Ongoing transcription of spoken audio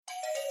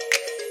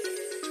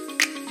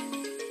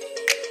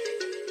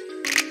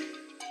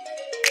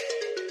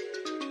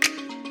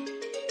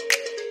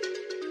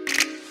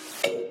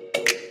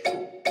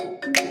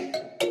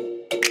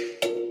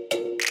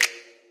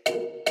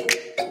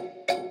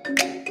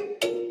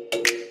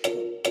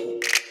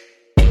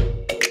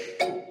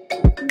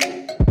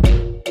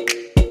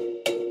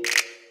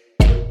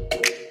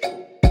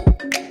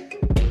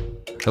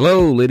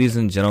Hello, ladies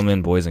and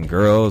gentlemen, boys and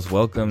girls.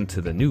 Welcome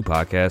to the new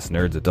podcast,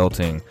 Nerds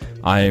Adulting.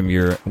 I am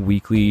your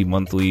weekly,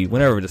 monthly,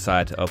 whenever we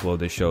decide to upload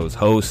this show's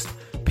host,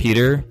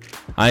 Peter.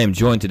 I am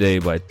joined today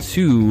by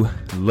two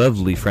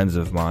lovely friends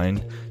of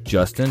mine,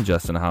 Justin.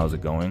 Justin, how's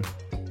it going?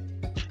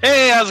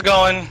 Hey, how's it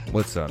going?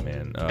 What's up,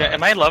 man?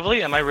 Am I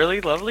lovely? Am I really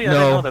lovely? No,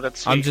 I don't know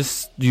that's sweet. I'm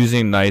just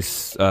using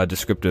nice,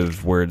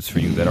 descriptive words for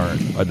you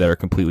that are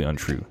completely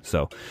untrue.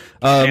 So,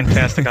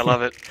 fantastic. I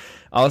love it.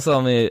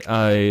 Also,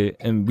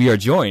 we are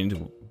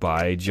joined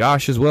by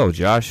Josh as well.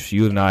 Josh,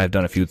 you and I have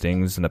done a few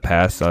things in the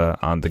past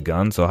on the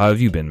gun. So how have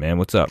you been, man?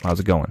 What's up? How's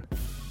it going?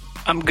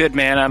 I'm good,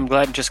 man. I'm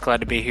just glad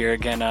to be here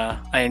again.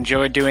 I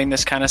enjoy doing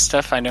this kind of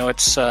stuff. I know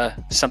it's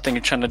something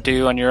you're trying to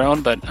do on your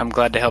own, but I'm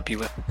glad to help you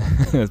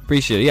with.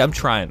 Appreciate it. Yeah, I'm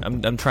trying.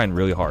 I'm trying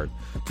really hard,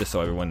 just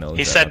so everyone knows.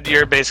 He said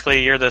you're the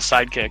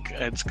sidekick.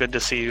 It's good to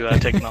see you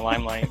taking the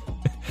limelight.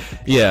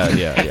 Yeah.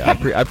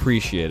 I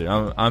appreciate it.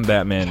 I'm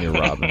Batman, you're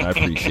Robin. I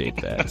appreciate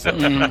that. So.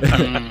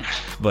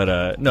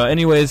 But no,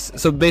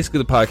 anyways, so basically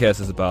the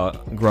podcast is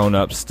about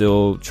grown-ups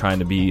still trying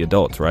to be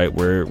adults, right?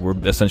 We're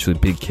essentially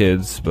big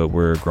kids, but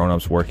we're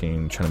grown-ups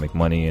working, trying to make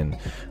money and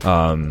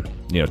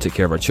take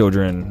care of our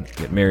children,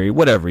 get married,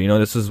 whatever.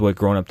 This is what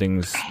grown-up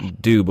things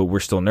do, but we're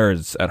still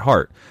nerds at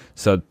heart.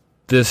 So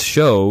this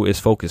show is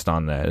focused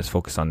on that. It's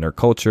focused on nerd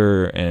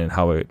culture and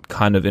how it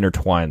kind of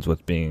intertwines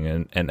with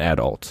being an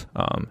adult.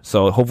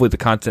 So hopefully the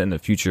content in the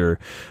future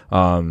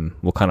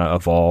will kind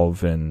of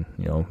evolve and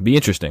be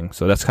interesting.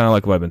 So that's kind of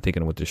like what I've been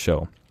thinking with this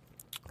show.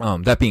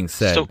 That being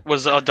said, so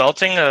was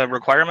adulting a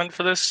requirement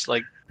for this?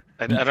 Like,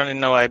 I don't even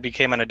know I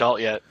became an adult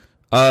yet.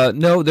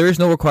 No, there is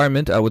no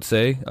requirement. I would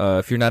say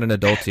if you're not an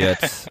adult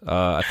yet,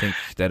 I think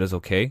that is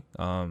okay.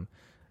 Actually,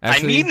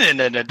 I need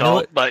an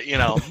adult, but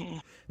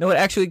No,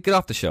 actually, get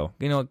off the show.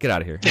 Get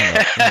out of here.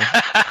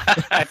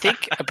 I'm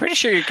pretty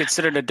sure you're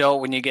considered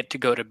adult when you get to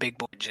go to big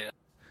boy jail.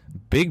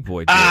 Big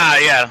boy jail.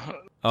 Yeah.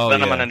 Oh, then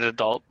yeah. I'm an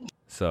adult.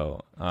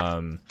 So,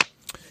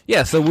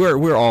 so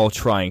we're all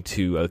trying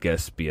to, I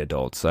guess, be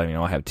adults.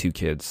 I have 2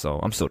 kids, so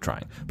I'm still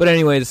trying. But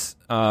anyways,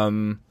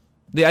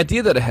 the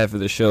idea that I had for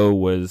the show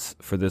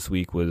for this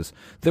week was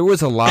there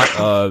was a lot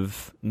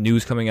of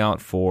news coming out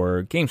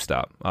for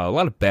GameStop. A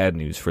lot of bad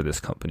news for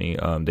this company.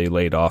 They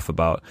laid off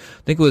about, I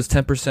think it was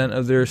 10%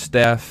 of their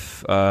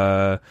staff.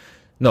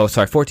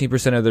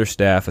 14% of their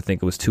staff. I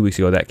think it was 2 weeks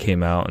ago that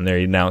came out, and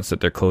they announced that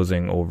they're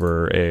closing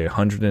over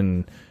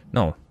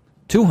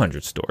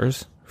 200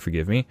 stores.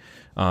 Forgive me.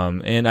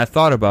 And I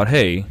thought about,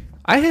 hey,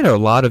 I had a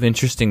lot of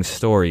interesting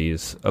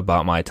stories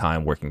about my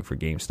time working for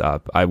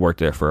GameStop. I worked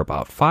there for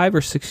about 5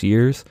 or 6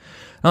 years.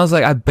 And I was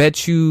like, I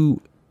bet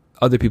you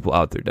other people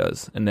out there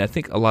does. And I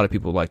think a lot of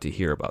people like to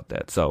hear about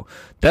that. So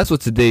that's what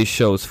today's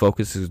show's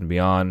focus is going to be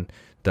on,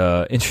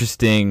 the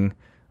interesting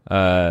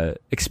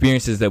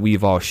experiences that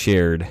we've all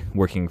shared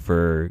working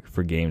for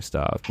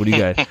GameStop. What do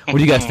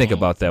you guys think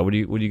about that? What do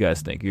you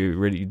guys think?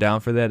 You down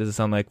for that? Does it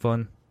sound like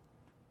fun?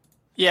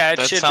 Yeah, it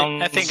should.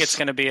 I think it's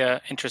going to be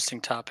an interesting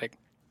topic.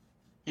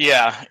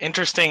 Yeah,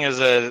 interesting is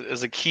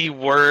a key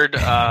word.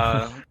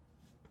 Lots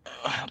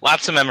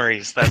of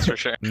memories, that's for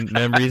sure.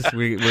 Memories.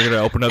 We're gonna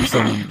open up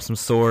some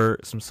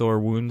sore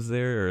wounds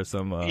there, or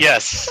some.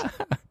 Yes.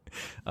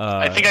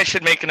 I think I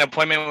should make an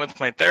appointment with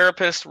my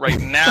therapist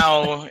right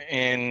now.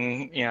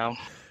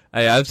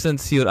 I've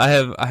since healed. I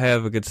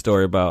have a good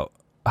story about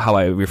how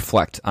I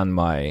reflect on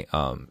my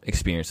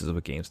experiences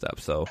with GameStop.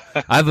 So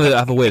I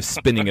have a way of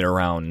spinning it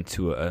around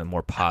into a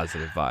more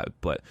positive vibe,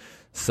 but.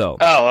 So.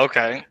 Oh,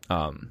 okay.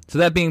 So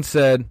that being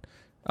said,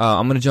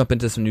 I'm going to jump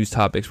into some news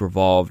topics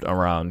revolved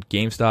around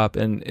GameStop,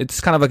 and it's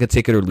kind of like a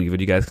take it or leave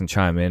it. You guys can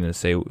chime in and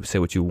say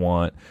what you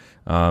want.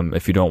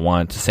 If you don't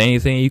want to say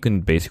anything, you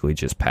can basically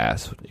just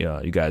pass.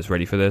 You guys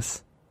ready for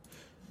this?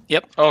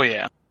 Yep. Oh,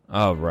 yeah.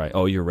 All right.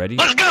 Oh, you're ready?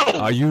 Let's go!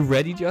 Are you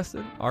ready,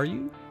 Justin? Are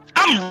you?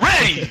 I'm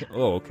ready!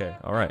 Oh, okay.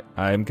 All right.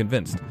 I am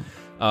convinced.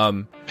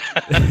 The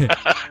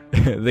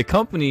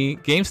company,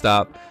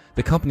 GameStop,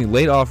 the company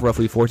laid off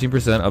roughly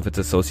 14% of its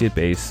associate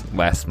base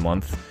last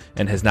month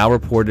and has now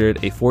reported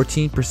a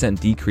 14%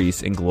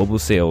 decrease in global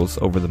sales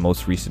over the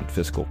most recent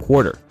fiscal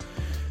quarter.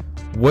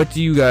 What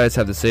do you guys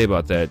have to say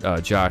about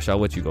that? Josh, I'll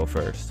let you go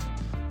first.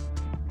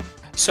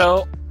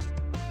 So,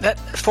 that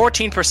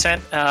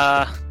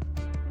 14%,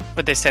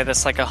 what they say,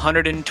 that's like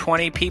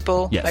 120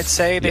 people, yes. I'd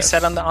say. They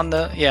said on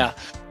the yeah.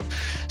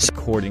 So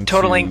According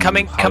totaling,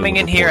 to coming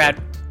in here at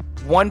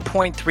Reporter.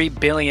 1.3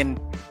 billion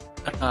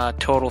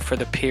total for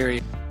the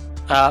period.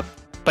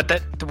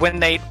 But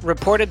when they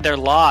reported their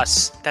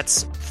loss,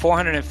 that's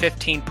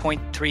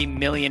 $415.3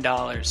 million.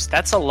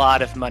 That's a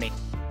lot of money.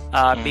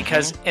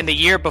 Because in the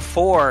year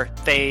before,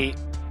 they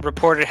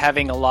reported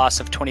having a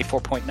loss of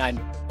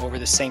 24.9 over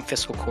the same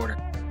fiscal quarter.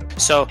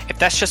 So if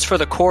that's just for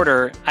the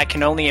quarter, I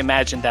can only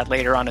imagine that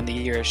later on in the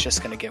year it's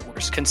just going to get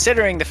worse.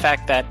 Considering the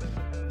fact that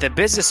the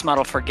business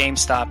model for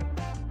GameStop,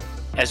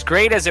 as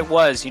great as it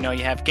was, you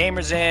have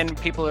gamers in,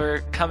 people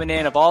are coming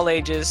in of all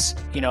ages,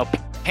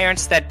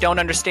 parents that don't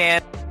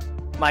understand,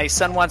 my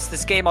son wants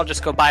this game, I'll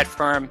just go buy it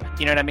for him,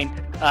 you know what I mean?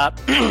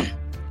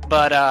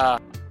 But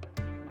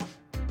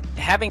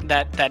having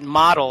that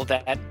model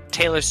that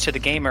tailors to the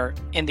gamer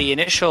in the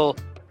initial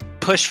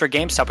push for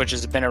GameStop, which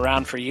has been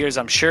around for years,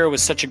 I'm sure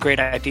was such a great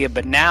idea.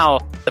 But now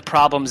the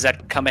problems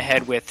that come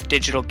ahead with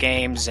digital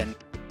games and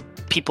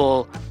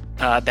people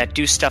that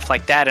do stuff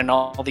like that and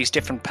all these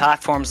different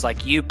platforms like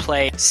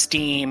Uplay,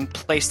 Steam,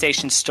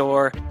 PlayStation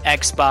Store,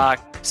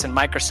 Xbox, and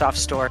Microsoft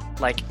Store,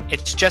 like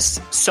it's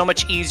just so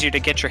much easier to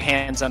get your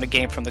hands on a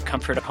game from the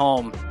comfort of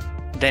home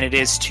than it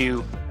is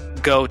to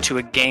go to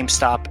a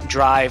GameStop,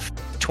 drive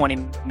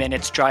 20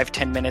 minutes, drive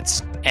 10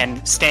 minutes,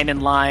 and stand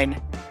in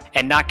line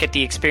and not get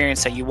the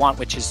experience that you want,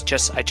 which is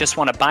I just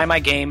want to buy my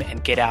game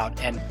and get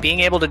out. And being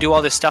able to do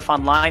all this stuff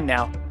online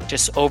now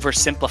just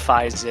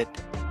oversimplifies it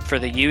for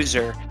the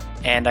user.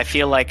 And I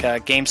feel like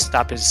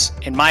GameStop is,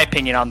 in my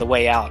opinion, on the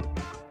way out.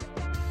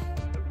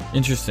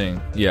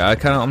 Interesting. Yeah,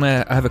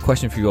 I have a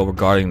question for you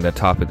regarding that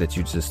topic that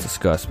you just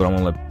discussed, but I want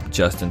to let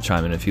Justin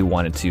chime in if he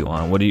wanted to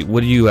on what do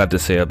you have to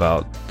say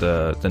about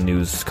the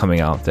news coming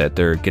out that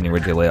they're getting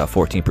ready to lay off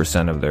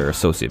 14% of their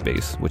associate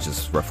base, which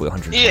is roughly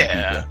 100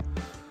 people.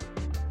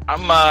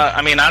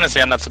 I mean,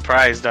 honestly, I'm not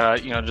surprised.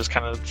 Just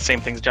kind of the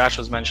same things Josh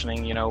was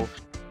mentioning.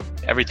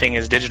 Everything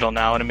is digital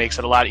now, and it makes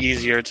it a lot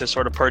easier to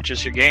sort of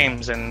purchase your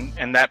games.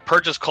 And that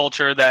purchase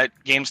culture that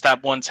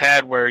GameStop once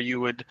had, where you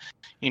would,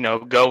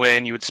 go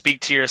in, you would speak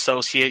to your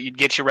associate, you'd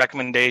get your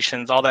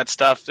recommendations, all that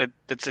stuff.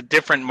 It's a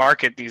different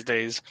market these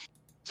days.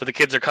 So the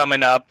kids are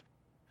coming up.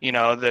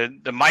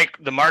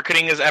 The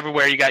marketing is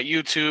everywhere. You got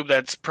YouTube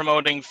that's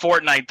promoting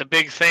Fortnite, the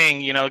big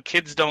thing.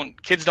 Kids don't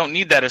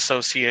need that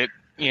associate,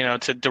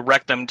 to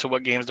direct them to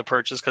what games to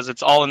purchase, because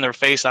it's all in their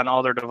face on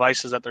all their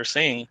devices that they're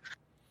seeing.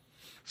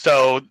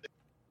 So,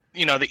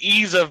 the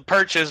ease of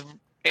purchase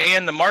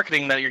and the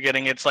marketing that you're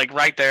getting, it's like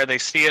right there. They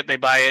see it, they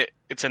buy it,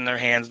 it's in their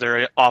hands.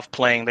 They're off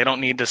playing. They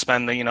don't need to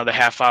spend the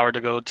half hour to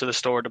go to the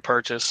store to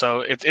purchase. So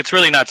it's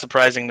really not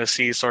surprising to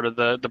see sort of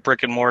the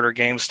brick and mortar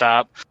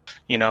GameStop,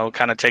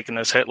 kind of taking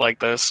this hit like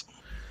this.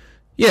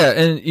 Yeah,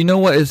 and you know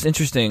what is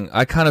interesting?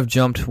 I kind of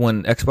jumped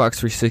when Xbox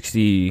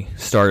 360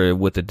 started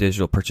with the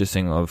digital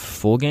purchasing of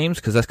full games,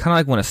 because that's kind of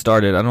like when it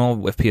started. I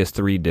don't know if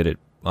PS3 did it,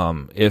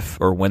 if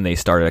or when they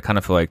started. I kind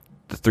of feel like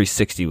the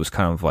 360 was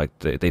kind of like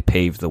they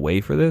paved the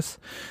way for this.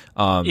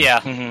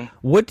 Yeah.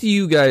 Mm-hmm.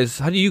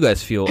 How do you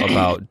guys feel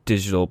about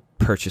digital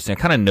purchasing? I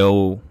kind of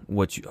know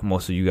what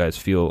most of you guys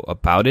feel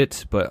about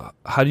it, but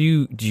do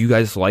you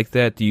guys like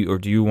that? Do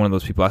you one of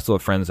those people? I still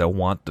have friends that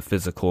want the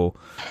physical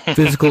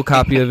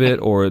copy of it,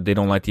 or they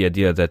don't like the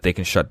idea that they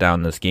can shut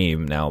down this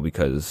game now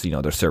because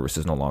their service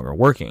is no longer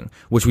working,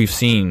 which we've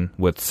seen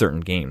with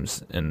certain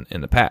games in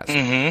the past.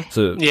 Mm-hmm.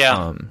 So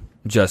yeah.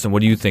 Justin, what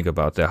do you think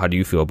about that? How do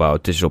you feel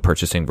about digital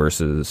purchasing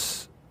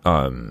versus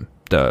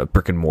the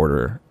brick and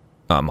mortar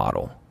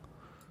model?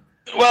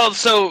 Well,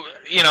 so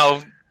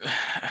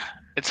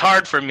it's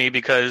hard for me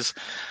because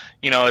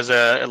as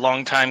a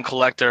longtime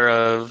collector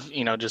of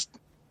just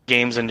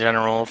games in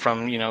general,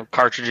 from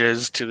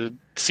cartridges to the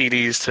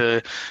CDs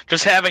to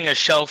just having a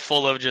shelf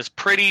full of just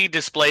pretty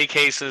display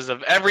cases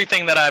of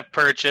everything that I've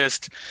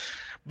purchased.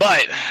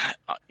 But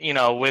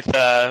with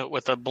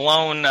a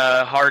blown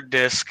hard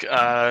disk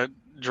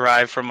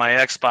drive from my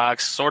Xbox,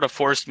 sort of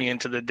forced me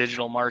into the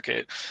digital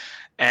market,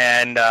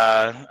 and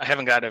I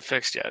haven't got it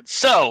fixed yet.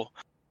 So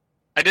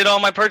I did all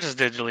my purchases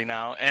digitally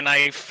now, and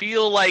I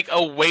feel like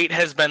a weight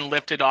has been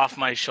lifted off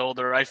my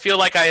shoulder. I feel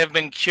like I have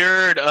been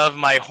cured of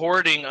my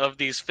hoarding of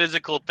these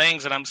physical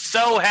things, and I'm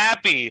so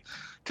happy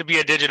to be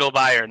a digital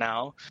buyer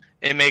now.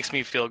 It makes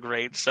me feel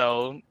great.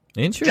 So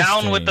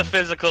down with the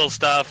physical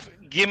stuff.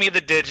 Give me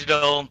the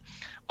digital.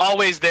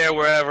 Always there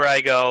wherever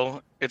I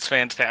go. It's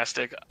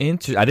fantastic.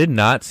 I did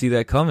not see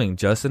that coming.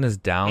 Justin is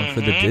down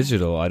for the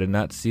digital. I did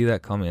not see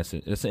that coming. It's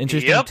an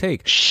interesting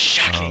take.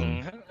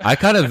 Shocking. I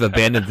kind of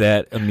abandoned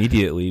that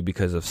immediately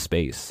because of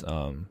space.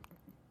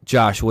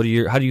 Josh, how do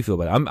you feel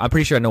about it? I'm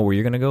pretty sure I know where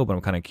you're going to go, but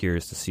I'm kind of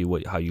curious to see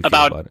how you feel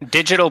about it.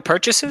 Digital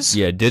purchases?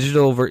 Yeah,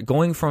 digital.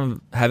 Going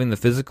from having the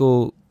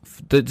physical,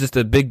 just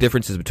the big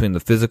differences between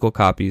the physical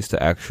copies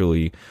to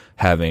actually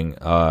having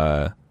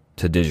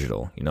to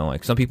digital.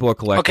 Like some people are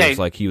collectors,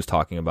 like he was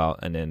talking about,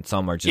 and then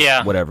some are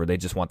just whatever. They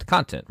just want the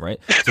content, right?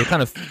 So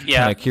kind of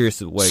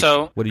curious.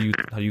 How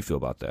do you feel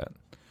about that?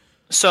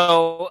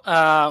 So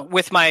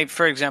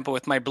for example,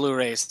 with my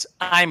Blu-rays,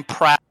 I'm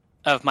proud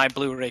of my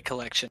Blu-ray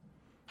collection.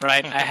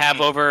 Right, I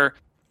have over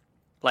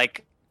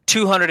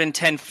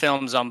 210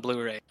 films on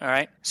Blu-ray. All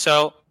right,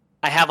 so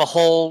I have a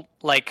whole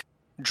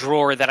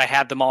drawer that I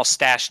have them all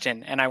stashed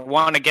in, and I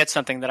want to get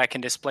something that I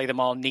can display them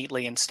all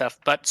neatly and stuff.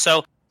 But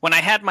so when I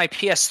had my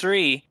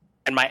PS3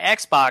 and my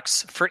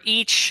Xbox, for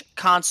each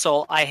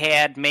console I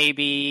had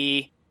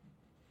maybe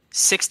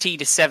 60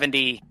 to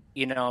 70,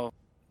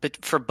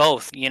 but for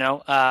both,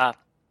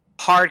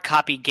 hard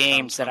copy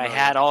games that I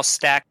had all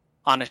stacked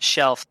on a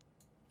shelf.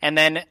 And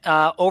then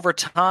over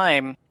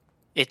time,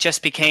 it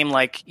just became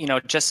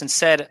Justin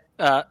said,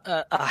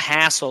 a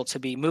hassle to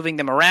be moving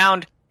them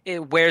around.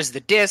 Where's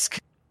the disc?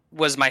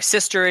 Was my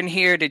sister in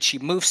here? Did she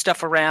move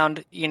stuff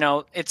around?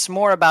 It's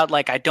more about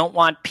I don't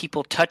want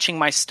people touching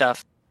my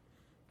stuff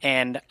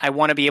and I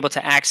want to be able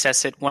to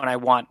access it when I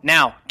want.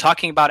 Now,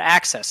 talking about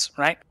access,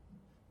 right?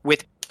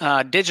 With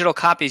digital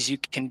copies, you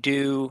can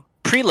do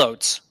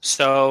preloads.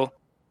 So,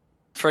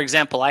 for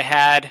example, I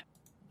had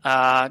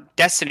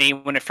Destiny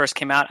when it first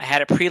came out. I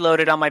had it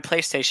preloaded on my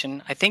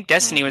PlayStation. I think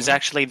Destiny was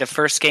actually the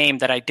first game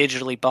that I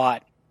digitally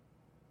bought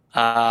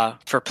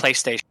for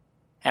PlayStation.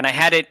 And I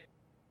had it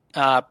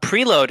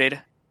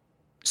preloaded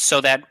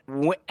so that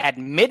at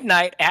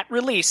midnight at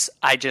release,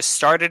 I just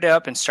started it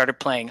up and started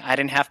playing. I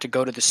didn't have to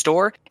go to the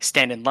store,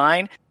 stand in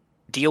line,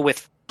 deal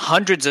with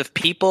hundreds of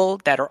people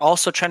that are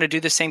also trying to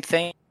do the same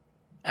thing,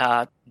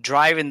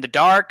 drive in the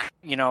dark,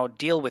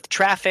 deal with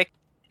traffic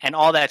and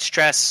all that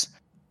stress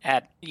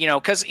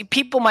because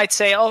people might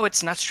say, oh,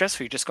 it's not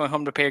stressful. You're just going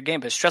home to play your game.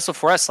 But it's stressful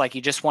for us. Like,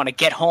 you just want to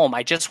get home.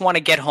 I just want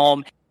to get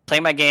home, play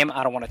my game.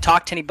 I don't want to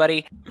talk to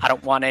anybody. I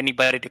don't want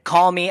anybody to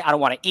call me. I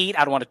don't want to eat.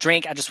 I don't want to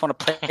drink. I just want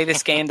to play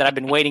this game that I've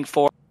been waiting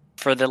for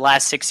the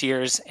last 6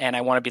 years, and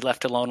I want to be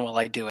left alone while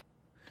I do it.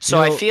 So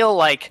I feel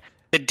like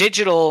the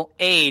digital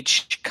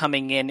age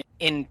coming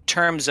in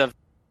terms of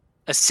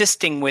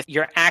assisting with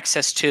your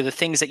access to the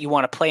things that you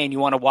want to play and you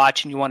want to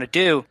watch and you want to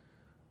do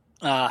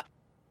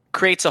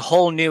creates a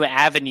whole new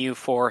avenue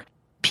for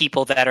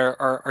people that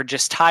are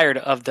just tired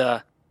of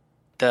the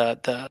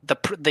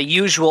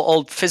usual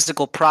old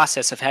physical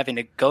process of having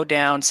to go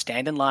down,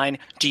 stand in line.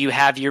 Do you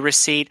have your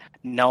receipt?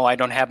 No, I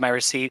don't have my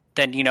receipt.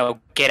 Then,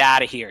 get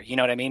out of here. You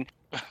know what I mean?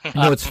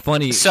 It's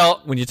funny.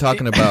 When you're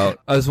talking about,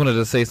 I just wanted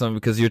to say something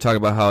because you're talking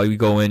about how you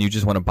go in, you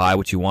just want to buy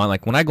what you want.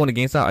 Like, when I go into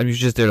GameStop, I'm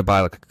usually just there to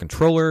buy like a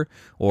controller,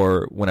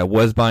 or when I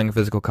was buying a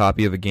physical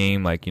copy of a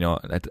game, like,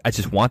 I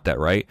just want that,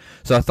 right?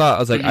 So I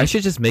was like, I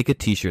should just make a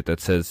T-shirt that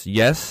says,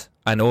 yes,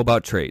 I know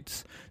about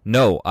trades.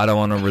 No, I don't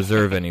want to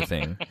reserve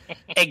anything.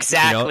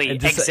 Exactly.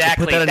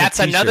 Exactly. That That's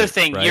another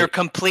thing. Right? You're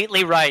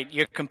completely right.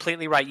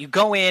 You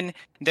go in,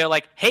 they're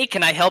like, hey,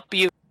 can I help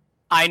you?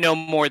 I know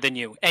more than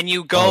you. And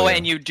you go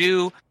and you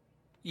do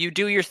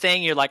your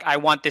thing. You're like, I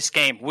want this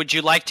game. Would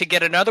you like to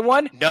get another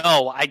one?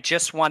 No, I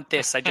just want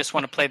this. I just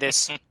want to play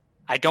this.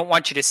 I don't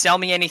want you to sell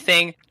me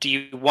anything. Do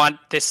you want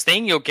this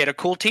thing? You'll get a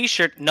cool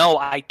T-shirt. No,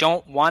 I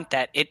don't want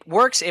that. It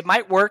works. It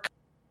might work.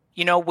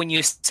 When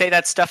you say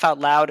that stuff out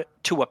loud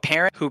to a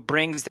parent who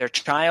brings their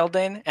child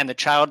in and the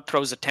child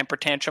throws a temper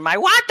tantrum, I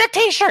want the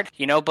T-shirt,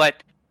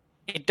 but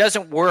it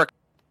doesn't work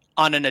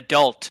on an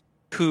adult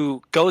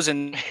who goes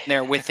in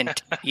there with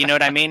intent. You know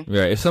what I mean?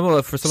 Right. For someone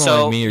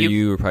like me or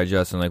you or probably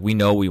Justin, like, we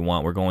know what we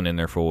want. We're going in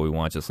there for what we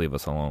want. Just leave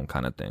us alone,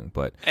 kind of thing.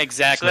 But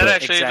exactly. So that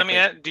actually, let me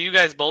ask, do you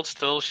guys both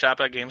still shop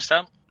at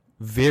GameStop?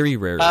 Very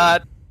rarely.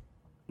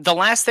 The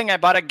last thing I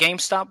bought at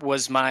GameStop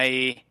was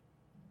my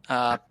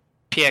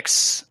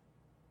PX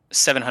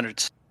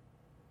 700s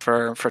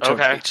for Turtle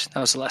Beach. That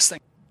was the last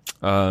thing.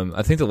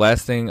 I think the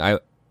last thing I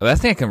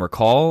can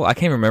recall, I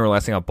can't remember the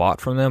last thing I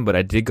bought from them, but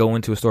I did go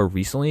into a store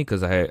recently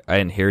because I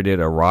inherited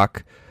a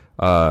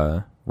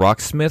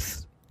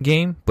Rocksmith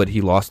game, but he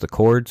lost the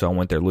cord, so I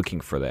went there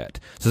looking for that.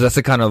 So that's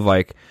the kind of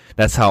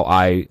that's how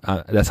I'm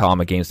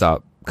a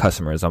GameStop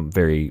customer, is I'm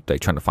very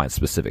trying to find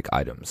specific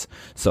items.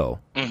 So,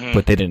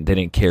 but they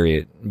didn't carry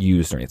it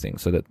used or anything,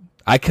 so that.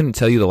 I couldn't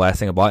tell you the last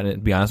thing I bought, and to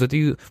be honest with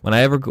you,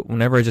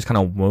 whenever I just kind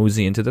of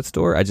mosey into that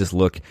store, I just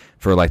look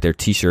for their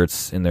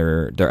T-shirts and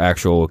their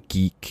actual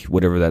geek,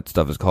 whatever that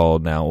stuff is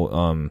called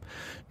now,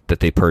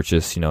 that they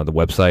purchase. The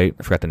website.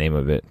 I forgot the name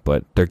of it,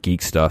 but their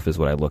geek stuff is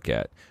what I look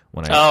at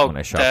when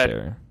I shop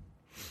there.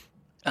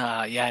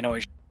 Yeah, I know.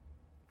 You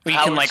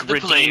can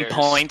redeem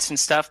points and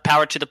stuff.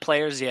 Power to the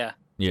players. Yeah.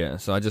 Yeah.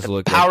 So I just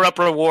look power up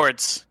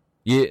rewards.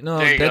 Yeah. No,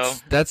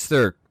 that's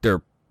their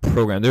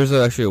program. There's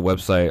actually a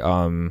website.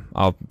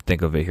 I'll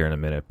think of it here in a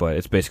minute, but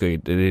it's basically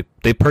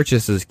they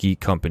purchase this geek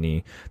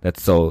company that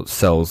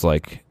sells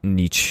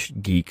niche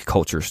geek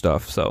culture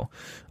stuff. So,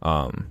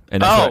 and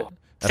that's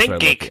Think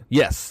Geek.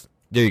 Yes,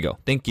 there you go.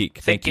 Think Geek.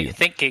 Thank you.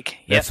 Think Geek.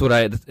 That's what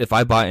if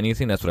I buy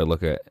anything, that's what I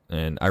look at,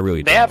 and I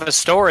really. They have a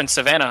store in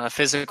Savannah, a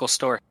physical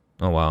store.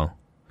 Oh wow!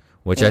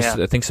 Which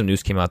I think some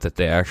news came out that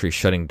they're actually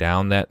shutting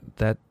down that.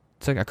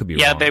 It's I could be wrong.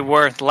 Yeah, they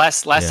were.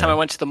 Last time I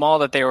went to the mall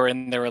that they were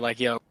in, they were like,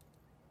 yo.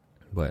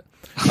 But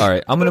all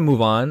right, I'm gonna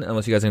move on.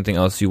 Unless you guys have anything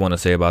else you want to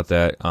say about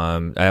that.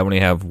 I only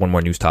have one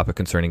more news topic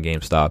concerning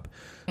GameStop.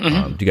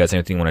 Do you guys have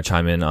anything you want to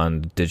chime in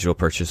on digital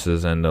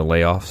purchases and the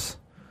layoffs?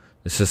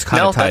 It's just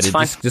kind of tied.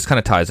 Just kind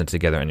of ties it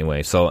together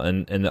anyway. So,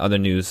 in the other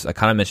news, I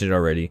kind of mentioned it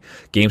already.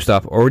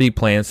 GameStop already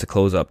plans to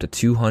close up to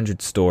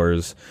 200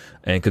 stores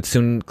and could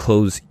soon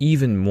close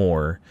even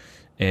more.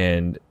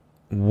 And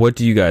what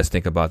do you guys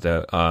think about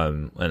that?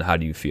 And how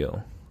do you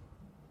feel?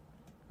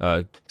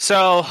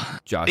 So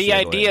Josh, the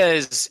idea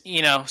is,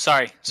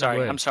 sorry,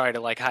 I'm sorry to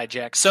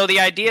hijack. So the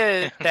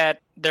idea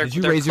that they're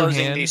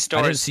closing these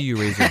stores. I didn't see you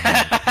raise your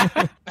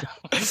hand.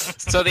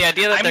 So the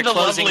idea that they're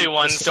closing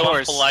the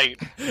stores. So polite.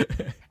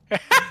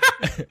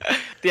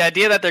 The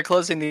idea that they're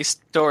closing these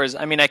stores,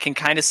 I mean, I can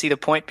kind of see the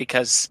point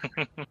because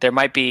there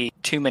might be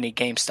too many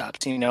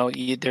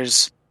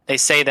GameStops. They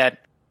say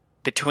that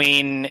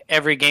between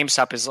every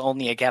GameStop is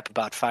only a gap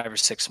about 5 or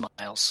 6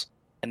 miles,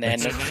 and then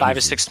 5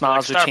 or 6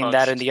 miles between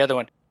that and the other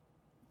one.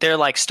 they're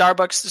like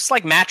Starbucks, just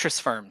like mattress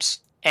firms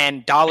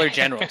and Dollar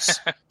Generals.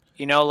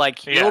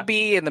 Like you'll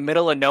be in the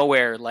middle of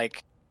nowhere,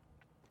 like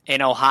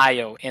in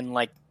Ohio, in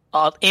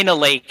a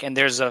lake, and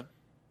there's a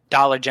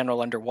Dollar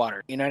General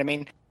underwater. You know what I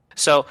mean?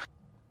 So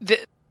the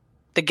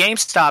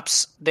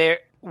GameStops there.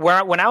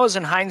 When I was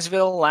in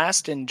Hinesville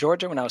last in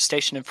Georgia, when I was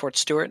stationed in Fort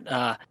Stewart,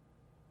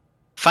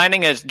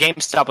 finding a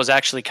GameStop was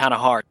actually kind of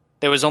hard.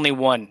 There was only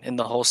one in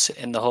the whole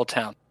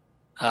town,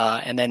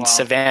 and then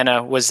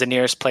Savannah was the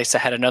nearest place that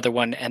had another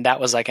one, and that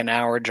was like an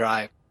hour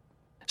drive.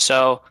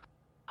 So,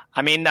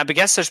 I mean, I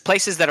guess there's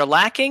places that are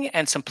lacking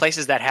and some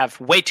places that have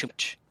way too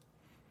much.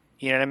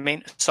 You know what I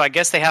mean? So I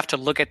guess they have to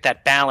look at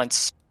that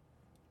balance.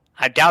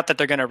 I doubt that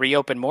they're going to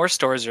reopen more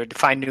stores or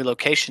find new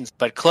locations,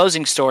 but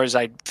closing stores,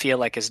 I feel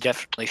like, is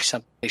definitely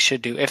something they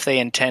should do if they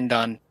intend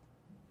on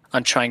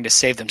trying to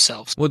save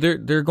themselves. Well,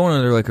 they're going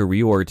under like a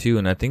reorg too,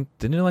 and I think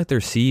didn't like their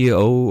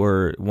CEO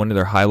or one of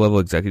their high level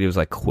executives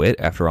like quit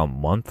after a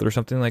month or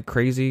something like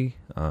crazy.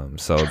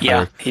 So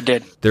yeah, he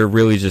did. They're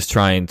really just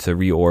trying to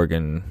reorg,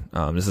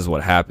 and this is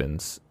what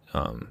happens.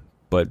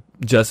 But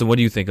Justin, what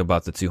do you think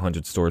about the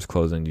 200 stores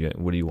closing?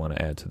 What do you want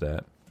to add to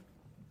that?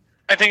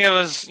 I think it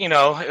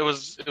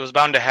was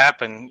bound to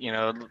happen.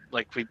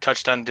 Like we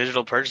touched on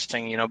digital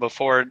purchasing.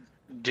 Before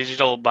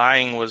digital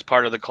buying was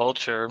part of the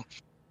culture.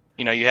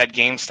 You had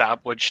GameStop,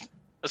 which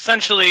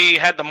essentially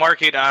had the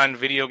market on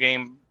video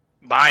game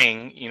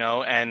buying,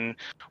 and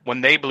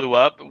when they blew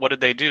up, what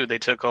did they do? They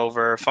took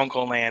over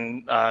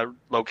FuncoLand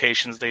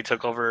locations. They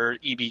took over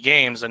EB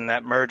Games and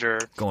that merger.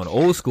 Going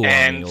old school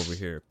on me over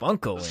here.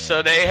 FuncoLand.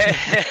 So they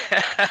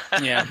had,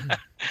 yeah.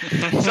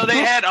 So they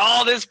had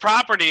all this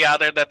property out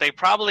there that they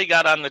probably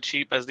got on the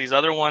cheap as these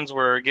other ones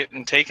were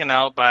getting taken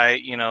out by,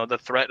 the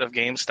threat of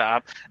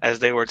GameStop as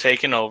they were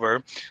taken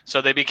over.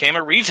 So they became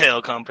a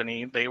retail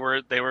company. They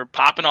were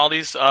popping all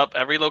these up,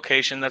 every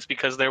location. That's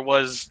because there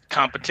was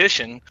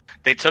competition.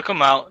 They took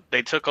them out.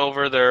 They took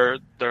over their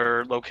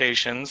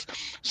locations.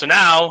 So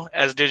now,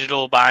 as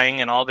digital buying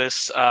and all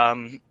this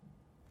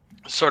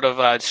sort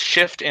of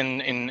shift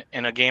in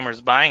a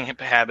gamer's buying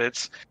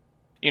habits,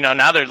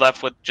 now they're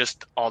left with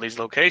just all these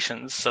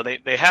locations. So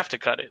they have to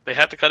cut it. They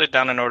have to cut it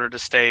down in order to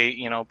stay,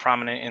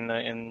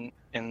 prominent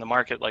in the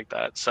market like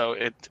that. So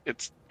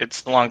it's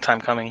a long time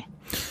coming.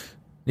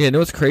 Yeah,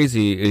 what's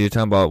crazy? You're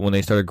talking about when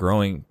they started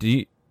growing.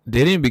 They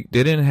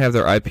didn't have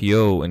their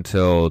IPO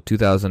until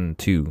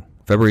 2002.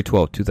 February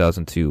 12th,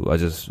 2002. I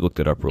just looked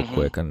it up real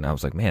quick, and I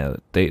was like, man,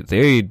 they'd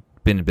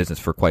been in business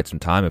for quite some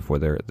time before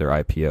their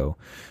IPO.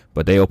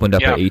 But they opened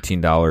up at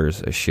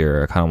 $18 a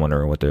share. I kind of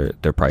wonder what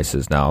their price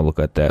is now. I'll look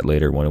at that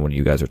later when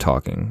you guys are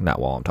talking, not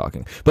while I'm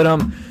talking.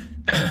 But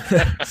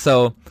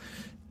so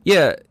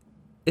yeah,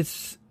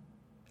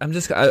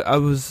 I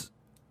was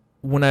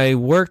when I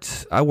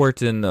worked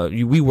in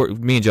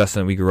me and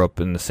Justin, we grew up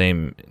in the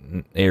same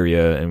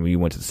area and we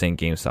went to the same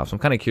GameStop. So I'm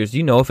kind of curious. Do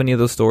you know if any of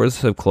those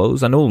stores have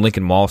closed? I know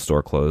Lincoln Mall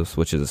store closed,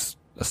 which is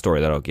a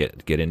story that I'll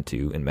get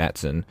into in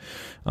Matson.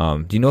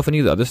 Do you know if any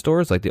of the other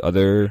stores, like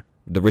the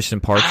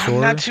Richmond Park store?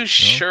 I'm not too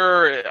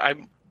sure.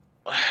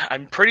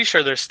 I'm pretty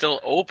sure they're still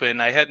open.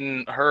 I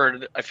hadn't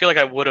heard. I feel like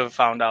I would have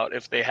found out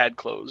if they had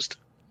closed.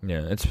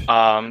 Yeah, it's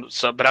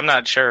but I'm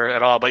not sure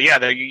at all. But yeah,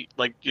 they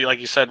like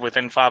you said,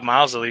 within 5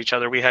 miles of each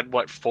other. We had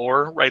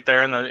 4 right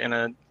there in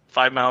a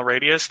 5 mile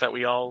radius that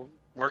we all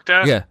worked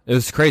at. Yeah, it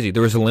was crazy.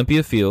 There was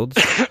Olympia Fields,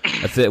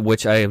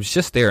 which I was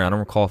just there. I don't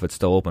recall if it's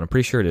still open. I'm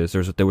pretty sure it is.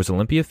 There was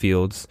Olympia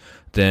Fields.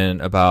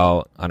 Then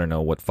about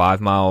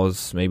 5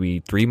 miles, maybe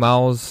 3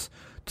 miles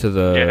to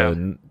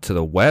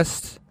the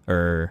west,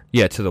 to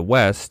the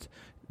west,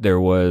 there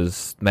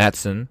was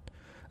Matson.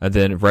 And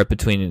then right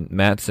between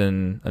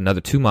Matson,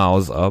 another 2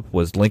 miles up,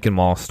 was Lincoln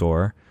Mall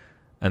store.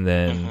 And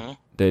then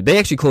they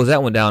actually closed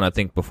that one down, I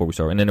think, before we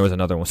started. And then there was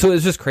another one. So it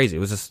was just crazy. It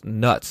was just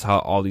nuts how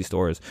all these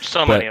stores.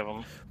 Many of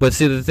them. But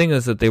see, the thing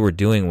is that they were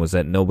doing was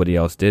that nobody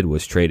else did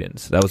was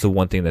trade-ins. That was the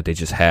one thing that they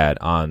just had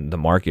on the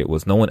market,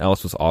 was no one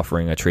else was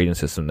offering a trade-in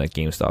system that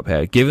GameStop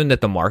had. Given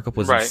that the markup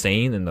was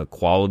insane and the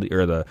quality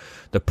or the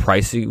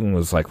pricing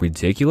was like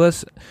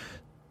ridiculous,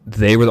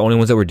 they were the only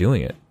ones that were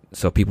doing it.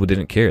 So people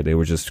didn't care. They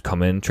would just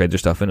come in, trade their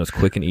stuff in. It was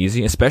quick and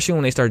easy, especially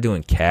when they started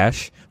doing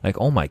cash. Like,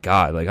 oh my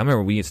God. Like, I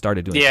remember we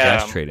started doing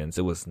cash trade-ins.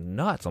 It was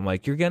nuts. I'm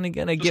like, you're going to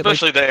get...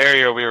 Especially the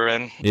area we were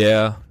in.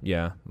 Yeah.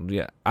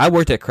 I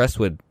worked at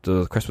Crestwood,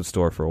 the Crestwood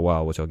store for a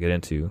while, which I'll get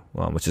into,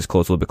 which is a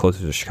little bit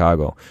closer to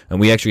Chicago. And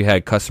we actually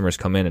had customers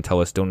come in and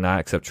tell us, do not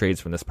accept trades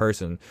from this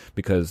person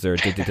because they're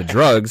addicted to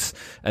drugs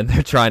and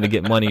they're trying to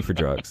get money for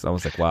drugs. I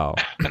was like, wow.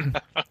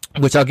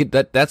 Which I'll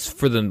get... That's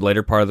for the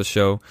later part of the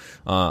show.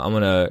 I'm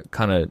going to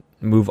kind of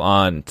move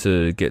on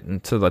to get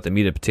into like the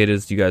meat and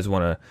potatoes. Do you guys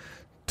want to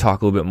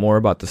talk a little bit more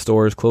about the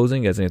stores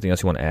closing? Is there anything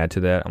else you want to add to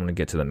that? I'm going to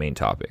get to the main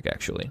topic,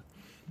 actually.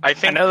 I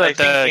think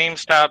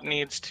GameStop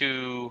needs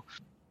to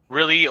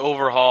really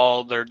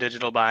overhaul their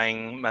digital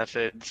buying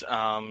methods.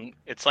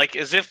 It's like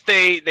as if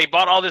they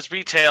bought all this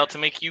retail to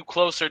make you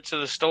closer to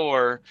the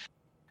store,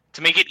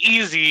 to make it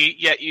easy,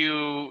 yet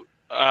you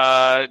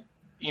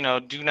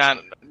do not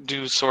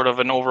do sort of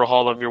an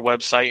overhaul of your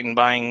website and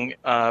buying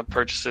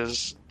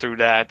purchases through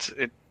that.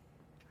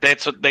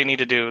 That's what they need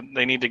to do.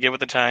 They need to get with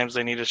the times.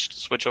 They need to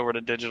switch over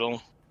to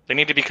digital. They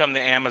need to become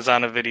the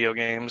Amazon of video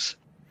games.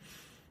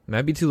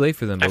 Might be too late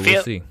for them, but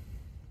we'll see.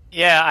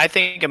 Yeah, I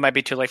think it might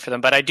be too late for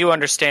them, but I do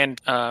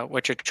understand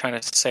what you're trying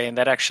to say, and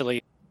that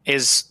actually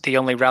is the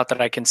only route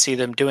that I can see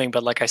them doing.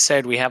 But like I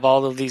said, we have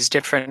all of these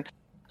different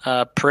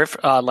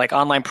like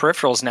online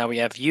peripherals now. We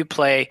have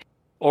Uplay,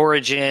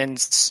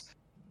 Origins.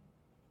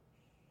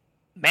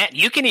 Matt,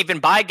 you can even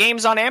buy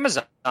games on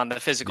Amazon on the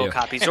physical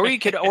copies, or you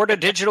could order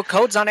digital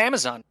codes on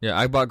Amazon. Yeah,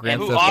 I bought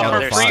Grand Theft Auto. Who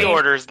offer 5.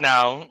 pre-orders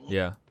now.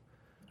 Yeah.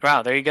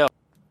 Wow, there you go.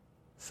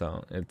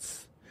 So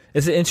it's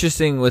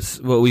interesting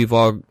with what we've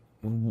all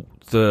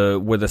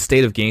where the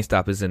state of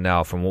GameStop is in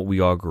now from what we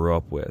all grew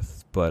up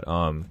with. But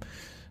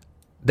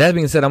that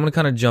being said, I'm going to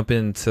kind of jump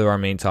into our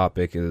main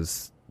topic.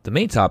 The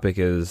main topic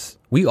is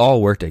we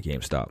all worked at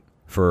GameStop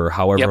for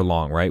however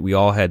long, right? We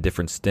all had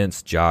different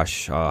stints.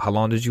 Josh, how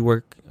long did you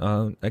work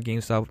at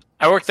GameStop?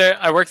 I worked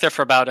there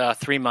for about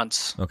 3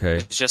 months. Okay.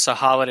 It's just a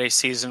holiday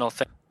seasonal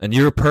thing. And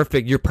you're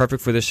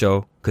perfect for this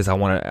show because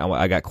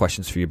I got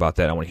questions for you about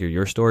that. I want to hear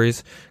your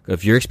stories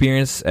of your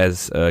experience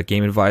as a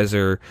game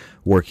advisor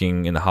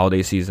working in the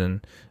holiday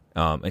season.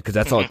 Because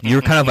that's all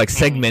you're kind of like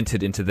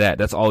segmented into that.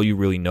 That's all you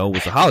really know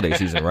was the holiday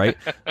season, right?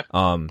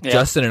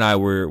 Justin and I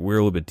we're a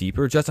little bit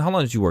deeper. Justin, how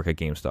long did you work at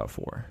GameStop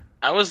for?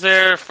 I was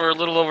there for a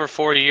little over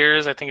 4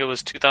 years. I think it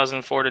was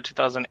 2004 to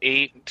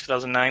 2008,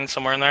 2009,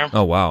 somewhere in there.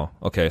 Oh wow.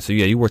 Okay, so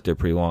yeah, you worked there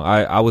pretty long.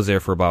 I was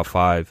there for about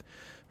 5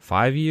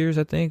 years,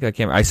 I think.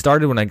 I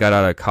started when I got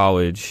out of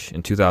college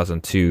in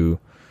 2002,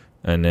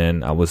 and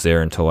then I was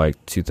there until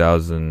like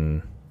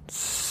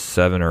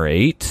 2007 or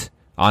 8.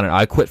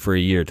 I quit for a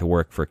year to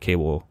work for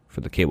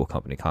the cable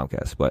company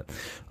Comcast. But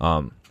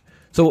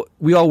so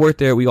we all worked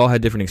there. We all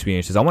had different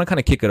experiences. I want to kind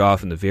of kick it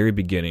off in the very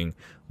beginning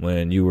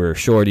when you were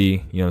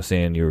shorty. You know what I'm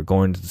saying? You were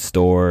going to the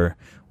store,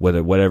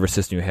 whatever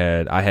system you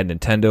had. I had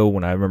Nintendo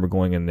when I remember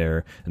going in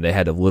there, and they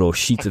had the little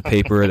sheets of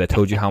paper that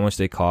told you how much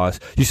they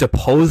cost. You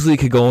supposedly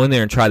could go in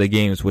there and try the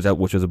games,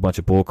 which was a bunch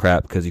of bull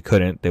crap because you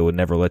couldn't. They would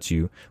never let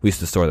you. At least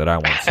the store that I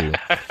went to.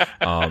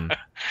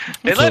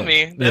 They let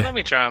me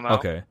try them out.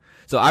 Okay.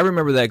 So I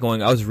remember that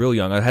going, I was real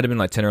young. I had to been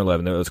like 10 or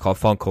 11. It was called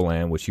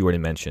FuncoLand, which you already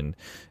mentioned.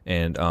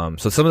 And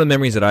so some of the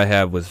memories that I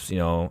have was,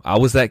 I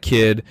was that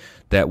kid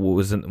that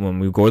was when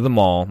we would go to the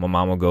mall, my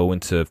mom would go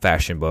into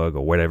Fashion Bug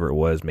or whatever it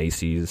was,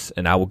 Macy's,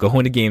 and I would go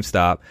into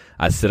GameStop.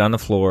 I'd sit on the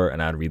floor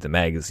and I'd read the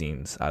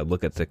magazines. I'd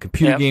look at the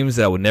computer games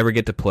that I would never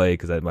get to play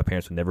because my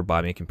parents would never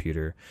buy me a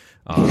computer.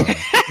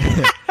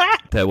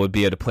 That would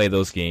be able to play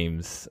those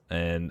games.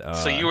 And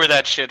so you were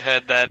that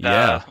shithead that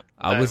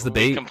I was the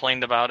bait.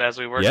 Complained about as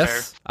we worked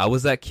there. I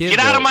was that kid. Get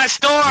out of my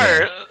store!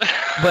 Yeah.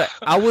 But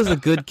I was a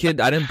good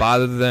kid. I didn't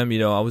bother them.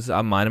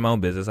 I'm minding my own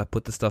business. I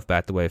put the stuff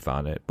back the way I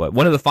found it. But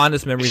one of the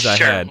fondest memories I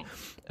had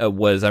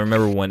was I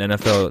remember when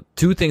NFL.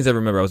 2 things I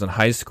remember. I was in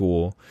high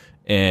school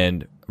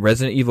and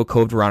Resident Evil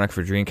Code Veronica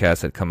for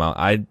Dreamcast had come out.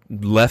 I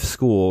left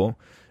school.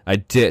 I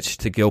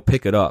ditched to go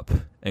pick it up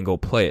and go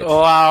play it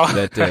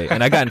that day.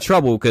 And I got in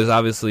trouble because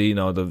obviously,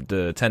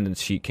 the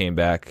attendance sheet came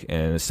back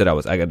and it said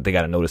they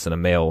got a notice in the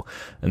mail.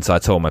 And so I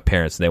told my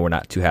parents and they were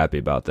not too happy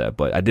about that.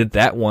 But I did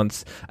that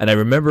once. And I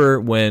remember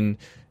when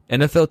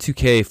NFL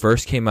 2K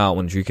first came out,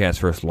 when Dreamcast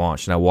first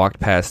launched, and I walked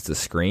past the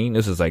screen.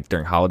 This was like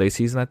during holiday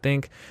season, I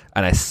think.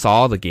 And I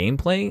saw the game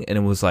playing and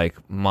it was like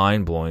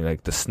mind blowing,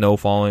 like the snow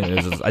falling.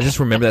 I just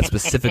remember that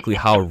specifically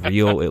how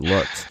real it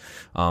looked.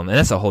 And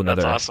that's a whole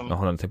nother thing.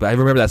 But I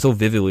remember that so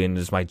vividly, and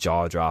just my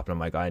jaw dropped. And I'm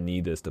like, I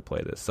need this to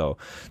play this. So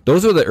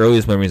those were the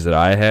earliest memories that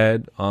I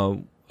had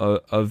of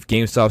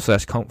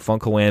GameStop /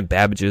 FuncoLand,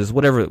 Babbage's,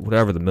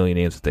 whatever the million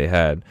names that they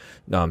had.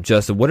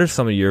 Justin, what are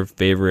some of your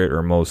favorite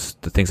or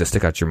the things that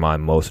stick out your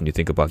mind most when you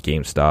think about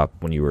GameStop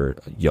when you were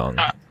young?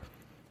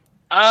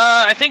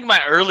 I think my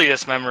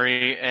earliest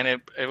memory,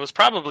 and it was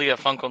probably a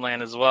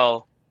FuncoLand as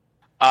well.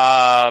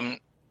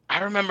 I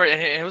remember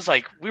it was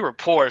like we were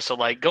poor, so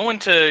like going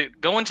to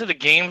the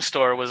game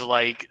store was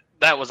like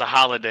that was a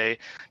holiday.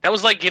 That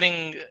was like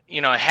getting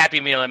a Happy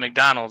Meal at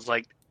McDonald's.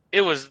 Like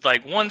it was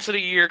like once a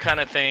year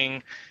kind of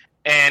thing,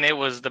 and it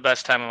was the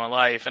best time of my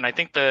life. And I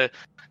think the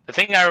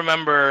thing I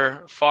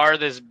remember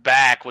farthest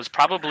back was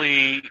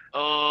probably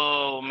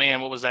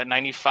what was that,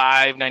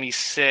 95,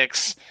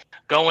 96,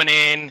 going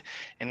in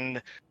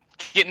and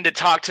getting to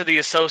talk to the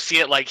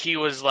associate like he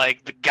was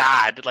like the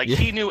god, like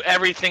he knew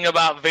everything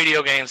about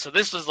video games. So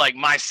this was like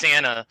my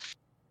Santa,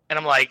 and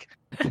I'm like,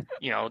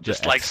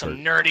 just like some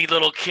nerdy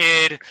little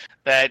kid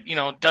that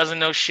doesn't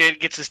know shit,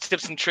 gets his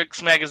Tips and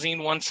Tricks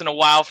magazine once in a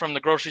while from the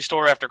grocery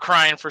store after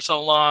crying for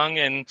so long.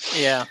 And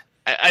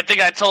I think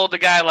I told the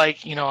guy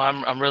like,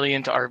 I'm really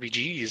into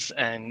RPGs,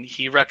 and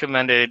he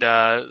recommended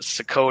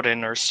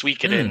Suikoden or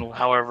Suikoden,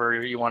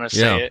 however you want to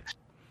say it.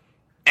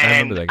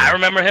 And I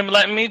remember him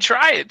letting me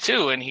try it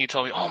too, and he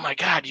told me, "Oh my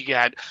God, you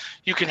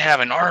can have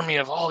an army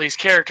of all these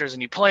characters,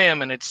 and you play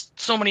them, and it's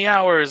so many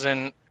hours."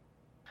 And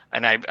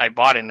I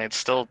bought it, and it's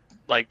still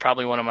like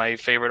probably one of my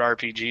favorite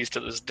RPGs to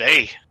this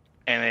day.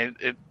 and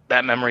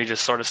that memory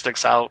just sort of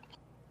sticks out.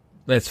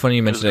 It's funny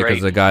you mentioned that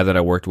because great. the guy that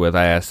I worked with,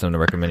 I asked him to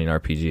recommend an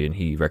RPG, and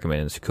he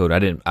recommended Suikoden. I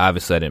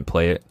didn't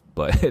play it,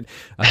 but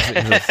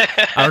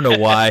I don't know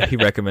why he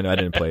recommended. I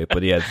didn't play it,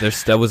 but yeah,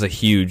 that's a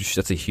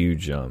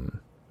huge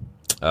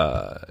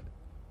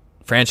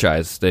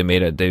franchise. They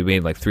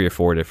made like 3 or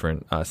 4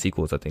 different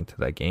sequels, I think, to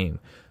that game.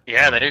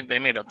 Yeah, they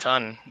made a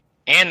ton,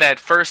 and that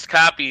first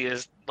copy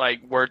is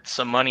like worth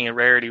some money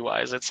rarity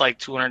wise. It's like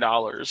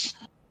 $200.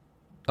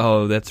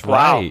 Oh, that's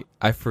Wow. right.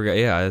 I forgot.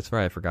 Yeah, that's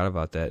right. I forgot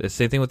about that. The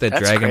same thing with that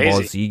That's Dragon Ball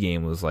crazy. Z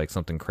game was like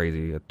something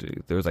crazy.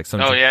 There was like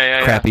some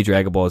Yeah. crappy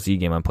Dragon Ball Z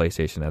game on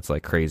PlayStation that's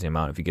like crazy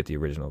amount if you get the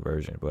original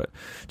version. But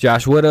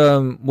Josh, what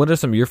are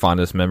some of your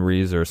fondest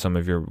memories or some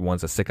of your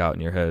ones that stick out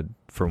in your head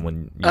from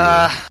when you were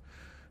a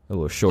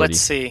little shorty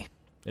Let's see.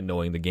 and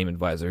knowing the game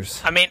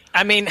advisors?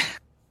 I mean,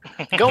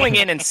 going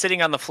in and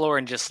sitting on the floor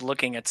and just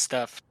looking at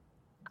stuff.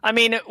 I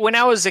mean, when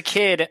I was a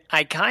kid,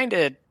 I kind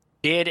of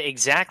did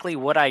exactly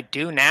what I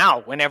do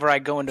now whenever I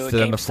go into a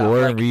Sit on the GameStop.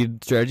 floor Like, and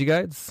read strategy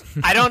guides.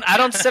 I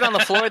don't sit on the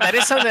floor. That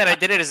is something that I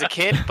did it as a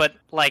kid, but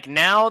like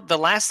now, the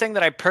last thing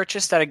that I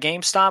purchased at a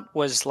GameStop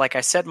was, like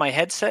I said, my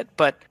headset.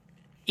 But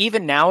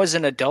even now, as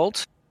an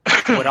adult,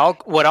 what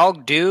I'll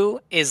do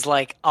is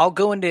like I'll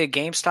go into a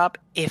GameStop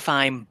if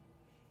I'm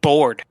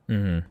bored.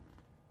 Mm-hmm.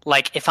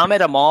 Like if I'm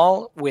at a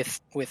mall with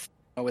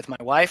my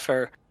wife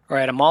or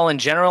at a mall in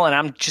general,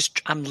 and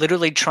I'm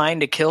literally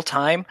trying to kill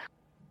time,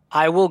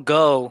 I will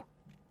go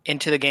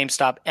into the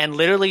GameStop and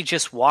literally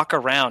just walk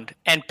around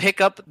and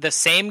pick up the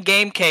same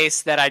game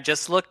case that I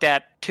just looked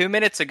at 2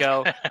 minutes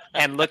ago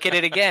and look at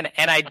it again.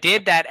 And I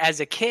did that as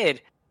a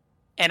kid.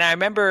 And I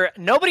remember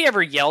nobody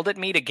ever yelled at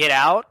me to get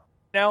out.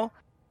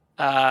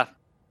 I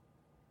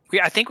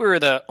think we were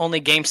the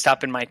only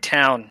GameStop in my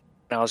town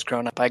when I was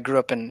growing up. I grew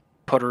up in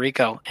Puerto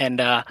Rico,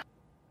 and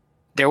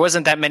there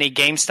wasn't that many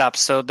GameStops.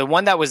 So the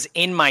one that was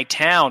in my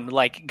town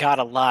like got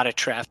a lot of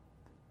traffic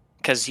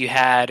because you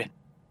had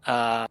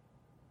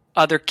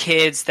other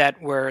kids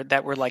that were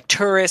like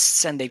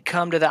tourists, and they'd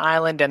come to the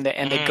island and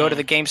they'd go to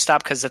the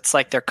GameStop because it's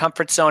like their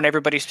comfort zone.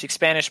 Everybody speaks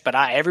Spanish, but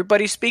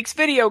everybody speaks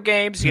video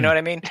games. You know what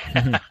I mean?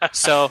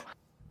 So,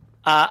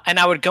 and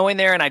I would go in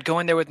there, and I'd go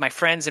in there with my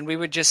friends, and we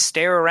would just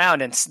stare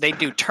around, and they'd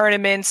do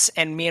tournaments,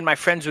 and me and my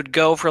friends would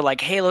go for like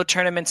Halo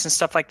tournaments and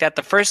stuff like that.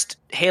 The first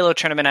Halo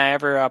tournament I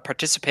ever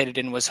participated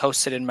in was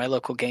hosted in my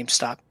local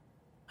GameStop.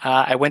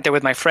 I went there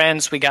with my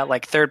friends. We got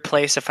like 3rd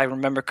place, if I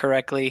remember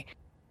correctly.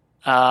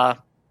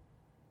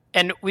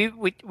 And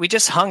we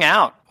just hung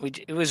out.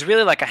 It was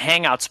really like a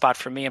hangout spot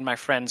for me and my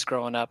friends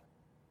growing up.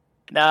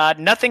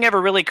 Nothing ever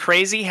really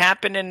crazy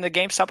happened in the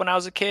GameStop when I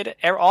was a kid.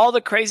 All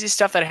the crazy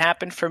stuff that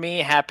happened for me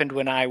happened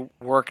when I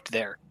worked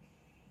there.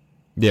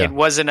 Yeah. It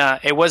wasn't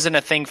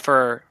a thing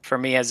for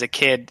me as a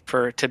kid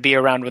to be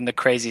around when the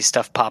crazy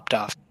stuff popped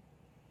off.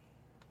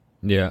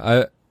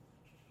 Yeah,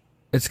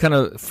 it's kind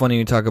of funny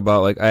you talk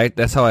about like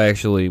that's how I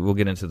actually we'll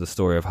get into the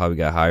story of how we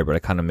got hired, but I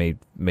kind of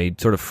made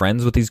sort of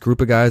friends with these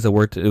group of guys that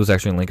worked. It was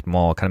actually in Lincoln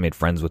Mall. I kind of made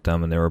friends with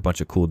them, and they were a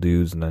bunch of cool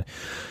dudes, and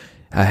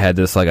I had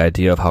this like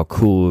idea of how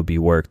cool it would be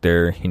work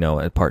there,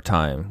 at part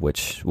time,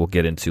 which we'll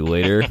get into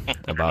later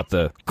about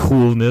the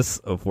coolness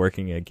of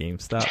working at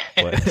GameStop.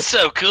 But, It's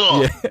so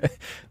cool.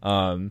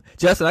 Yeah.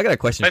 Justin, I got a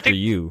question for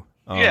you.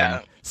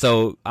 Yeah.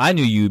 So I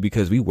knew you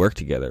because we worked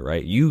together,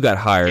 right? You got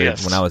hired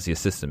Yes. when I was the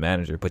assistant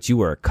manager, but you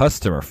were a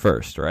customer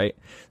first, right?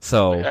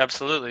 So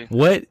Absolutely.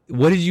 what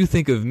did you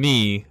think of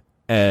me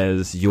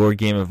as your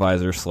game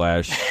advisor /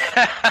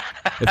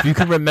 if you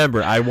can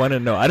remember, I want to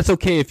know. It's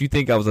okay if you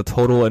think I was a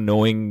total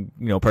annoying,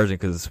 person,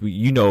 because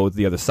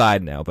the other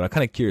side now. But I'm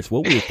kind of curious.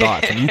 What were your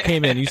thoughts when you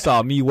came in? You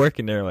saw me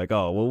working there, like,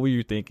 oh, what were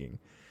you thinking?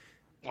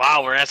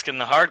 Wow, we're asking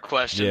the hard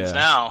questions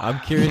now.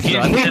 I'm curious.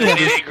 Get into the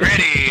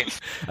nitty-gritty.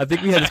 I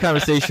think we had this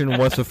conversation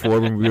once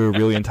before when we were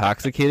really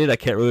intoxicated. I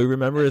can't really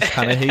remember. It's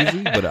kind of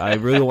hazy, but I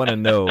really want to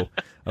know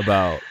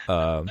about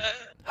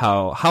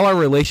how our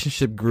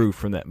relationship grew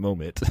from that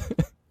moment.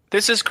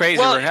 This is crazy.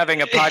 Well, We're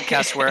having a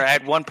podcast where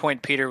at one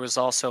point Peter was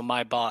also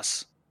my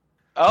boss.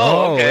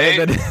 Oh,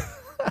 okay.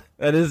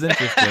 That is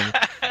interesting.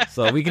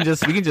 So we can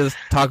just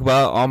talk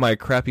about all my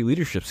crappy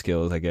leadership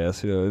skills, I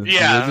guess. Yeah.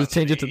 We'll just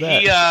change it to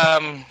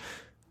that.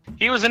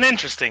 He was an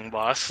interesting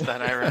boss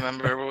that I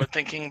remember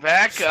thinking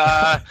back.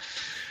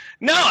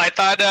 No, I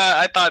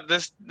thought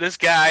this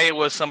guy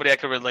was somebody I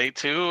could relate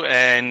to,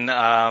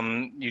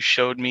 and you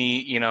showed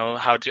me,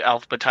 how to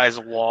alphabetize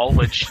a wall,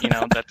 which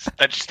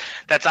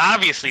that's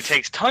obviously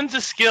takes tons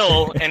of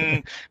skill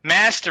and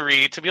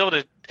mastery to be able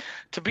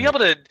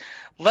to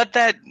let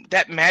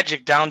that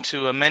magic down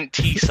to a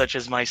mentee such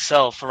as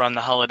myself around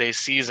the holiday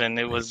season.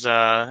 It was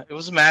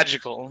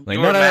magical. Like,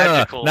 You were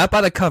magical. no, not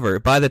by the cover,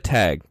 by the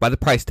tag, by the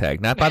price tag,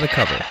 not by the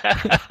cover.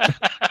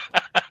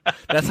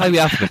 That's how you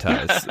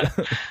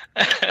alphabetize.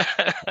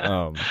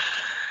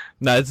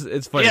 No,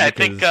 it's funny. Yeah, I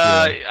because, think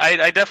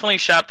I definitely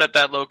shopped at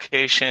that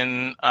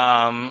location.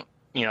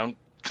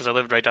 Because I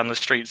lived right down the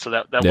street, so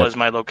that Yeah. was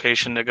my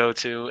location to go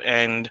to.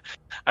 And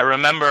I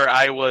remember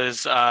I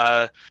was,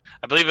 I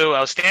believe I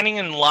was standing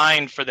in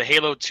line for the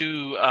Halo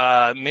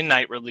 2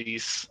 midnight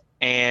release,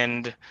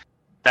 and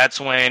that's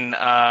when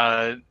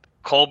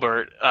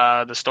Colbert,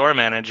 the store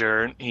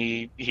manager,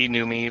 he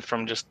knew me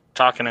from just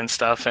talking and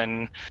stuff,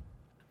 and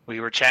we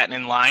were chatting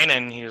in line,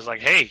 and he was like,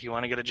 "Hey, you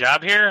want to get a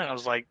job here?" And I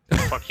was like,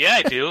 "Fuck yeah,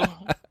 I do."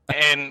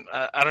 And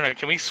I don't know,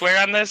 can we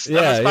swear on this? Yeah,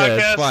 on this podcast?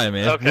 Yeah, it's fine,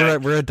 man. Okay.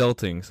 We're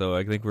adulting, so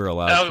I think we're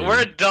allowed. To.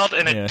 We're adult,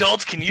 and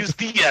adults can use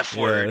the F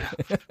word.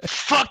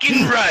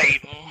 Fucking right.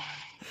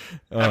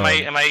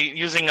 Am I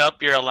using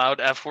up your allowed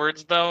F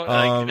words though?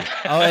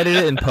 I'll edit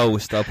it in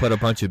post. I'll put a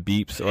bunch of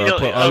beeps,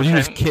 or I'll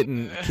use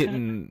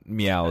kitten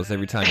meows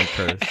every time you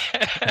curse.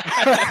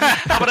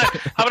 How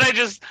about I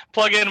just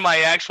plug in my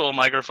actual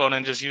microphone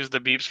and just use the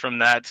beeps from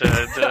that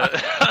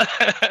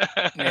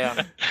to...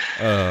 Yeah.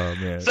 Oh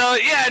man. So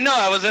yeah, no,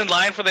 I was in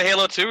line for the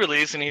Halo 2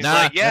 release, and he's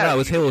like, "Yeah, no, it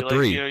was Halo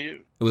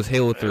 3. It was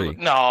Halo 3.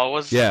 No,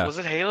 was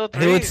it Halo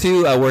 3? Halo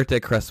 2, I worked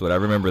at Crestwood. I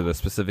remember this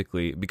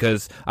specifically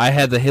because I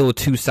had the Halo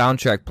 2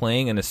 soundtrack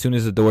playing, and as soon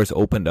as the doors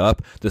opened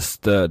up, it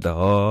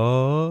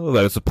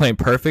was playing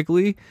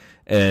perfectly.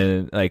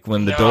 And like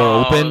when the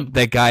door opened,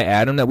 that guy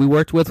Adam that we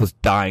worked with was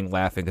dying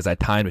laughing because I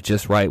timed it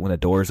just right when the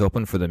doors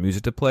opened for the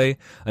music to play.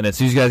 And as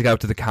soon as you guys got up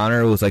to the counter,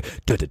 it was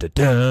like da da da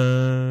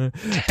da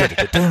da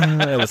da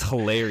da. It was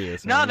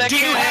hilarious. No, do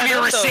you have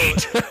your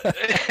receipt?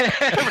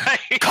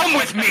 Right. Come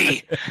with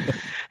me.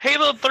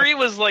 Halo 3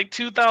 was like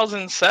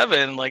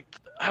 2007. Like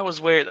I was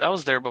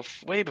there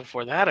way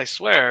before that. I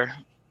swear.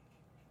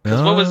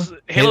 Because what was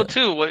Halo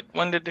 2?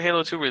 When did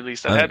Halo 2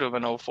 release? That had to have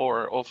been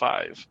 04 or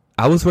 05.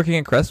 I was working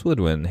at Crestwood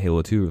when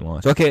Halo 2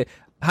 launched. Okay,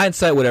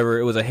 hindsight, whatever.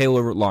 It was a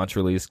Halo launch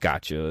release.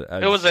 Gotcha.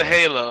 It was a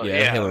Halo,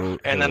 yeah. Halo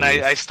and then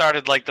release. I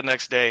started like the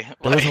next day.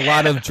 There was a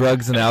lot of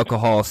drugs and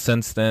alcohol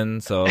since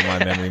then, so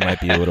my memory might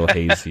be a little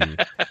hazy.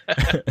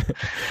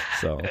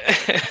 So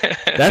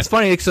that's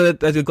funny. So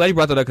I'm glad you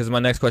brought that up because my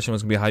next question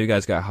was gonna be how you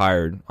guys got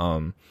hired.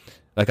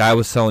 Like I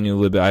was telling you a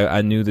little bit,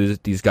 I knew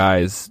these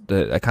guys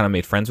that I kind of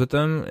made friends with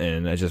them,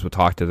 and I just would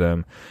talk to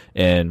them,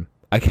 and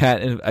I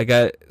filled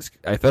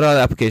out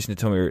an application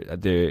to tell me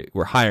they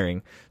were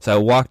hiring. So I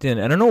walked in,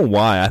 and I don't know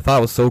why. I thought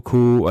it was so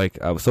cool.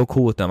 Like I was so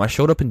cool with them. I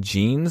showed up in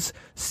jeans,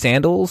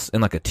 sandals,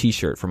 and like a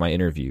t-shirt for my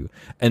interview.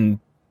 And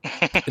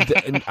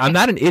I'm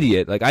not an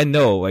idiot. Like I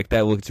know, like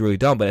that looks really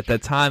dumb. But at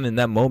that time, in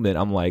that moment,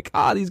 I'm like,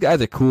 these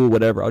guys are cool.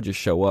 Whatever. I'll just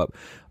show up.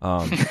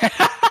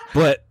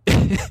 But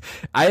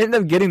I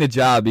ended up getting the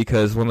job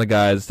because one of the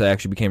guys that I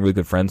actually became really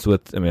good friends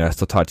with. I mean, I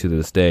still talk to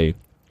this day.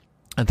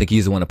 I think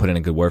he's the one that put in a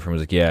good word for him. He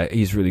was like, yeah,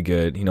 he's really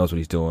good. He knows what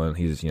he's doing.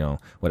 He's,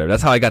 whatever.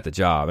 That's how I got the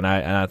job. And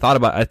I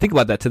think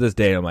about that to this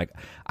day. And I'm like,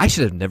 I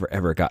should have never,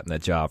 ever gotten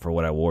that job for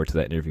what I wore to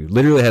that interview.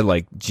 Literally had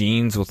like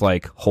jeans with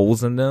like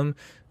holes in them.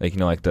 Like,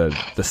 like the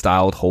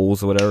styled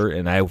holes or whatever.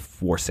 And I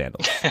wore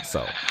sandals.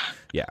 So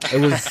yeah,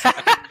 it was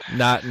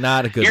not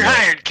a good You're look.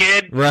 hired,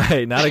 kid.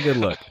 Right. Not a good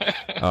look.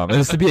 It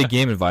was to be a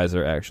game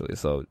advisor actually.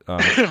 So,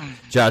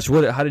 Josh,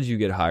 how did you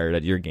get hired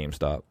at your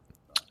GameStop?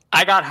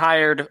 I got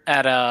hired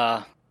at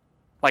a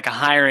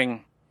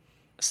hiring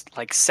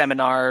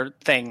seminar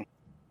thing.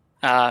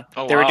 They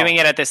were doing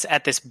it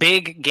at this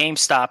big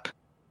GameStop,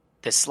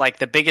 this like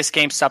the biggest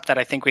GameStop that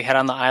I think we had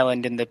on the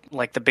island, in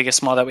the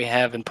biggest mall that we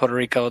have in Puerto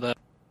Rico. The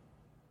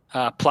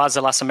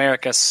Plaza Las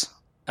Americas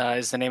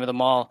is the name of the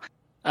mall.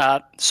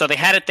 So they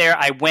had it there.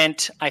 I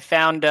went. I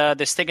found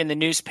this thing in the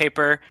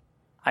newspaper.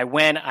 I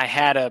went. I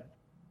had a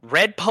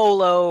red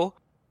polo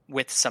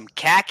with some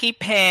khaki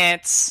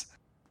pants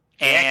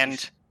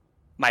and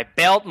my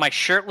belt. My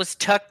shirt was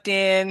tucked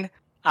in.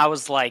 I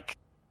was like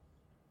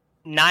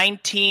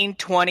 19,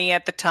 20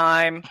 at the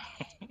time.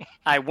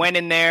 I went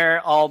in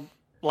there all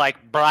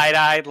like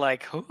bright-eyed,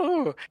 like,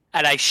 ooh.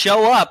 And I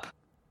show up,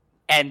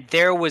 and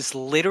there was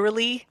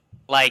literally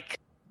like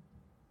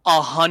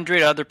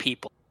 100 other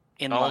people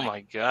in line. Oh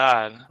my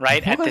god!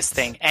 Right at this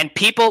thing, and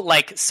people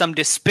like some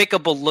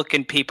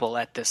despicable-looking people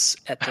at this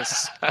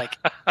like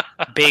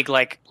big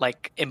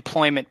like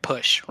employment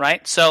push.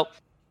 Right, so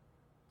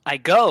I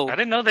go. I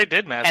didn't know they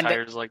did mass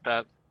hires like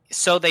that.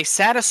 So they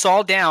sat us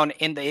all down,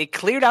 and they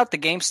cleared out the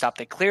GameStop.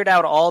 They cleared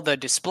out all the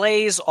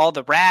displays, all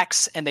the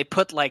racks, and they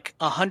put like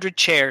 100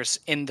 chairs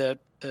in the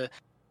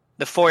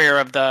foyer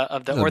of the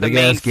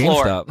main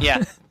floor.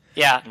 GameStop.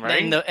 Yeah,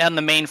 Right? on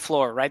the main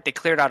floor. Right, they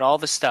cleared out all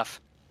the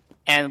stuff,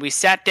 and we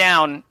sat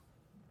down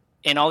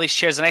in all these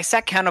chairs, and I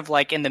sat kind of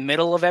like in the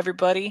middle of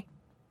everybody,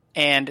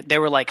 and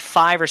there were like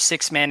 5 or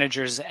 6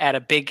 managers at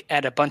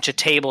a bunch of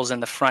tables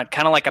in the front,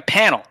 kind of like a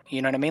panel.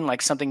 You know what I mean?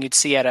 Like something you'd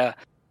see at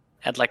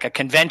like a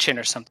convention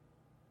or something.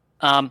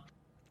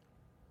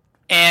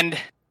 And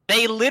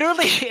they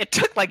literally, it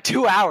took like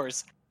 2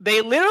 hours.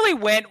 They literally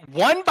went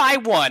one by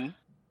one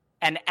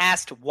and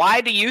asked, why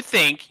do you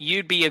think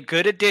you'd be a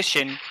good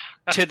addition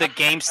to the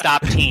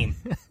GameStop team?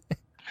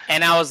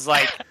 And I was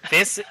like,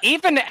 this,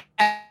 even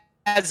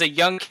as a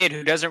young kid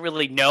who doesn't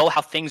really know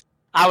how things,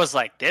 I was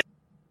like, this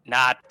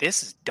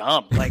is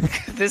dumb.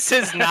 Like, this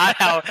is not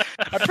how,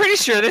 I'm pretty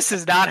sure this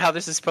is not how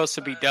this is supposed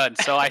to be done.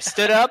 So I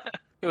stood up.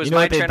 It was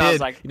my turn. I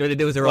was like, what they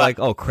did was they were like,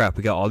 oh crap,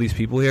 we got all these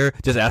people here.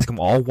 Just ask them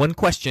all one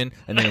question,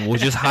 and then we'll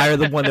just hire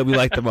the one that we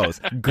like the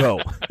most. Go.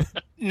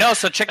 No,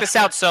 so check this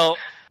out. So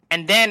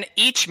And then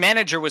each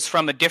manager was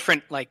from a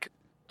different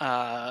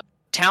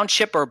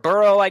township or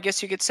borough, I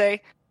guess you could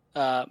say,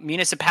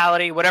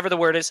 municipality, whatever the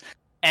word is.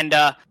 And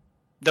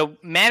the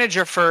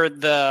manager for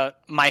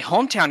my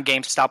hometown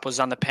GameStop was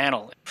on the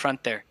panel in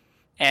front there.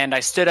 And I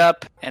stood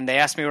up, and they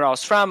asked me where I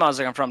was from. I was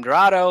like, I'm from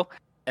Dorado.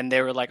 And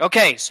they were like,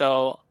 okay,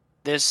 so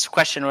this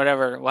question,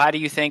 whatever, why do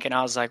you think? And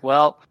I was like,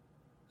 well,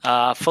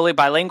 fully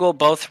bilingual,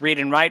 both read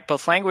and write,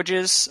 both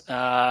languages.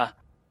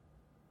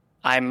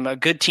 I'm a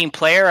good team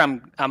player.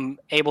 I'm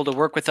able to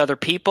work with other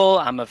people.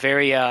 I'm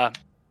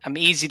I'm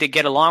easy to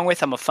get along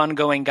with. I'm a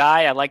fun-going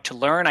guy. I like to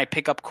learn. I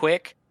pick up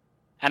quick.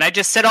 And I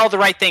just said all the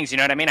right things, you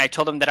know what I mean? I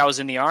told them that I was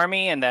in the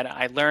Army and that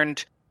I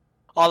learned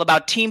all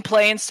about team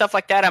play and stuff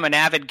like that. I'm an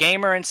avid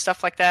gamer and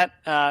stuff like that.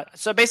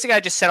 So basically, I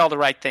just said all the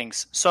right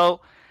things.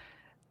 So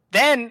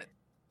then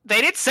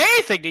they didn't say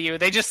anything to you.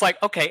 They just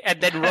okay,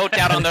 and then wrote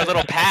down on their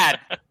little pad.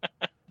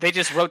 They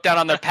just wrote down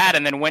on their pad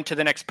and then went to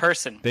the next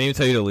person. They didn't even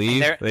tell you to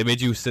leave? They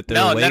made you sit there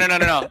and wait?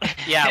 No.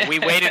 Yeah, we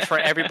waited for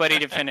everybody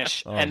to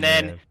finish. Oh, and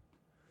then... man.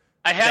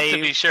 I have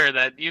to be sure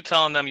that you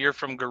telling them you're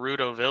from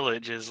Gerudo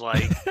Village is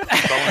bonus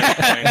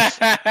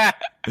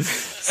points.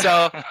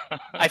 So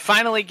I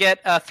finally get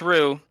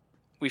through.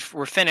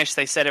 We're finished.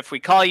 They said if we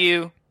call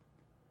you,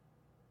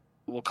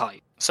 we'll call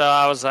you. So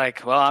I was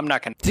like, well, I'm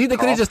not going to. See, they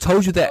could have just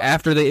told you that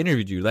after they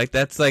interviewed you.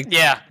 That's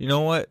yeah. You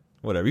know what?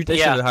 Whatever. They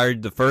should have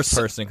hired the first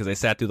person because they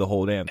sat through the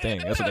whole damn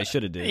thing. That's what they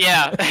should have did.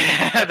 Yeah.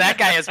 That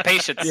guy has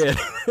patience. Yeah.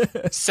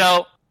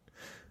 So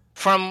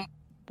from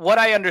what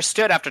I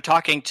understood after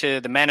talking to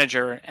the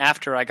manager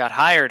after I got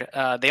hired,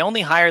 they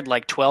only hired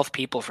 12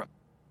 people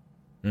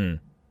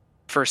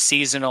for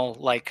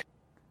seasonal,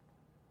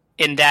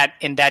 in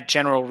that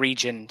general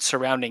region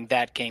surrounding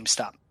that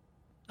GameStop.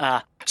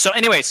 So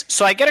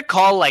anyways, I get a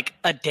call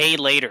a day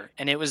later,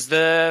 and it was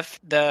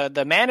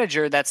the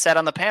manager that sat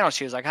on the panel.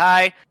 She was like,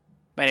 "Hi,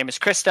 my name is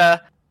Krista.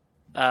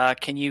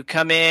 Can you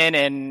come in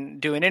and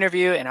do an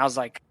interview?" And I was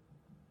like,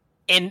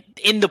 in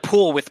the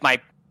pool with my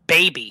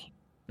baby.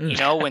 You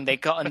know,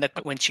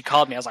 when she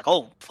called me, I was like,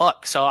 "Oh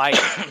fuck!" So I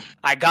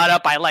got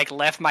up. I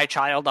left my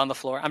child on the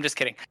floor. I'm just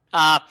kidding.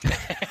 I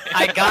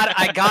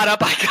got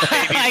up.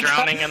 Baby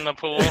drowning in the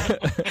pool.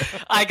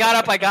 I got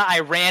up.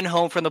 I ran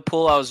home from the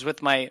pool. I was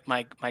with my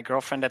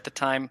girlfriend at the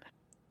time,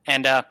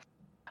 and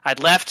I'd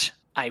left.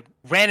 I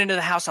ran into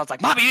the house. I was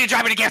like, "Mom, you need to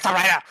drive me to GameStop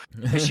right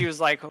now." And she was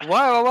like,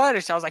 "What?"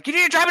 And I was like, "You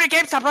need to drive me to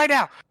GameStop right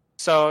now."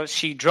 So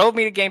she drove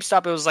me to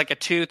GameStop. It was a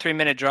 2-3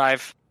 minute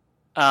drive.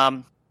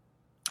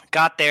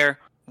 Got there.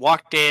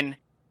 Walked in,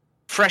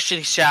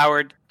 freshly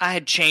showered. I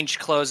had changed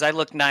clothes. I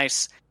looked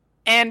nice.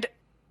 And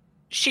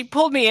she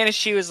pulled me in and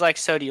she was like,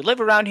 "So do you live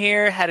around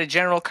here?" Had a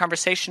general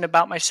conversation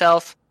about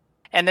myself.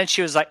 And then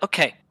she was like,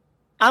 "Okay,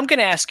 I'm going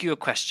to ask you a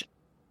question.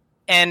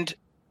 And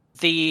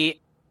the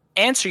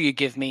answer you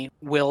give me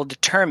will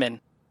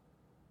determine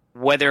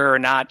whether or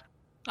not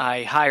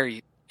I hire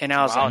you." And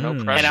I was no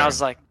pressure. And I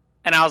was like,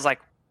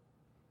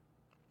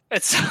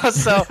 and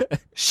so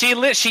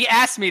she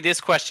asked me this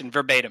question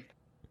verbatim.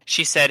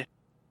 She said,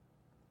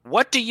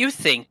 "What do you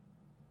think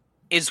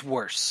is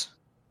worse,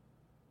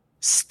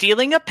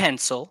 stealing a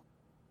pencil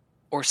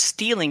or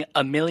stealing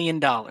 $1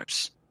 million?"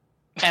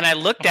 And I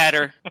looked at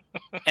her,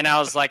 and I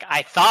was like,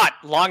 I thought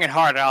long and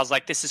hard. And I was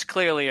like, this is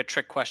clearly a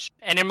trick question.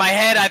 And in my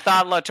head, I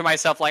thought to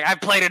myself, I've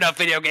played enough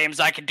video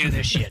games, I can do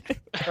this shit,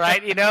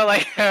 right? You know,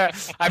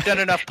 I've done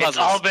enough puzzles. It's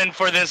all been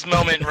for this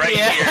moment right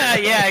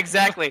here. Yeah,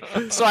 exactly.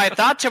 So I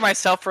thought to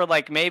myself for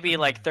maybe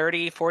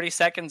 30, 40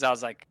 seconds, I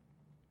was like,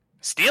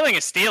 stealing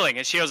is stealing.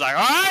 And she was like,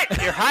 "All right,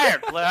 you're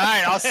hired. All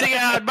right, I'll see you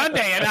on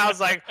Monday." And I was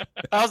like,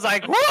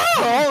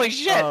 "Whoa, holy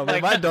shit." Oh,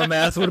 man, my dumb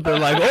ass would have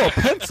been like, "Oh, a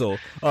pencil.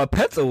 A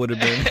pencil would have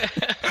been."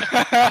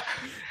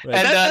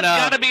 That's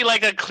got to be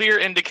a clear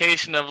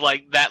indication of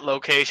that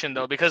location,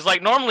 though, because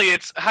normally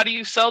it's, how do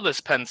you sell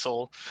this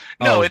pencil?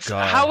 No, it's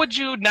God. How would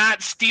you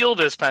not steal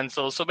this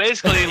pencil? So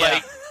basically,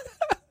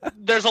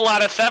 there's a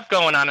lot of theft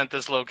going on at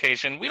this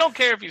location. We don't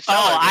care if you sell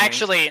it.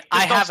 Actually,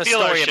 I have a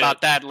story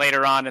about that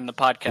later on in the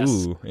podcast.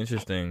 Ooh,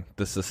 interesting.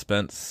 The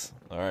suspense.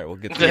 All right, we'll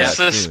get to the that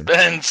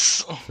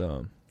suspense.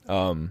 Soon.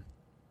 So,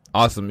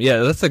 awesome. Yeah,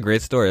 that's a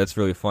great story. That's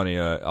really funny.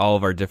 All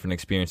of our different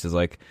experiences.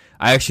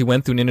 I actually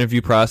went through an interview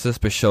process,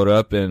 but showed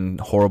up in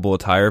horrible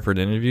attire for an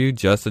interview.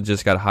 Justin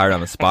just got hired on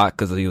the spot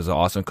because he was an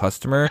awesome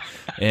customer,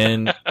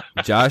 and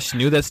Josh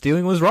knew that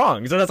stealing was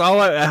wrong. So that's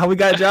how we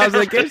got jobs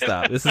at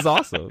GameStop. This is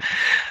awesome.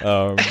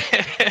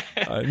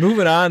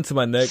 Moving on to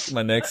my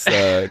next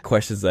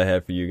questions I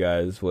had for you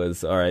guys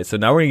was, all right, so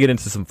now we're gonna get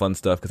into some fun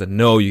stuff because I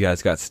know you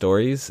guys got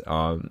stories,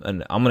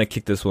 and I'm gonna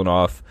kick this one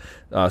off.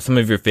 Some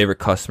of your favorite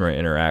customer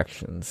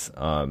interactions.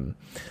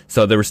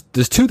 So there's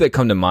two that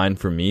come to mind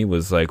for me.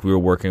 Was we were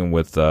working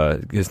with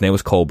his name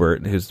was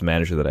Colbert, who's the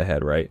manager that I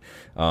had, right?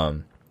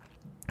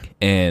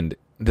 And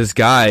this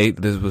guy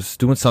was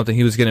doing something.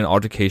 He was getting an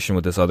altercation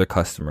with this other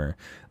customer,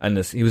 and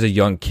he was a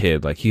young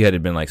kid. He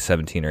had been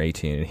 17 or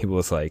 18, and he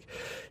was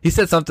he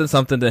said something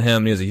to him.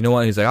 And he was like, "You know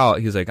what?" He's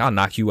like, "I'll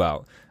knock you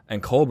out."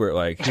 And Colbert,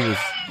 like,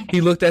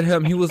 he looked at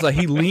him. He was like,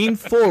 he leaned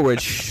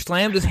forward,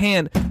 slammed his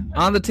hand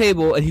on the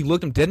table, and he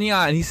looked him dead in the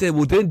eye, and he said,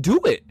 "Well, then do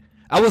it."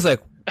 I was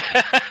like,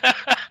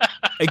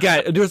 it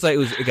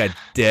got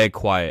dead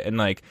quiet, and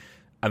like,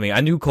 I mean,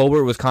 I knew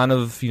Colbert was kind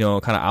of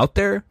out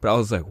there, but I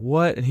was like,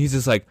 what? And he's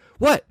just like,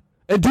 what?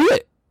 And do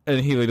it.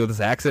 And he like with this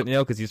accent,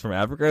 because he's from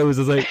Africa. It was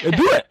just like, and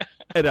do it.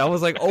 And I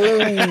was like, oh,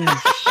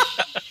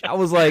 I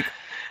was like.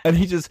 And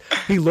he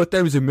looked at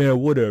me and said, "Man,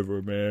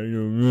 whatever,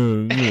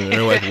 man." And I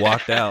like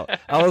walked out.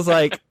 I was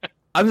like,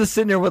 I'm just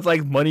sitting there with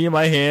like money in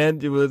my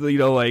hand, with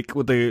like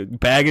with the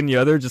bag in the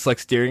other, just like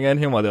staring at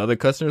him while the other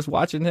customers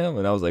watching him.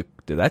 And I was like,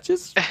 did that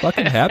just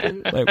fucking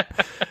happen? Like,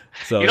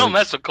 so you don't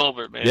mess with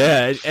Colbert, man.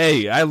 Yeah,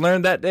 hey, I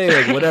learned that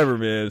day, like whatever,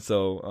 man.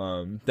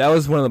 So that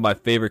was one of my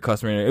favorite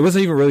customer. It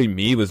wasn't even really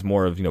me; it was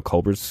more of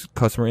Colbert's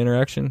customer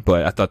interaction.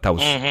 But I thought that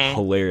was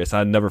hilarious.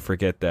 I'd never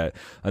forget that.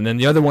 And then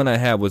the other one I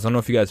had was, I don't know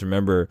if you guys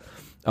remember.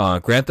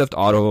 Grand Theft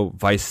Auto,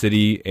 Vice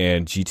City,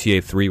 and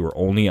GTA 3 were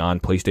only on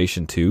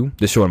PlayStation 2.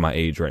 This is showing my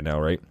age right now,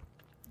 right?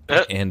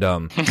 And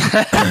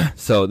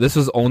so this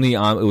was only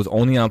on. It was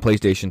only on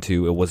PlayStation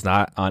 2. It was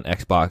not on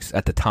Xbox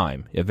at the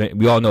time.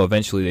 We all know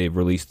eventually they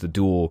released the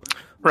dual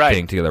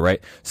thing together,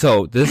 right?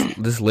 So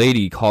this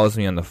lady calls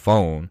me on the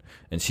phone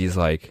and she's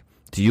like,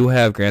 "Do you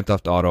have Grand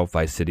Theft Auto,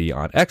 Vice City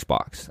on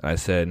Xbox?"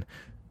 And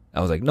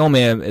I was like, "No,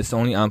 ma'am. It's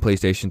only on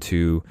PlayStation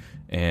 2."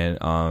 And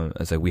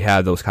it's like, "We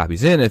have those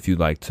copies in. If you'd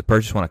like to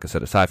purchase one, I can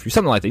set aside for you."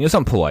 Something like that.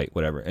 Something polite,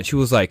 whatever. And she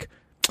was like,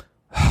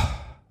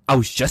 "I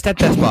was just at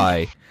Best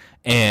Buy,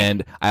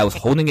 and I was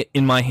holding it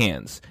in my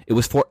hands. It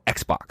was for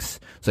Xbox."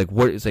 It's like,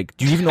 what? It's like,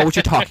 "Do you even know what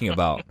you're talking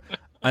about?"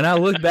 And I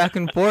looked back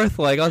and forth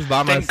like I was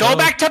by myself. Then go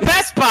back to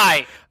Best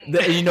Buy.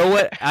 You know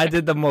what? I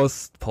did the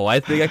most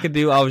polite thing I could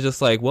do. I was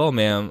just like, "Well,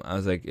 ma'am," I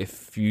was like,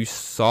 "if you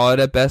saw it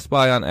at Best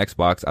Buy on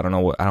Xbox, I don't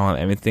know I don't have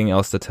anything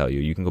else to tell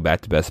you. You can go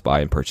back to Best Buy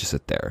and purchase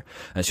it there."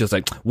 And she was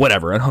like,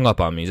 "Whatever," and hung up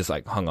on me, just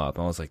like hung up.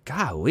 And I was like,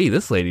 "Golly,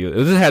 this lady." It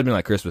just had been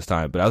like Christmas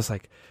time, but I was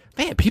like,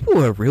 "Man,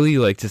 people are really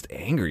like just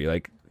angry,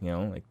 like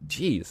like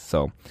geez."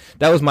 So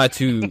that was my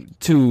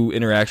two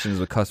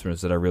interactions with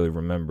customers that I really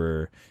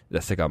remember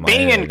that stick out my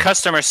Being head. in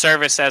customer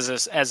service as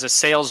a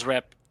sales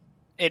rep,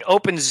 it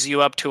opens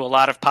you up to a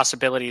lot of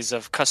possibilities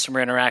of customer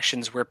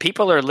interactions where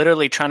people are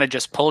literally trying to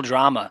just pull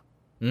drama.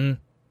 Yeah.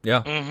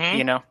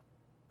 Mm-hmm.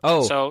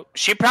 Oh. So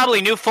she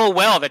probably knew full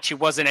well that she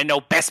wasn't in no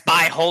Best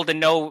Buy holding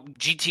no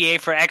GTA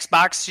for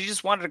Xbox. She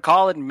just wanted to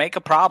call it and make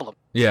a problem.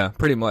 Yeah,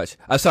 pretty much.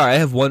 I'm sorry. I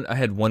had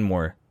one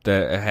more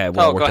that I had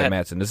when I worked at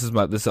Matson. This is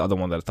the other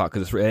one that I thought,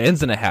 because it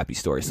ends in a happy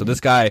story. So this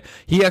guy,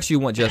 he actually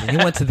went to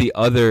the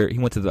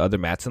other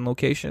Matson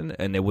location,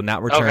 and they would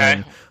not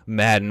return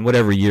Madden,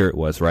 whatever year it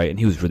was, right? And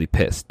he was really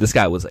pissed. This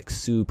guy was like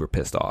super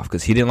pissed off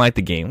because he didn't like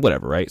the game,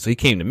 whatever, right? So he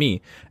came to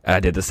me, and I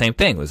did the same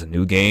thing. It was a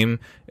new game.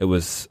 It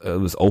was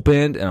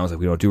opened, and I was like,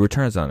 "We don't do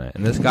returns on it."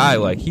 And this guy,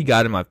 like, he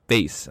got in my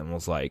face and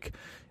was like,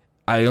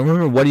 I don't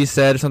remember what he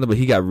said or something, but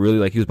he got really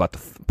like he was about to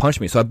punch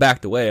me. So I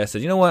backed away. I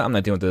said, "You know what? I'm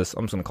not dealing with this.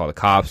 I'm just going to call the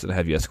cops and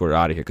have you escorted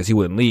out of here," because he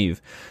wouldn't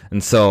leave.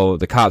 And so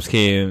the cops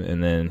came,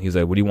 and then he was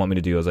like, "What do you want me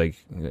to do?" I was like,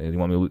 "You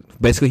want me to?"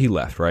 Basically, he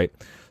left, right?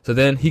 So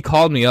then he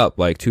called me up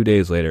like 2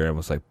 days later and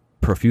was like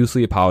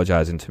profusely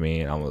apologizing to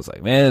me. And I was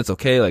like, "Man, it's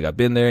okay. Like, I've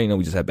been there.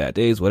 We just had bad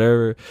days,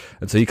 whatever."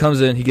 And so he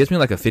comes in, he gives me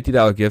like a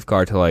 $50 gift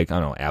card to like, I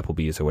don't know,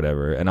 Applebee's or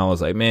whatever. And I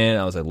was like,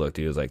 "Look,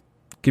 dude," I was like,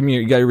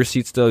 you got your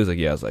receipt still?" He's like,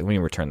 "Yeah." I was like, "We need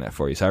to return that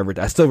for you." So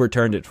I still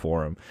returned it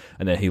for him,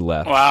 and then he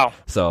left. Wow.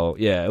 So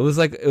yeah, it was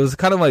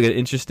kind of like an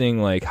interesting,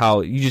 like,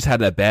 how you just had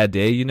that bad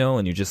day,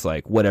 and you're just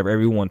like, whatever,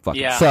 everyone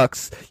fucking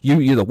sucks.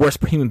 You're the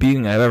worst human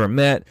being I've ever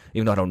met,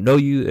 even though I don't know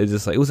you. It's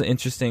just like, it was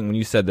interesting when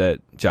you said that,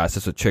 Josh.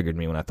 That's what triggered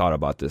me when I thought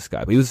about this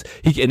guy. But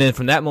and then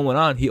from that moment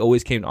on, he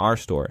always came to our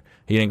store.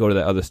 He didn't go to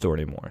that other store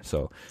anymore.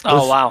 So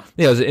wow.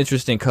 Yeah, it was an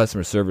interesting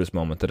customer service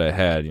moment that I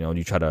had. When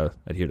you try to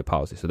adhere to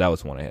policy. So that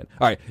was one I had.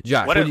 All right,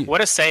 Josh.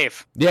 What a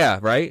save. Yeah,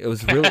 right. It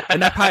was really,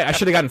 and I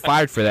should have gotten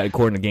fired for that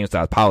according to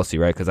GameStop policy,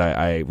 right? Because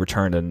I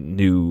returned a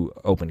new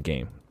open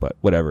game. But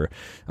whatever.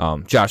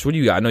 Josh, what do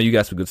you got? I know you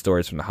got some good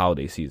stories from the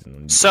holiday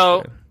season.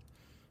 So,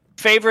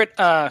 favorite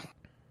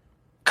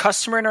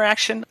customer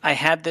interaction. I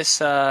had this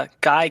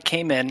guy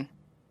came in,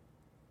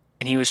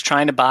 and he was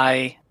trying to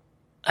buy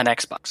an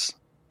Xbox.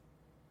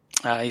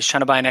 He's trying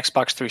to buy an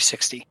Xbox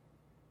 360.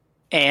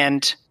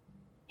 And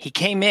he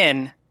came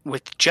in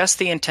with just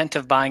the intent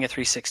of buying a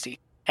 360.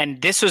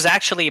 And this was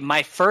actually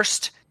my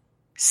first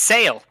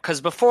sale, because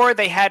before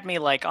they had me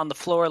like on the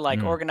floor,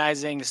 like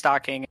organizing,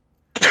 stocking.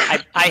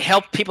 I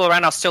helped people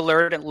around. I was still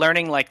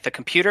learning like the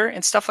computer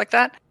and stuff like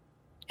that.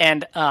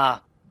 And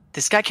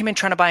this guy came in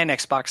trying to buy an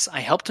Xbox.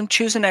 I helped him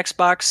choose an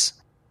Xbox,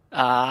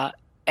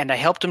 and I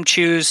helped him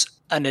choose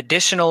an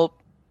additional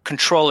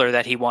controller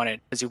that he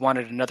wanted, because he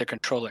wanted another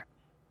controller.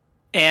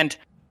 And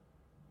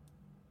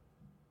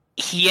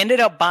he ended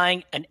up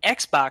buying an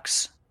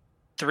Xbox,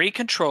 3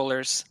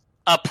 controllers,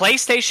 a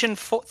PlayStation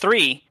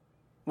 3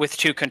 with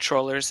 2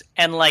 controllers,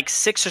 and like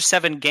 6 or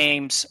 7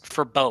 games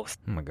for both.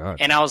 Oh my God.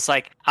 And I was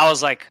like,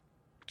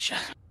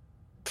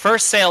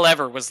 first sale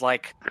ever was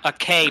like a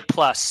K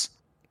plus.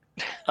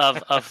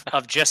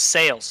 of just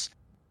sales.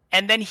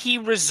 And then he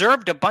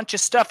reserved a bunch of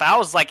stuff. I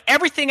was like,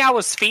 everything I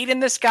was feeding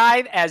this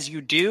guy, as you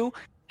do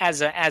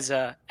as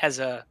a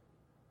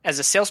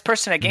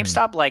salesperson at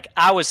GameStop, like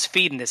I was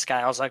feeding this guy.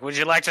 I was like, would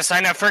you like to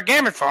sign up for a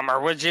Game Inform, or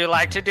would you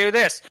like to do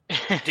this?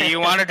 Do you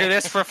want to do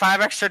this for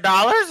 $5 extra?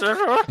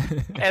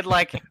 And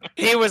like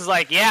he was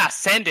like, yeah,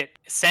 send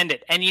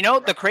it. And you know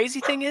the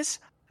crazy thing is,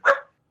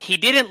 he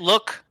didn't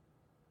look.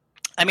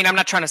 I mean, I'm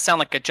not trying to sound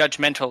like a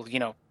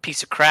judgmental,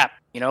 piece of crap,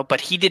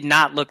 but he did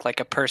not look like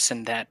a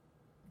person that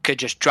could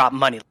just drop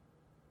money.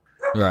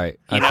 Right.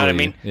 You know what I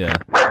mean? Yeah.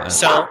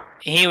 So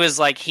he was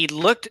like, he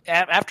looked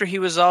after he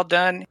was all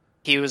done.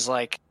 He was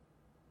like,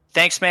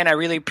 thanks, man. I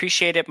really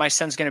appreciate it. My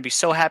son's going to be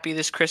so happy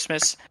this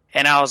Christmas.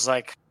 And I was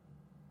like,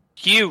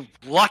 you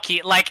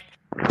lucky, like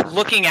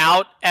looking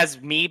out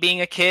as me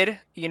being a kid,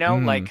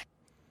 like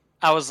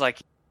I was like,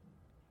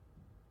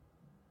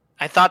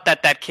 I thought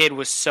that kid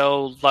was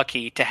so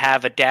lucky to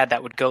have a dad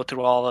that would go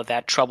through all of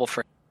that trouble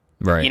for him.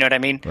 Right. You know what I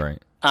mean?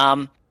 Right.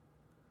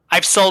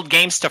 I've sold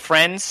games to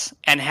friends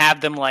and have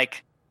them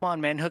like, come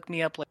on, man, hook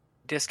me up like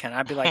a discount.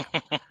 I'd be like,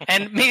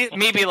 and me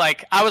be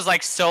like, I was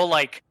like so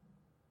like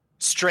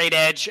straight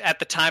edge at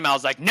the time. I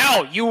was like,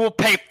 no, you will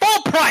pay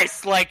full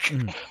price, like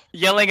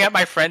yelling at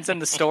my friends in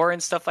the store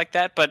and stuff like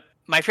that. But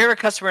my favorite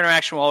customer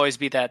interaction will always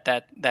be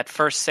that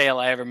first sale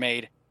I ever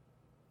made.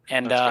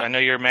 And I know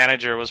your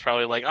manager was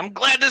probably like, I'm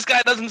glad this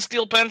guy doesn't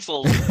steal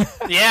pencils.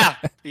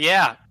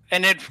 Yeah.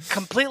 And it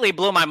completely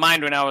blew my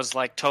mind when I was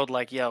like told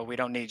like, yo, we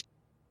don't need you.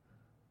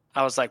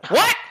 I was like,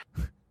 what?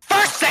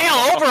 First sale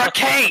over a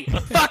K.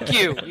 Fuck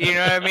you. You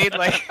know what I mean?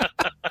 Like,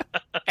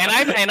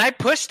 and I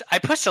pushed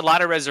a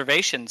lot of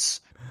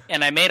reservations,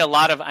 and I made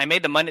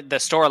the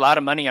store a lot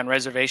of money on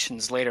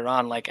reservations later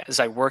on, like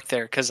as I worked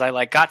there, because I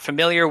like got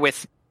familiar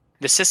with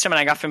the system and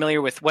I got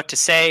familiar with what to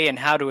say and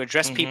how to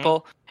address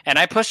people, and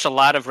I pushed a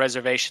lot of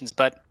reservations,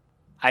 but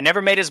I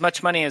never made as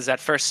much money as that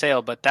first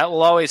sale, but that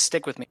will always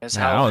stick with me as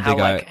how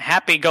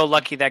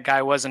happy-go-lucky that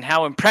guy was and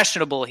how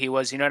impressionable he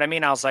was. You know what I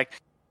mean? I was like,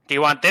 do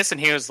you want this? And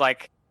he was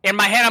like, in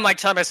my head, I'm like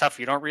telling myself,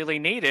 you don't really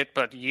need it,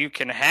 but you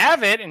can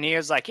have it. And he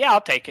was like, yeah,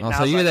 I'll take it.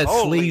 So you're like,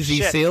 that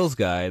sleazy sales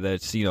guy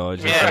that's,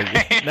 just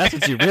like, that's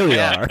what you really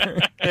are.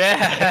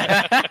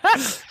 Yeah.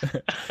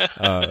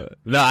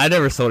 No, I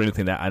never sold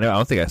anything I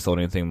don't think I sold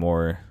anything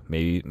more.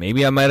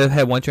 Maybe I might have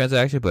had one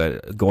transaction,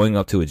 but going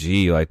up to a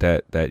G like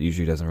that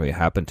usually doesn't really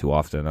happen too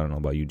often. I don't know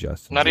about you,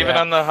 Justin. Not even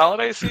on the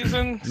holiday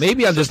season?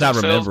 Maybe I'm just not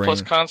remembering.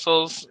 Plus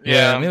consoles.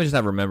 Yeah, maybe I'm just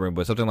not remembering,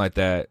 but something like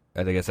that,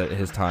 I think it's at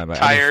his time.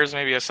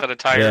 Maybe a set of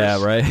tires.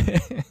 Yeah, right.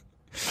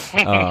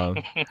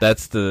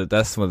 That's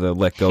some of the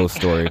let go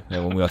story.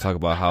 And when we all talk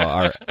about how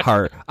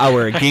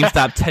our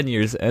GameStop 10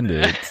 years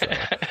ended.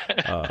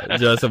 So,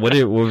 Justin, what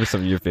were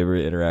some of your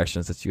favorite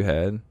interactions that you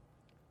had?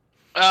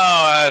 Oh,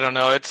 I don't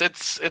know.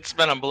 It's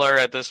been a blur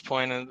at this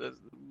point,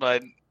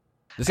 but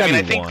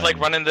I think like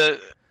running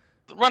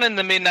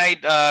the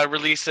midnight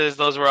releases,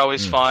 those were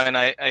always fun.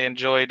 I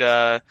enjoyed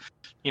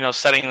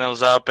setting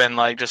those up and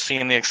like just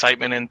seeing the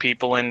excitement in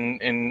people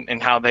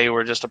and how they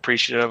were just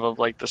appreciative of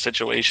like the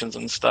situations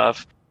and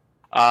stuff.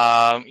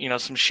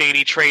 Some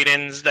shady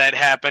trade-ins that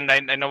happened.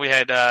 I know we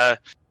had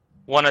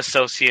one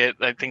associate,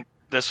 I think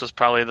this was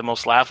probably the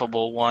most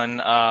laughable one,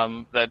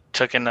 that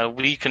took in a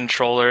Wii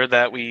controller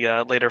that we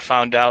later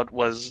found out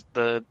was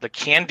the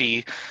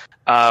candy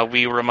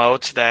Wii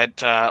remote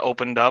that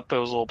opened up. It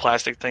was a little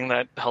plastic thing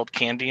that held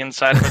candy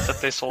inside of it that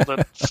they sold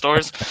at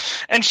stores.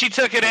 And she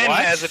took it in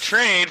as a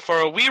trade for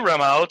a Wii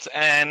remote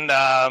and,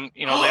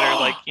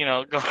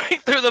 later, going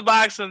through the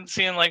box and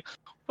seeing like,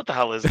 what the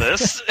hell is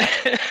this?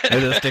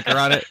 Had a sticker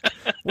on it.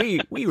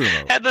 Wii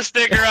remote. Had the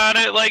sticker on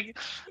it. Like,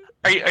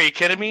 are you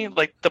kidding me?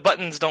 Like the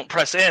buttons don't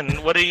press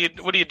in. What are you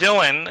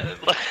doing?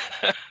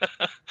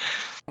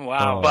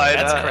 Wow, but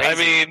that's crazy. I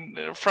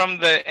mean, from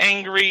the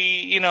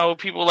angry,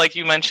 people like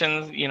you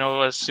mentioned,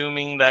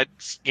 assuming that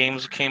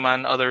games came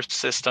on other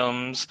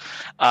systems,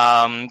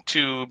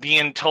 to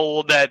being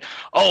told that,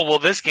 oh well,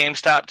 this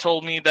GameStop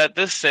told me that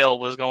this sale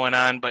was going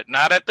on, but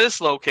not at this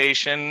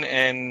location,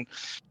 and.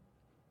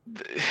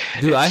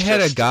 Dude, I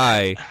had a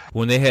guy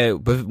when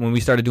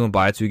we started doing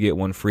buy two get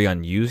one free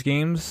on used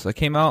games that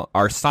came out.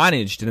 Our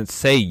signage didn't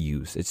say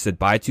used; it said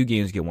buy two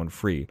games get one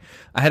free.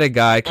 I had a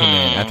guy come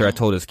in after I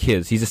told his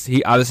kids. He just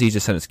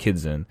sent his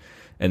kids in,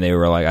 and they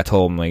were like, I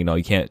told him like, no,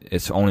 you can't.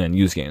 It's only on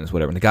used games,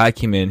 whatever. And the guy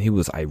came in, he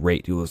was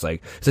irate. He was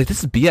like, this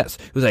is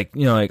BS. He was like,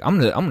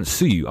 I'm gonna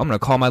sue you. I'm gonna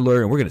call my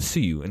lawyer and we're gonna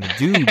sue you. And the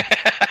dude.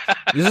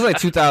 This is like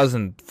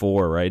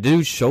 2004, right?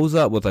 Dude shows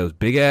up with those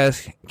big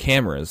ass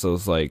cameras,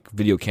 those like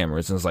video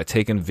cameras, and is like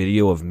taking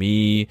video of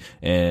me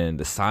and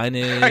the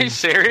signage. Are you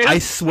serious? I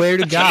swear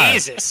to God.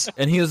 Jesus.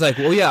 And he was like,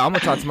 well, yeah, I'm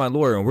gonna talk to my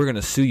lawyer and we're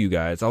gonna sue you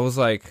guys. I was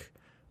like,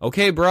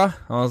 okay, bruh.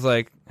 I was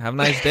like, have a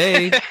nice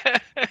day.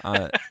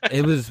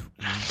 It was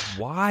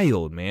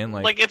wild, man.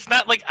 Like it's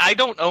not like I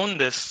don't own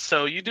this,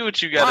 so you do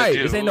what you gotta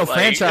do. This ain't no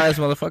franchise,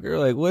 motherfucker.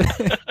 Like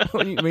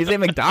what you, this ain't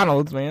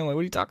McDonald's, man. Like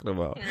what are you talking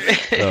about?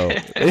 So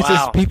it's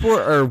just people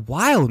are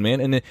wild,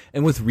 man.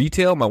 And with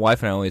retail, my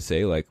wife and I always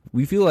say, like,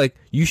 we feel like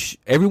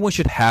everyone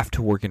should have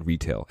to work in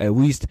retail at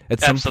least at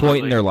some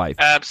point in their life.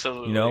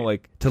 Absolutely. You know,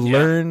 like to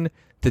learn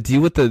to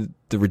deal with the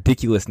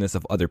ridiculousness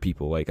of other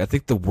people. Like, I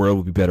think the world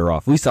would be better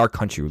off. At least our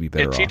country would be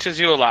better off. It teaches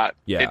you a lot.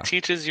 Yeah. It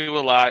teaches you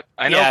a lot.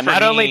 I know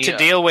not only to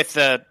deal with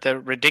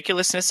the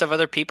ridiculousness of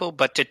other people,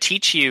 but to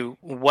teach you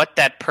what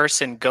that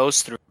person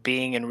goes through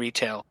being in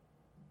retail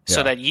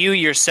so that you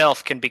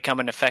yourself can become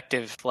an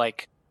effective,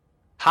 like,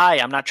 hi,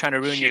 I'm not trying to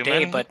ruin your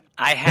day, but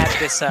I had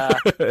this...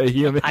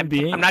 human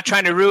being? I'm not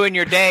trying to ruin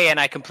your day, and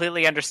I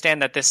completely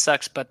understand that this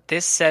sucks, but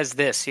this says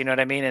this, you know what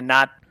I mean? And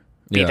not...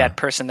 be that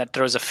person that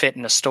throws a fit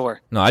in a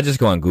store. No, I just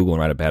go on Google and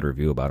write a bad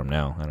review about him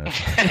now.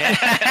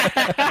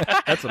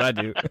 That's what I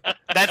do.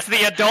 That's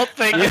the adult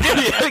thing.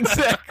 Yeah,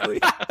 exactly.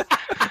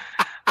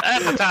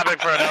 That's a topic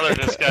for another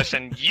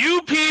discussion.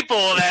 You people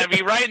that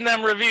be writing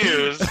them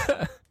reviews,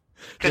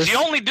 because you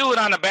only do it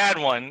on a bad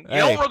one. You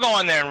don't go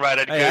on there and write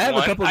a good one. I have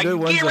a couple good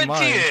ones in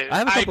mind. I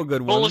have a couple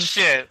good ones.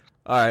 Bullshit.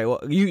 All right, well,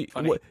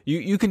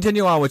 you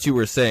continue on what you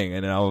were saying,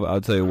 and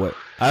I'll tell you what.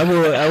 I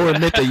will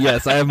admit that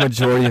yes, I have a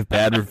majority of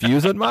bad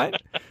reviews on mine,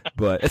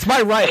 but it's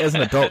my right as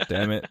an adult.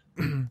 Damn it!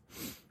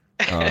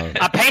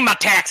 I pay my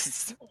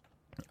taxes.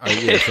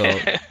 Yeah,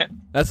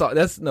 so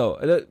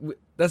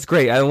that's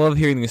great. I love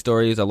hearing these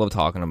stories. I love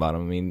talking about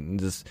them. I mean,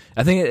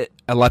 I think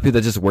a lot of people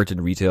that just worked in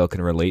retail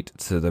can relate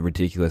to the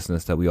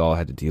ridiculousness that we all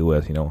had to deal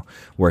with. You know,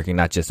 working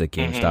not just at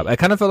GameStop. Mm-hmm. I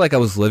kind of felt like I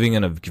was living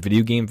in a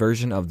video game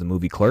version of the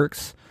movie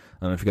Clerks.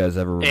 I don't know if you guys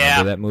ever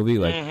remember that movie.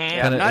 Like,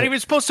 I'm not even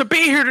supposed to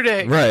be here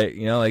today. Right.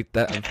 You know, like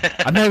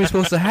that. I'm not even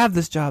supposed to have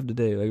this job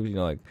today. Like, you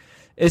know, like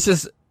it's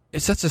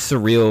such a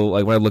surreal.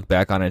 Like when I look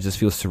back on it, it just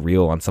feels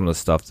surreal on some of the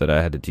stuff that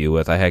I had to deal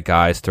with. I had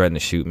guys threaten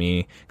to shoot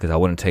me because I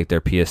wouldn't take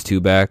their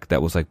PS2 back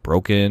that was like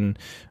broken.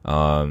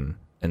 And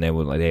they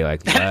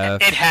laugh.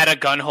 It had a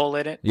gun hole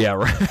in it. Yeah,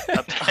 right.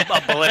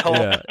 a bullet hole.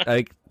 Yeah,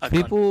 like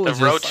people. The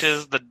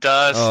roaches, the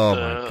dust. Oh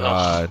my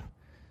god.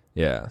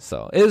 Yeah.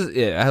 So it was.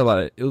 Yeah, I had a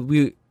lot of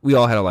we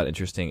all had a lot of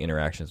interesting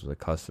interactions with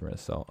the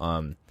customers. So so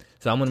I'm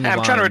gonna move on.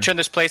 I'm trying to return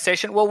this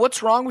PlayStation. Well,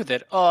 what's wrong with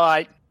it?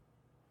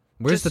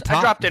 Where's the top?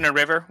 I dropped it in a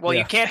river. Well,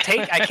 I can't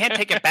take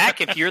it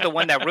back if you're the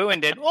one that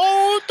ruined it.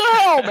 Oh, what the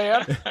hell,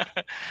 man!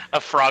 A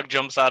frog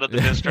jumps out of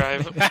the disk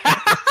drive.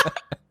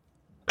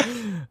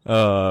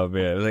 Oh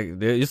man!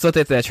 Like you still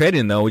take that trade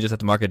in though. We just have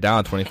to mark it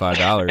down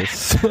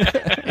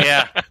 $25.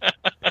 Yeah.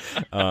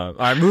 All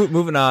right,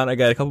 moving on. I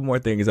got a couple more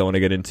things I want to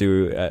get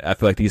into. I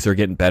feel like these are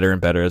getting better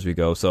and better as we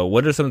go. So,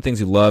 what are some of the things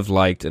you loved,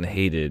 liked, and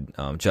hated?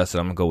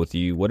 Justin, I'm gonna go with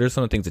you. What are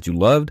some of the things that you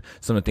loved,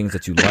 some of the things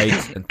that you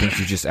liked, and things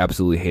you just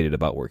absolutely hated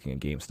about working at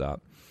GameStop?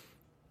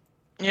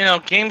 You know,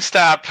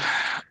 GameStop,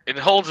 it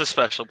holds a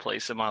special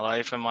place in my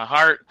life, in my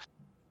heart.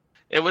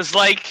 It was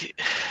like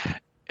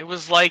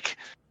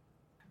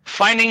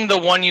finding the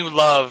one you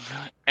love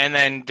and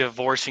then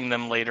divorcing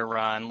them later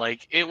on.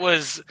 Like, it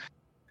was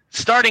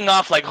starting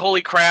off like,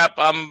 holy crap,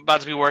 I'm about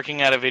to be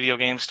working at a video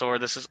game store.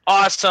 This is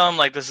awesome.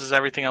 Like, this is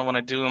everything I want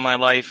to do in my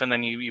life. And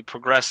then you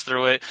progress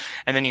through it.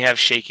 And then you have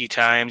shaky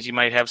times. You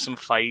might have some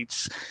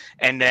fights.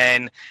 And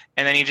then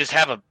you just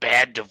have a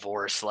bad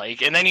divorce.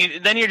 Like, and then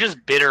you're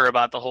just bitter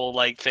about the whole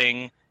like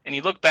thing. And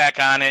you look back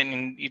on it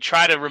and you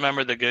try to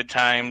remember the good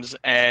times.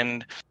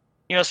 And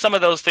you know, some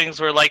of those things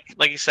were like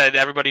you said,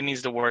 everybody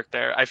needs to work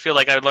there. I feel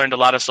like I learned a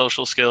lot of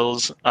social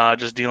skills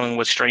just dealing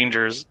with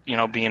strangers, you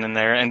know, being in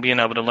there and being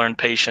able to learn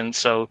patience.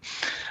 So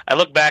I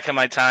look back at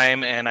my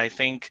time and I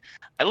think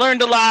I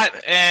learned a lot,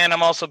 and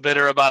I'm also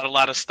bitter about a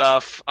lot of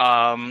stuff.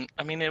 I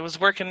mean, it was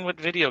working with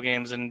video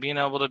games and being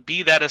able to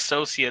be that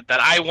associate that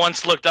I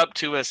once looked up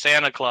to as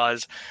Santa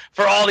Claus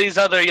for all these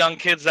other young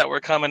kids that were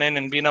coming in,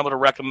 and being able to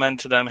recommend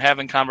to them,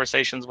 having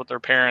conversations with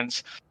their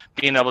parents,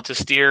 being able to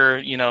steer,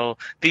 you know,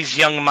 these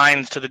young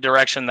minds to the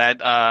direction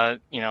that,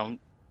 you know,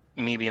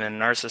 me being a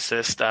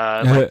narcissist,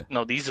 like,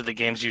 no, these are the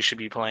games you should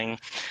be playing.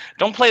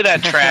 Don't play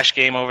that trash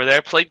game over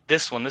there. Play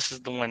this one. This is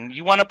the one.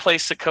 You want to play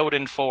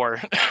Suikoden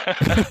 4.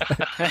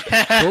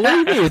 Well, what do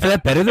you mean? Is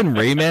that better than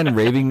Rayman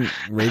Raving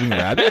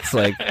Rabbits?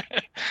 Like,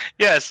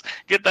 yes,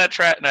 get that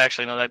trash. No,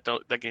 actually, no,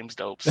 that game's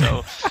dope.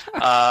 So,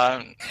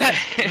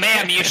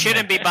 ma'am, you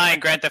shouldn't be buying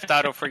Grand Theft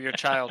Auto for your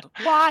child.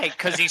 Why?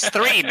 Because he's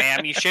 3,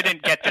 ma'am. You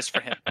shouldn't get this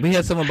for him. We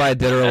had someone buy a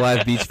Dead or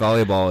Alive Beach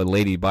Volleyball, and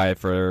lady buy it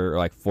for her,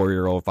 like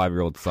 4-year-old,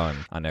 5-year-old son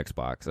on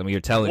Xbox. I mean,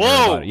 you're telling her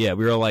about it. Yeah,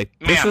 we were like,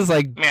 this is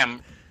like,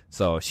 ma'am.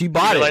 So she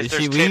bought it.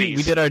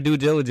 We did our due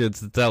diligence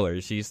to tell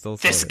her. She still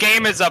sold this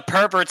game is a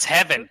pervert's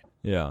heaven.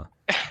 Yeah.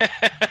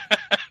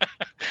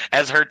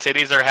 As her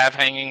titties are half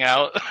hanging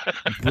out.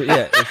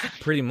 Yeah, it's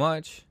pretty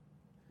much.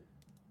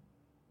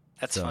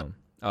 That's fun.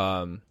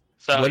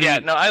 So yeah,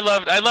 no, I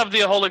loved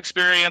the whole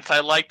experience. I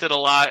liked it a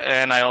lot,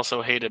 and I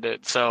also hated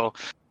it. So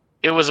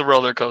it was a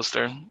roller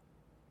coaster.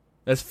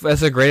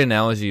 That's a great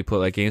analogy you put.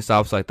 Like,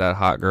 GameStop's like that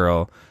hot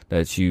girl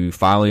that you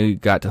finally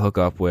got to hook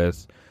up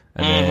with,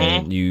 and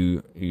then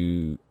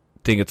you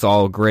think it's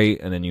all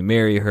great, and then you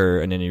marry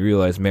her, and then you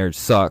realize marriage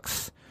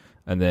sucks,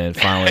 and then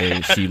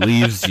finally she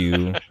leaves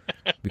you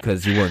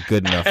because you weren't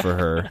good enough for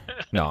her.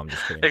 No, I'm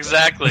just kidding.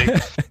 Exactly.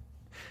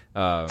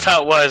 That's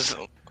how it was.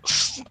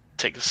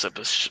 Take a sip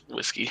of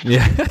whiskey.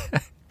 Yeah.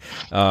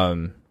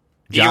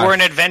 You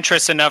weren't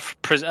adventurous enough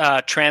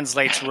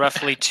translates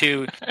roughly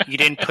to you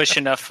didn't push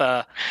enough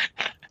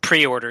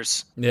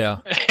pre-orders. Yeah.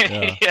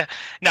 Yeah.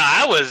 No,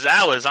 I was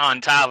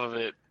on top of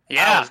it.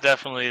 Yeah. I was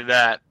definitely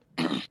that.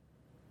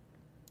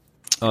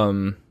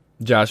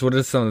 Josh, what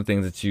are some of the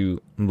things that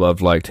you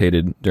loved, liked,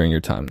 hated during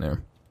your time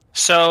there?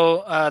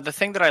 So the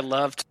thing that I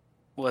loved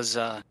was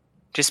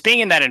just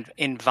being in that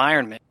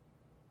environment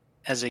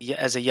as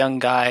a young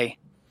guy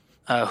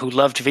who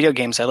loved video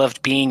games. I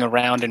loved being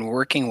around and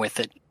working with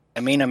it. I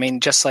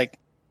mean, just like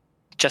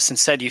Justin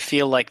said, you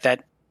feel like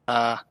that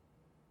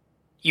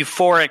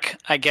euphoric,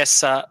 I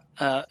guess,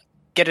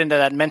 get into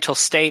that mental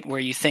state where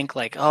you think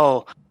like,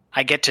 oh,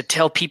 I get to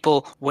tell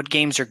people what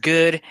games are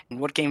good and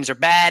what games are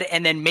bad,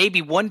 and then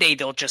maybe one day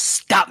they'll just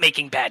stop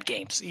making bad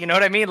games. You know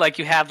what I mean? Like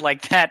you have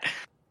like that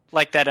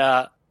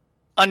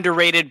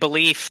underrated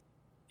belief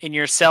in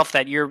yourself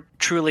that you're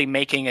truly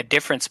making a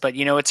difference. But,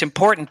 you know, it's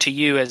important to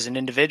you as an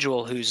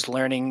individual who's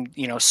learning,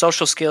 you know,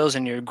 social skills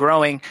and you're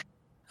growing.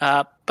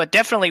 But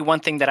definitely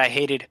one thing that I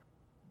hated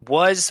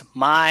was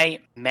my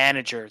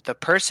manager, the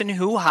person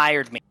who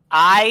hired me.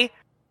 I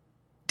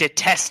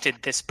detested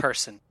this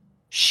person.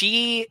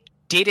 She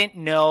didn't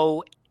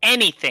know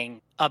anything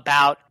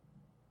about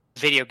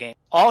video games.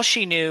 All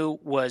she knew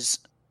was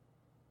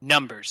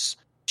numbers.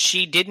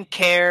 She didn't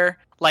care.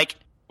 Like,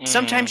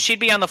 sometimes she'd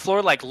be on the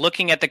floor, like,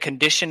 looking at the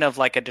condition of,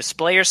 like, a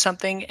display or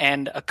something,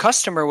 and a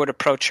customer would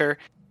approach her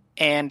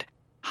and,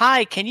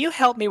 hi, can you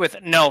help me with...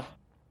 No.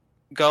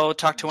 Go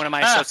talk to one of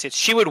my associates.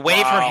 She would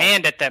wave her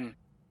hand at them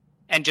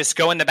and just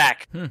go in the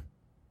back.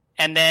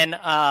 And then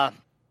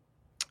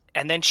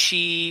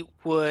she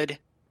would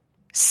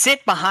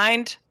sit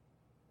behind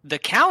the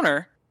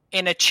counter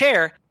in a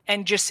chair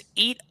and just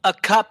eat a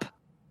cup,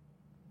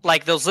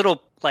 like those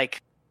little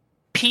like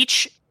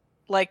peach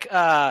like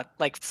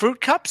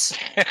fruit cups.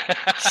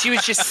 She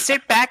would just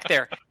sit back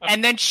there,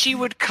 and then she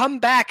would come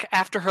back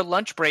after her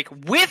lunch break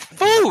with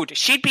food.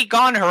 She'd be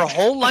gone her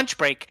whole lunch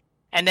break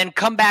and then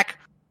come back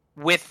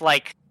with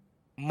like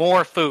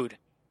more food.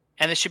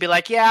 And then she'd be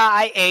like, yeah,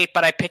 I ate,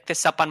 but I picked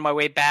this up on my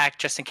way back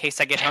just in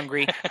case I get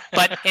hungry.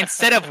 But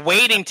instead of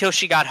waiting till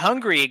she got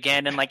hungry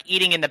again and like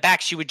eating in the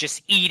back, she would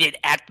just eat it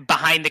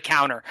behind the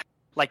counter.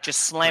 Like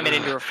just slam it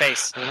into her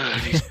face.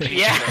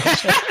 Yeah.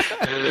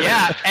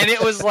 Yeah. And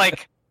it was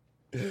like,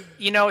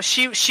 you know,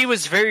 she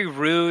was very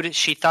rude.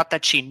 She thought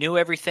that she knew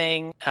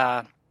everything.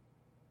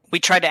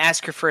 We tried to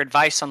ask her for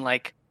advice on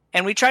like,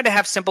 and we tried to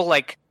have simple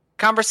like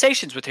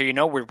conversations with her. You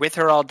know, we're with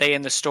her all day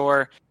in the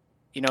store.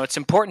 You know, it's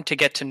important to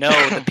get to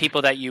know the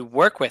people that you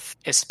work with,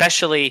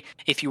 especially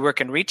if you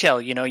work in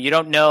retail. You know, you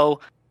don't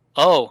know,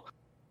 for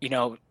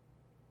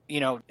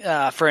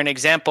an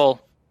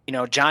example, you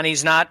know,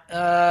 Johnny's not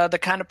the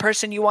kind of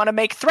person you want to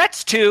make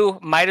threats to.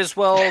 Might as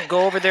well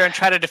go over there and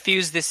try to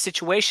defuse this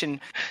situation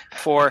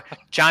before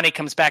Johnny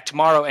comes back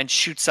tomorrow and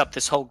shoots up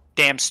this whole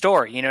damn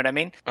store. You know what I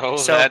mean? Oh,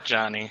 so that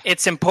Johnny.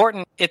 It's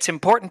important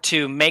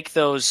to make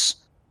those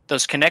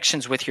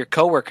connections with your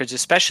coworkers,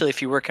 especially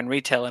if you work in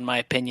retail, in my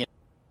opinion.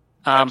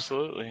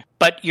 Absolutely.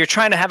 But you're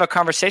trying to have a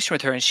conversation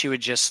with her, and she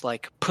would just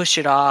like push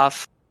it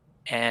off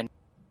and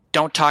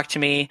don't talk to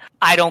me.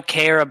 I don't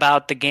care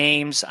about the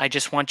games. I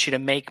just want you to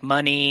make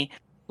money,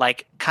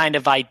 like kind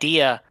of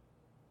idea.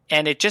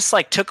 And it just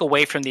like took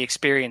away from the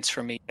experience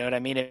for me. You know what I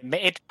mean?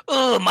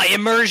 My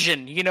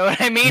immersion. You know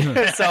what I mean?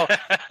 So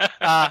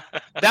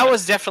that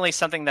was definitely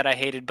something that I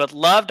hated, but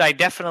loved. I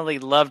definitely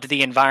loved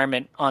the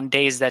environment on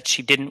days that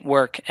she didn't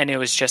work, and it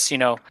was just, you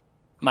know,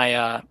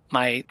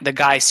 the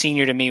guy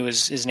senior to me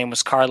his name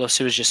was Carlos.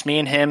 It was just me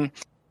and him,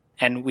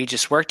 and we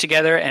just worked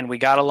together, and we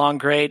got along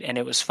great, and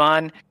it was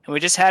fun, and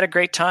we just had a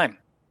great time.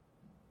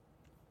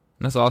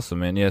 That's awesome,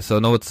 man. Yeah. So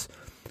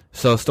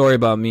story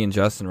about me and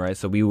Justin, right?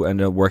 So we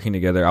ended up working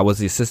together. I was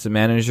the assistant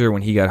manager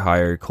when he got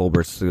hired.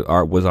 Colbert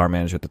was our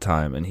manager at the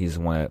time, and he's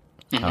the one that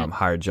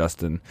hired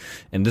Justin.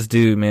 And this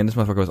dude, man, this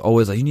motherfucker was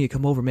always like, you need to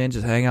come over, man,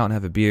 just hang out and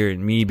have a beer.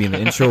 And me being the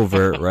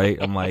introvert, right?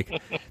 I'm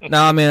like,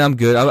 nah, man, I'm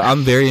good.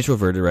 I'm very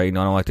introverted, right? You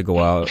know, I don't like to go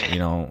out, you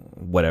know,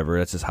 whatever.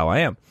 That's just how I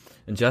am.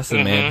 And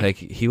Justin, man, like,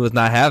 he was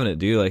not having it,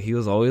 dude. Like, he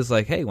was always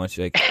like, hey, why don't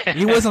you, like,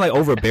 he wasn't like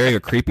overbearing or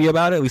creepy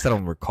about it. At least I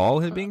don't recall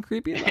him being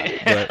creepy about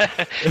it. But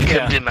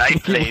come to my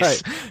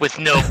place with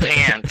no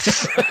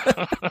pants.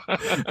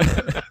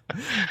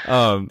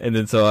 And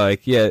then so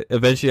like, yeah,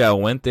 eventually I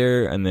went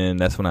there, and then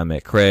that's when I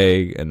met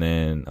Craig, and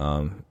then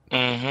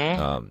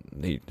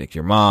like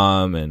your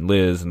mom and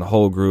Liz and the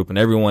whole group and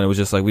everyone. It was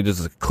just like we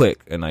just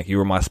clicked, and like you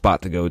were my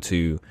spot to go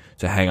to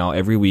to hang out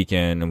every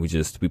weekend, and we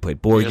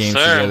played board games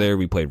together,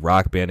 we played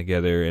Rock Band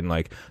together, and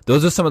like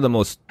those are some of the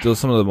most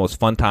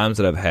fun times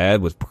that I've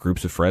had with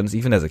groups of friends,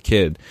 even as a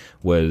kid.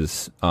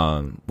 Was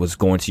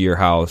going to your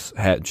house,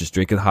 just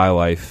drinking High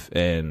Life,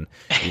 and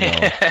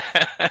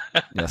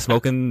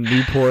smoking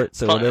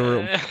Newports or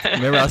whatever.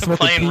 Remember, I was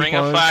smoking playing Ring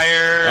of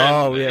Fire.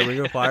 Oh yeah, Ring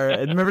of Fire.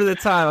 And remember the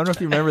time? I don't know if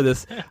you remember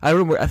this. I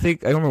don't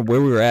remember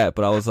where we were at,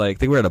 but I was like, I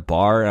think we were at a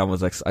bar, and I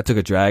was like, I took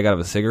a drag out of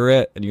a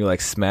cigarette, and you like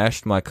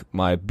smashed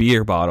my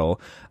beer bottle,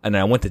 and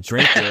I went to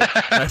drink it.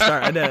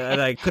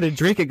 And I couldn't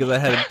drink it because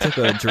I took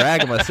a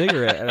drag of my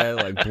cigarette, and I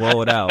like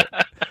blow it out.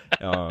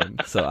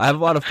 So I have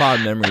a lot of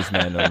fond memories,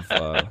 man,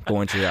 of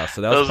going to your house.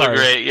 So those are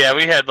great. Yeah,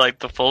 we had like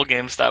the full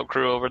GameStop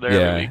crew over there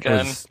every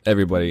weekend. It was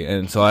everybody.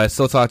 And so I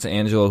still talk to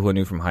Angela, who I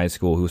knew from high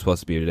school, who was supposed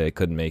to be here today,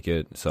 couldn't make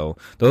it. So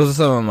those are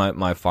some of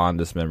my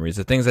fondest memories.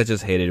 The things I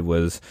just hated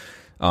was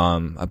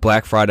a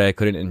Black Friday I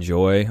couldn't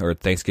enjoy, or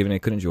Thanksgiving I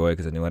couldn't enjoy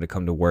because I knew I had to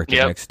come to work the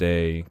next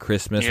day.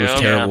 Christmas was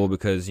terrible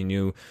because you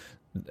knew.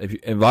 And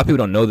a lot of people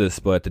don't know this,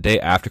 but the day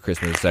after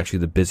Christmas is actually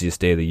the busiest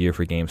day of the year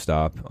for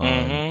GameStop.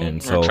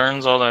 And so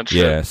returns, all that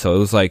shit. Yeah, so it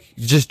was like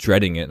just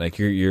dreading it. Like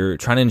you're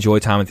trying to enjoy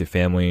time with your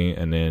family,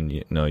 and then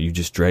you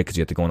just dread because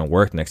you have to go into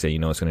work the next day. You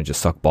know it's going to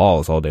just suck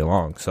balls all day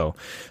long. So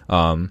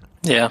those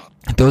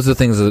are the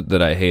things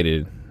that I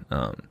hated.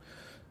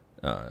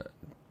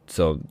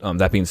 So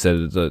that being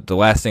said, the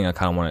last thing I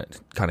kind of want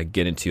to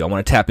get into, I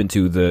want to tap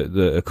into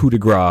the coup de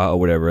grace or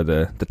whatever,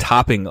 the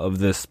topping of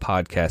this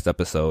podcast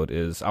episode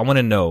is. I want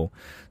to know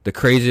the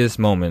craziest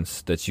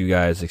moments that you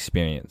guys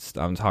experienced.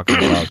 I'm talking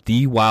about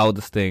the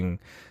wildest thing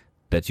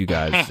that you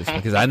guys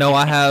experienced, because I know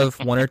I have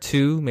one or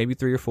two, maybe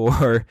three or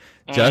four.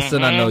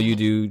 Justin, I know you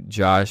do.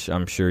 Josh,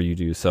 I'm sure you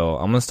do. So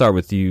I'm gonna start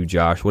with you,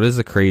 Josh. What is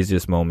the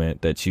craziest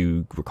moment that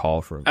you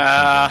recall from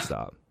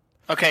GameStop?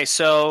 Okay,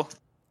 so.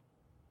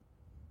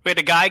 We had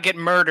a guy get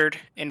murdered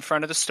in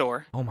front of the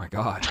store. Oh my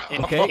God!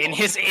 In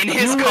his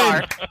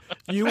car.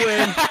 You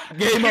win.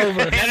 Game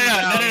over.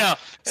 No.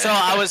 So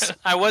I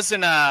was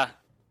in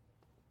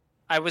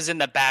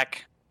the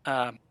back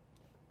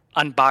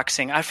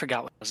unboxing. I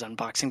forgot what I was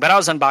unboxing, but I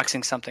was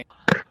unboxing something,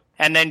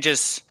 and then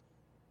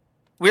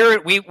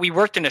we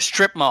worked in a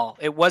strip mall.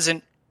 It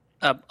wasn't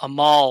a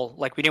mall,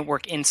 like we didn't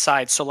work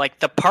inside. So like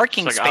the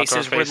parking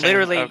spaces were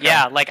literally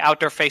like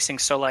outdoor facing.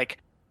 So like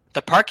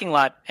the parking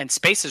lot and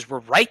spaces were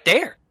right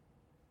there.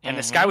 And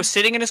this guy was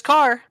sitting in his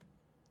car,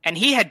 and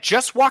he had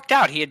just walked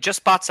out. He had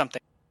just bought something.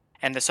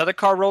 And this other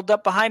car rolled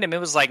up behind him. It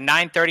was like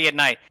 9:30 at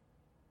night.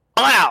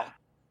 Wow!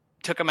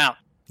 Took him out.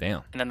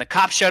 Damn. And then the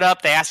cops showed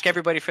up. They asked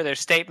everybody for their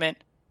statement.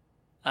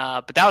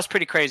 But that was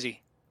pretty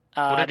crazy.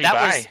 What did he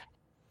buy?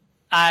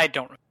 I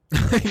don't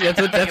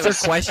remember.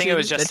 That's a question it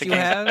was just that you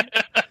have?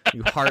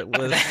 You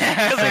heartless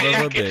son of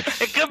a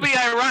bitch. It could be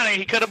ironic.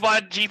 He could have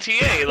bought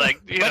GTA.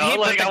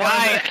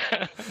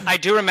 I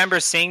do remember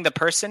seeing the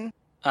person.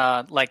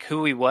 Like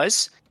who he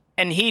was,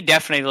 and he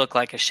definitely looked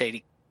like a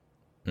shady.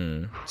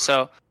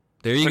 So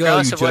there you go,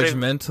 you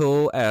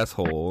judgmental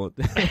asshole.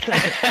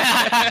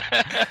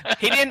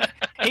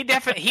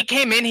 He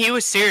came in. He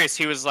was serious.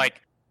 He was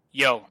like,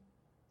 "Yo,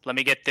 let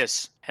me get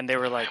this," and they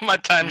were like, "My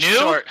time's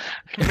short.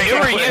 New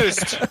or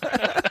used?"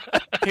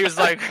 He was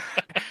like,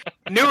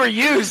 "New or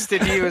used?"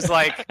 And he was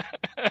like,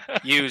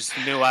 "Used,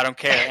 new, I don't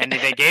care." And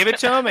they gave it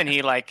to him, and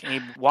he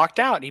walked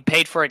out. He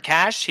paid for it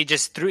cash. He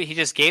just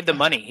gave the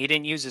money. He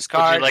didn't use his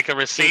card. Would you like a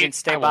receipt? He didn't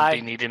stay I by.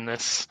 won't be needing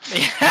this.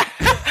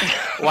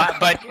 But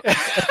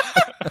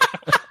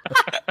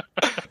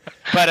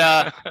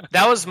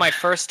that was my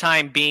first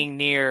time being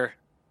near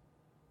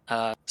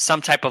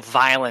some type of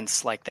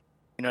violence like that.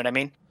 You know what I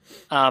mean?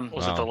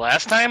 Was it the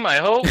last time? I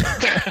hope.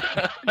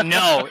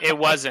 No, it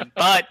wasn't.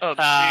 But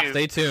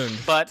stay tuned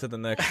to the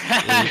next.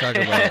 We'll talk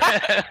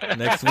about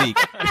next week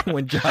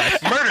when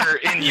Josh Murder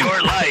in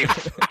Your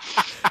Life,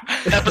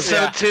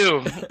 episode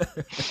 2.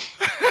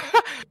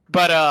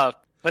 But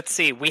let's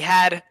see. We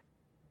had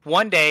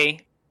one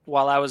day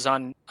while I was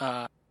on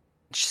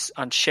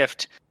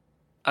shift,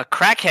 a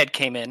crackhead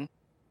came in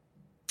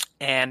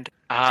and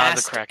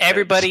asked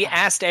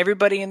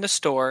everybody in the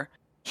store.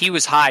 He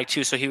was high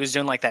too, so he was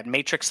doing like that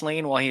Matrix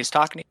lean while he was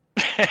talking to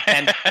you.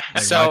 And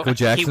like so Michael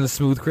Jackson,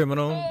 Smooth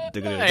Criminal.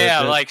 Yeah,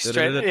 like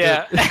straight.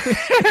 Yeah.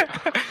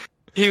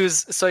 He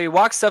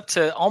walks up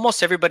to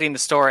almost everybody in the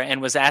store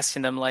and was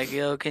asking them like,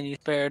 "Yo, can you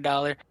spare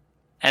 $1?"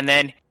 And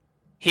then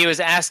he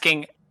was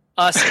asking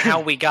us how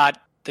we got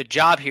the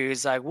job here.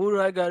 He's like, "What do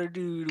I got to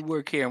do to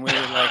work here?" And we were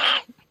like,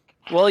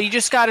 "Well, you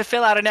just got to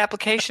fill out an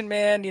application,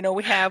 man. You know,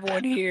 we have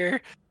one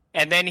here."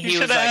 And then he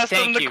was like,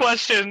 "Thank you." You should have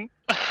asked him the question.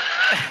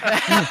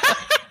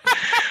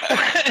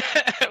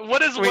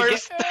 What is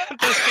worse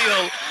to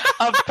steal,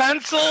 a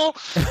pencil or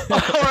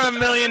 $1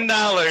 million?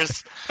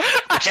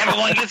 Whichever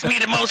one gets me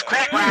the most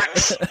crack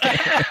rocks.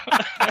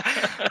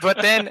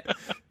 But then,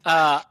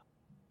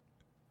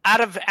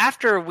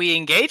 after we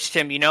engaged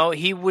him, you know,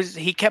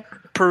 he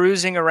kept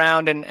perusing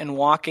around and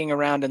walking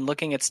around and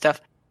looking at stuff,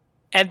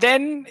 and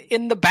then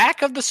in the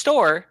back of the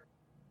store,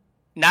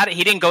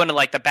 he didn't go into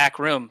like the back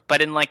room,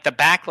 but in like the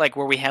back, like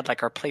where we had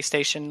like our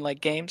PlayStation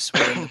like games,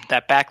 in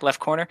that back left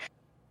corner.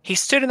 He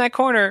stood in that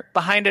corner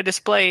behind a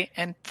display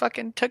and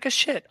fucking took a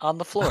shit on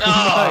the floor.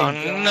 Oh,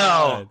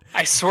 no.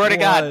 I swear to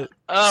God.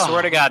 Oh.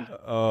 Swear to God.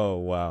 Oh,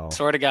 wow.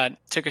 Swear to God.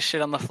 Took a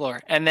shit on the floor.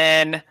 And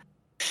then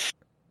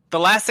the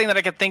last thing that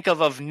I could think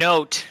of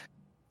note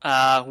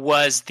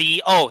was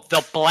the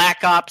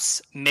Black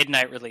Ops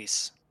Midnight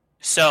release.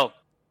 So,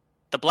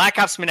 the Black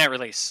Ops Midnight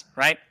release,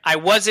 right? I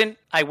wasn't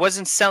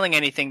selling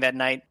anything that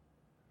night,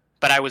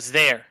 but I was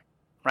there,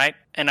 right?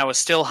 And I was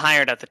still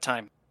hired at the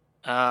time.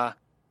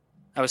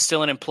 I was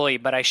still an employee,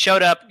 but I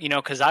showed up,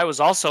 because I was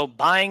also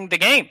buying the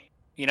game,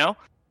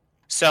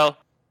 So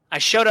I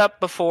showed up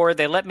before,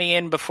 they let me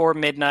in before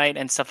midnight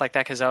and stuff like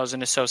that because I was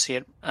an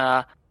associate.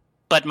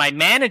 But my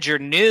manager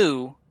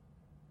knew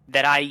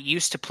that I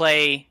used to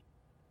play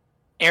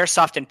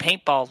airsoft and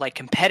paintball like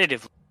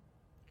competitively,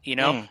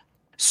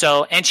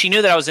 So, and she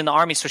knew that I was in the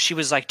Army, so she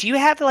was like, do you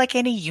have like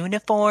any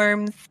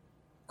uniforms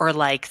or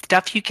like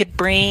stuff you could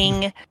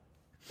bring?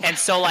 And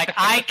so like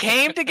I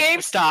came to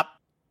GameStop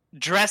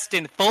dressed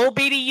in full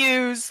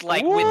BDUs,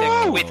 like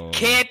with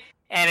kit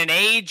and an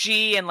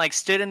AG, and like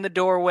stood in the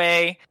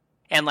doorway,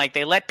 and like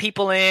they let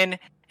people in,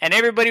 and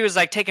everybody was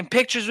like taking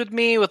pictures with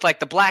me with like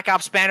the Black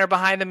Ops banner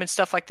behind them and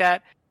stuff like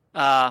that.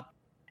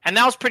 And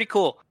that was pretty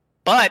cool.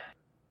 But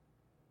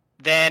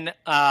then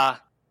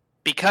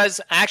because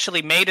I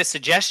actually made a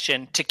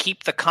suggestion to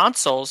keep the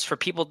consoles for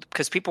people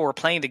because people were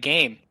playing the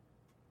game,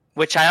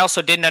 which I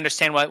also didn't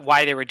understand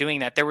why they were doing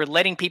that. They were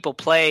letting people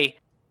play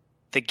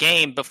the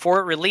game before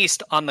it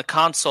released on the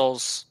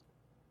consoles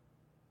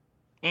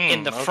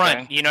in the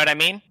front. You know what I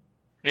mean?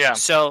 Yeah.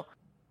 So,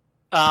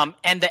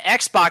 and the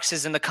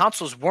Xboxes and the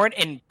consoles weren't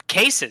in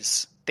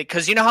cases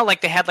because you know how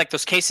like they had like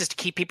those cases to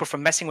keep people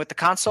from messing with the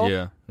console.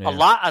 Yeah.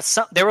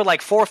 There were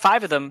like 4 or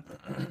 5 of them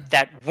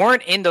that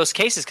weren't in those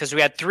cases because we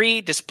had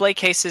 3 display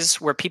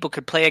cases where people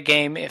could play a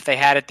game if they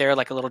had it there,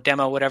 like a little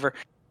demo, whatever.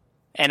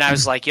 And I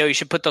was like, yo, you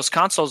should put those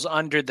consoles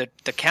under the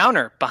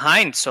counter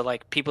behind so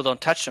like people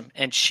don't touch them.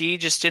 And she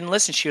just didn't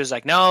listen. She was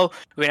like, no,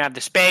 we don't have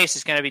the space.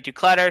 It's going to be too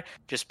cluttered.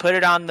 Just put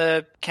it on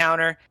the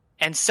counter.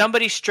 And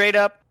somebody straight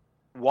up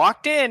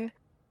walked in,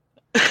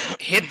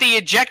 hit the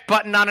eject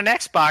button on an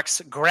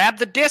Xbox, grabbed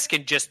the disc,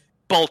 and just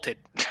bolted.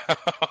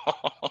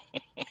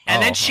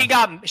 And then she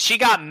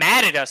got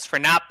mad at us for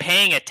not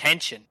paying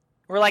attention.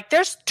 We're like,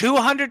 there's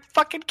 200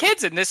 fucking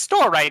kids in this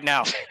store right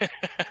now.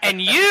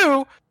 And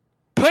you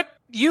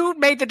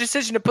made the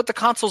decision to put the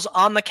consoles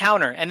on the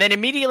counter. And then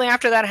immediately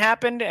after that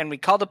happened, and we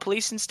called the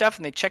police and stuff,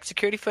 and they checked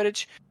security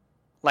footage,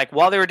 like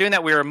while they were doing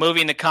that, we were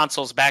moving the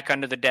consoles back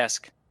under the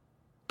desk.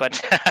 But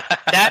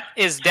that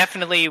is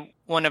definitely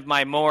one of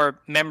my more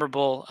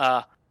memorable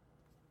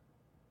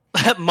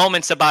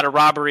moments about a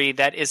robbery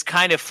that is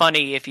kind of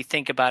funny if you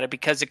think about it,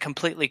 because it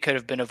completely could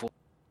have been avoided.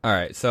 All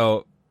right,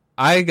 so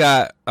I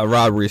got a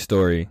robbery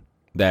story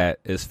that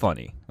is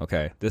funny.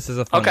 Okay, this is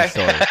a funny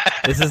story.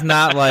 This is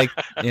not like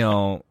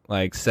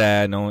like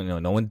sad.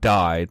 No one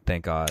died,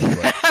 thank God.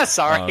 But,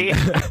 sorry.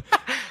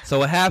 So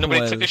what happened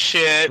Nobody was took a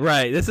shit.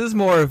 Right. This is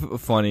more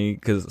funny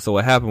because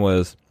what happened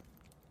was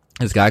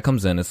this guy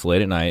comes in. It's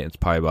late at night. It's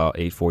probably about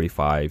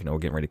 8:45. We're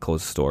getting ready to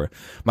close the store.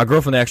 My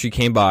girlfriend actually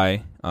came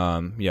by. I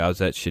was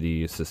that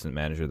shitty assistant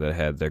manager that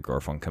had their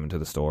girlfriend come into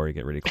the store. You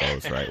get ready to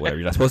close, right? Whatever.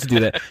 You're not supposed to do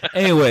that.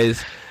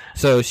 Anyways,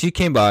 so she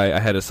came by. I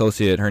had an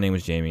associate. Her name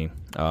was Jamie,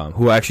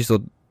 who actually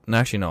still.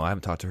 Actually, no, I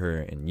haven't talked to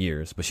her in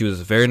years, but she was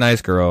a very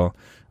nice girl.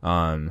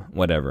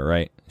 Whatever,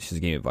 right? She's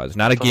a game advisor,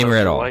 not a gamer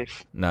at all.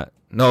 Wife.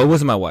 No, it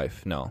wasn't my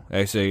wife. No,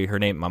 actually,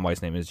 my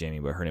wife's name is Jamie,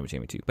 but her name was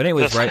Jamie too. But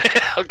anyways,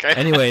 right? Okay.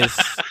 Anyways,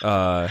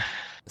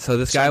 so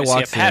this guy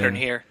walks see a pattern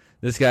in. Here.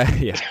 This guy,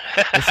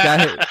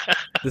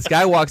 this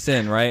guy walks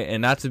in, right?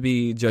 And not to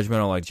be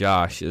judgmental like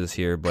Josh is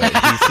here, but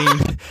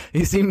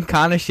he seemed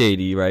kind of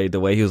shady, right? The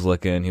way he was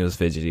looking, he was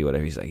fidgety,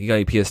 whatever. He's like, "You got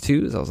any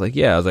PS2s?" I was like,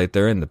 "Yeah." I was like,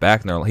 "They're in the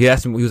back." And he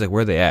asked me, he was like,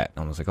 "Where are they at?"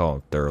 And I was like,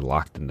 "Oh, they're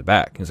locked in the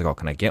back." He was like, "Oh,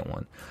 can I get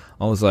one?"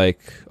 I was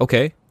like,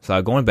 "Okay." So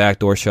I go in back,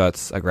 door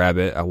shuts, I grab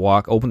it, I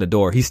walk, open the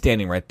door. He's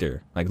standing right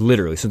there, like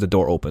literally, as soon as the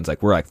door opens,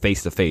 like we're like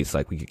face to face,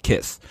 like we could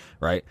kiss,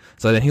 right?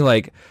 So then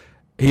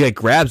he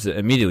grabs it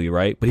immediately,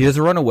 right? But he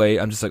doesn't run away.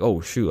 I'm just like, oh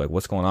shoot, like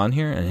what's going on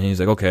here? And he's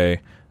like, okay.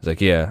 He's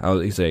like, yeah. I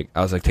was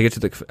like, take it to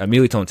the. I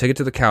immediately told him, take it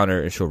to the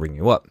counter, and she'll ring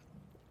you up.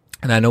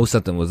 And I know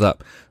something was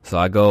up, so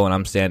I go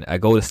and I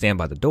go to stand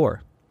by the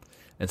door,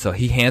 and so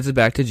he hands it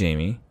back to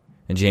Jamie,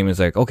 and Jamie's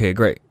like, okay,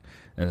 great.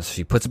 And so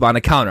she puts it on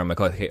the counter. I'm like,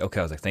 okay.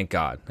 I was like, thank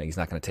God, like he's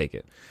not gonna take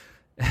it.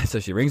 So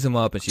she rings him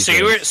up, and she.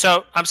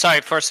 So I'm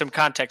sorry for some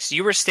context.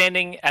 You were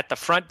standing at the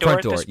front door.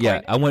 At this point?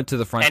 Yeah. I went to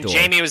the front door, and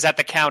Jamie was at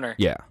the counter.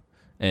 Yeah.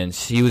 And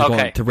she was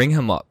going to ring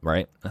him up,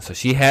 right? And so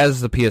she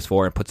has the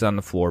PS4 and puts it on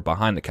the floor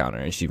behind the counter.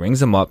 And she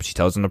rings him up. She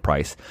tells him the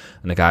price.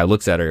 And the guy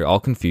looks at her all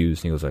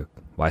confused. And he goes like,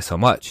 why so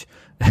much?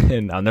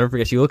 And I'll never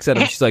forget. She looks at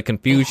him. She's like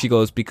confused. She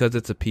goes, because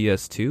it's a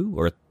PS2?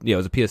 Or, yeah, it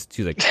was a PS2.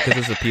 She's like, because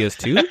it's a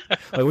PS2? Like,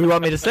 what do you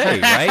want me to say,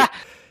 right?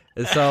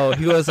 And so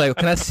he was like,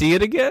 can I see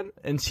it again?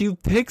 And she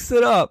picks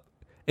it up.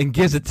 and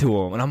gives it to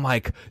him. And I'm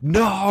like,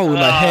 no, in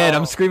my head,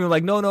 I'm screaming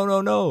like, no, no,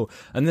 no, no.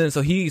 And then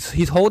so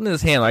he's holding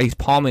his hand, like he's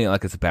palming it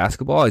like it's a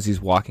basketball as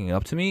he's walking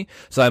up to me.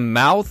 So I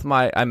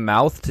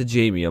mouth to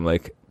Jamie. I'm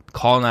like,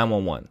 call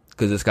 911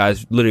 because this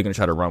guy's literally going to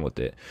try to run with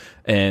it.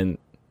 And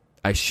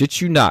I shit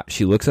you not,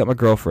 she looks at my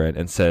girlfriend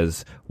and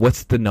says,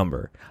 what's the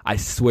number? I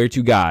swear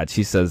to God,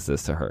 she says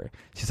this to her.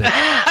 She's like,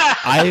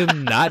 I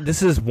am not,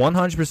 this is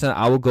 100%,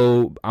 I will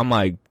go on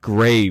my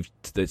grave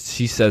that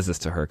she says this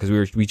to her,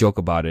 because we joke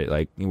about it,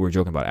 like, we were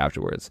joking about it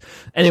afterwards.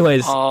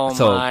 Anyways,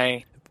 so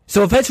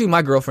eventually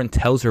my girlfriend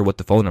tells her what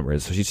the phone number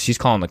is, so she's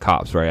calling the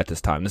cops, right, at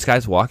this time. This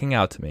guy's walking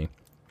out to me.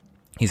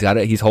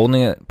 He's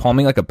holding it,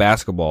 palming like a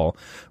basketball,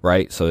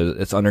 right? So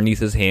it's underneath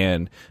his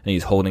hand, and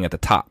he's holding at the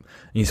top.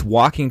 And he's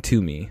walking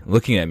to me,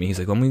 looking at me. He's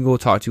like, "Let me go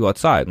talk to you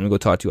outside. Let me go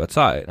talk to you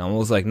outside." And I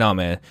was like, "No,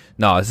 man,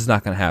 no, this is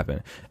not gonna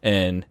happen."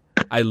 And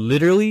I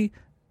literally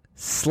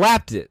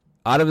slapped it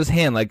out of his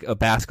hand like a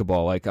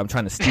basketball, like I'm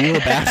trying to steal a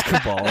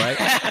basketball, right?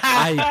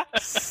 I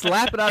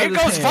slap it out of his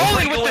hand. Here goes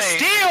Foley with the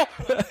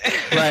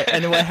steal. Right,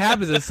 and then what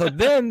happens is, so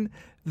then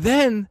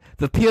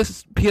the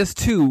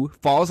PS2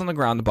 falls on the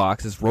ground. The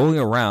box is rolling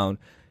around.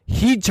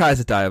 He tries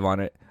to dive on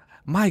it.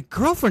 My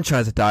girlfriend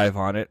tries to dive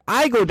on it.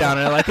 I go down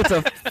on it like it's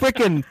a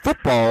freaking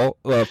football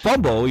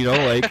fumble, you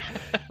know, like,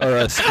 or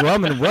a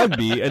scrum in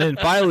rugby. And then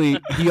finally,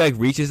 he like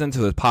reaches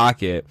into his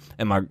pocket,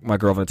 and my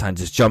girlfriend at the time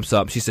just jumps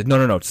up. She said,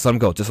 "No, just let him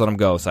go. Just let him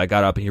go." So I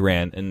got up and he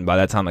ran. And by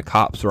that time, the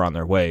cops were on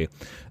their way.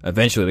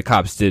 Eventually, the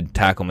cops did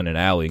tackle him in an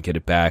alley and get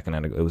it back.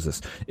 And it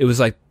was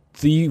like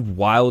the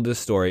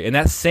wildest story. And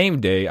that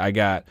same day, I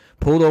got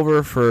pulled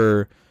over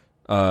for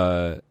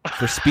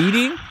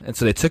speeding, and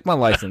so they took my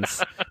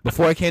license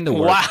before I came to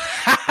work. Wow.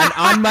 And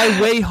on my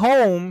way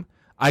home,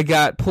 I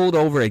got pulled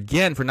over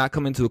again for not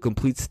coming to a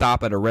complete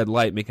stop at a red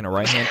light, making a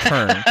right-hand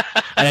turn.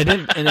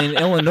 And in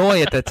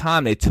Illinois at that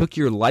time, they took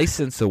your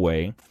license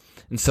away.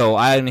 And so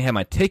I didn't have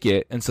my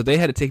ticket, and so they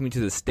had to take me to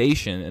the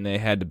station, and they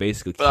had to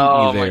basically keep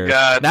me there. My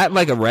God. Not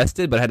like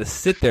arrested, but I had to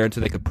sit there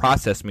until they could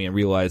process me and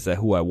realize that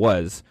who I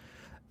was.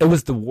 It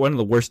was one of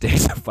the worst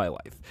days of my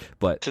life.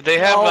 But did they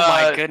have? Oh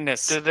my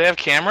goodness! Did they have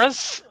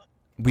cameras?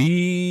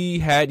 We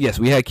had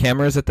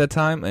cameras at that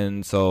time,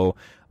 and so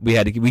we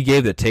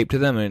gave the tape to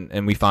them,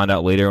 and we found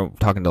out later,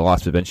 talking to the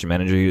loss prevention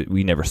manager,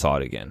 we never saw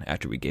it again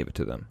after we gave it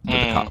to them, to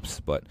the cops.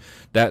 But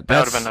that would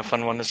have been a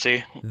fun one to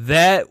see.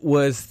 That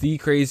was the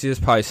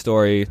craziest probably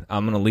story.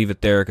 I'm gonna leave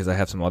it there because I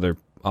have some other.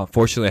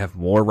 Unfortunately, I have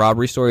more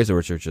robbery stories,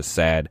 which are just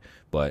sad.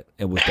 But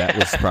that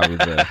was probably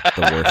the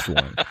worst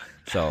one.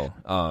 So,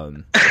 all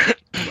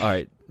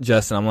right,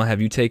 Justin, I'm gonna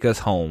have you take us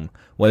home.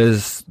 What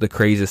is the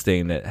craziest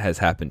thing that has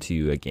happened to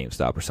you at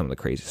GameStop, or some of the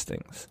craziest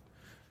things?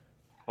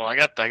 Well, I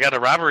got a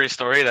robbery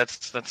story.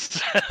 That's let's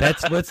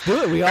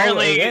do it. We all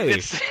apparently hey.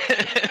 it's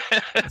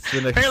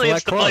apparently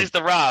it's the place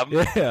to rob.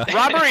 Yeah,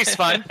 Robbery's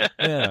fun.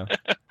 Yeah.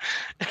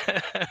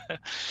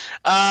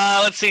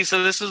 Let's see.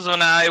 So this is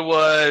when I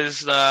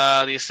was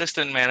the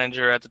assistant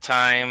manager at the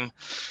time.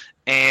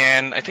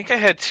 And I think I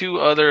had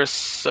two other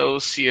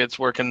associates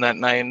working that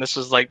night. And this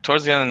was like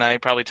towards the end of the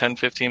night, probably 10,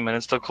 15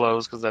 minutes till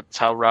close, because that's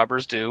how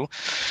robbers do.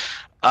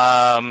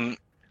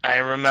 I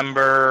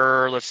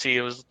remember, let's see,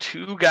 it was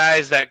two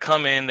guys that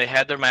come in. They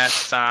had their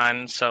masks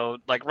on. So,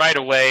 like, right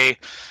away,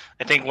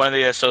 I think one of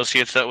the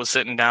associates that was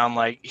sitting down,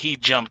 like, he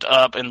jumped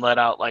up and let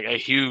out, like, a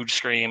huge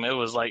scream. It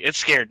was like, it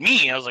scared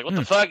me. I was like, what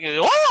the fuck?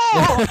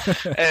 Whoa!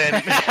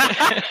 And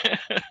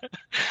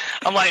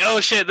I'm like, oh,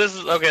 shit, this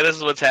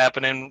is what's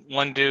happening.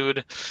 One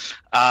dude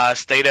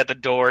stayed at the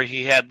door.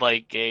 He had,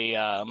 like,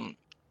 a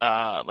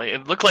like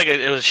it looked like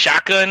it was a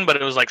shotgun, but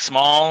it was like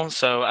small.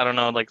 So I don't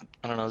know,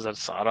 is that a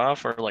sawed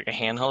off or like a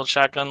handheld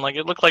shotgun? Like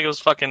it looked like it was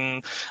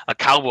fucking a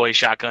cowboy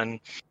shotgun.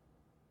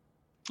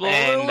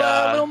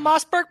 Little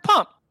Mossberg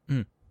pump.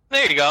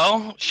 There you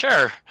go.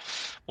 Sure.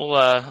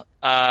 We'll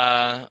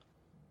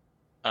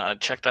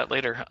check that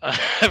later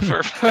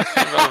for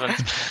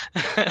relevance.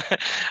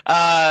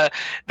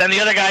 Then the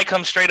other guy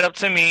comes straight up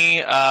to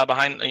me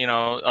behind,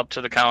 up to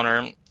the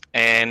counter.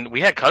 And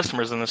we had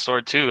customers in the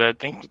store too. I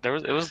think there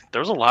was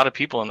a lot of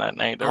people in that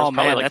night. There was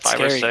probably like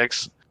 5 or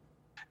 6.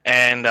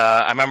 And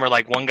I remember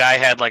like one guy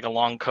had like a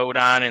long coat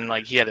on, and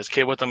like he had his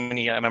kid with him, and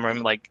I remember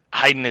him like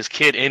hiding his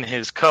kid in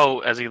his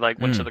coat as he like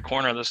went to the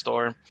corner of the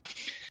store.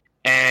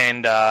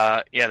 And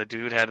the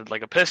dude had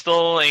like a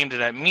pistol, aimed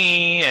it at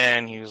me,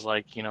 and he was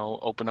like,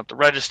 open up the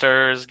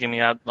registers, give me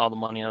out all the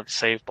money out of the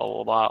safe, blah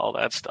blah blah, all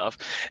that stuff.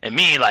 And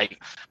me,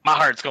 like, my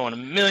heart's going a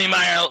million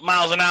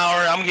miles an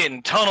hour. I'm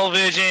getting tunnel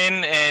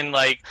vision, and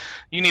like,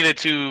 you needed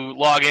to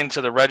log into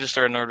the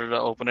register in order to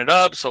open it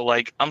up. So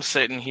like, I'm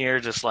sitting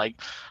here just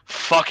like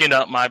fucking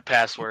up my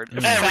password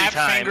every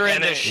time,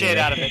 fingering the shit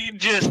out of it.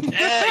 Just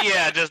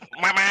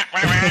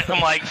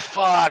I'm like,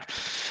 fuck.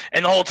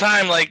 And the whole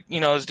time, like,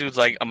 this dude's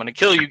like, I'm gonna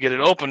kill you, get it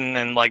open,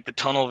 and like the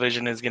tunnel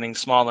vision is getting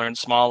smaller and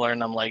smaller,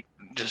 and I'm like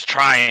just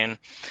trying.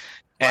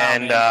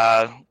 And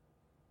I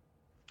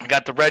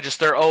got the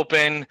register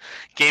open,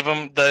 gave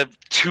him the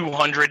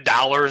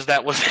 $200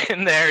 that was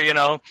in there,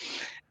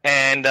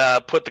 and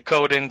put the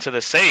code into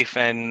the safe,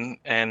 and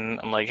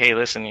I'm like, hey,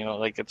 listen,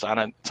 like it's on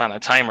a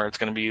timer. It's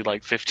gonna be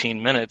like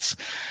 15 minutes.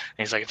 And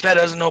he's like, if that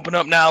doesn't open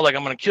up now, like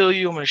I'm gonna kill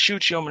you. I'm gonna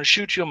shoot you. I'm gonna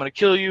shoot you. I'm gonna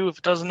kill you if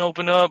it doesn't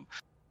open up.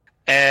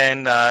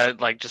 And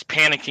like just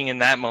panicking in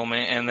that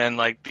moment. And then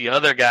like the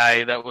other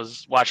guy that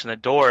was watching the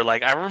door,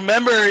 like I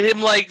remember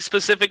him like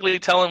specifically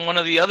telling one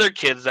of the other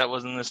kids that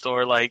was in the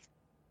store, like,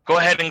 go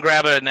ahead and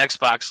grab an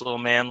Xbox, little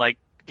man. Like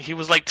he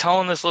was like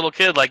telling this little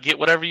kid, like, get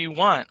whatever you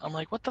want. I'm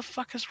like, what the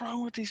fuck is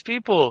wrong with these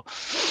people?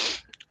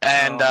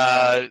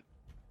 And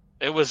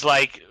it was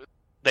like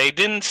they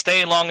didn't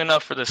stay long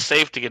enough for the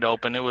safe to get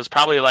open. It was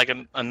probably like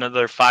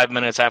another 5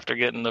 minutes after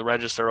getting the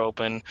register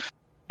open.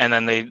 And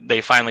then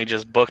they finally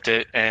just booked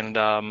it, and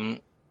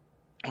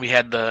we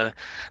had the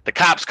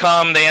cops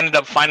come. They ended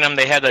up finding them.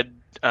 They had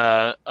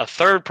a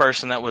third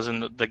person that was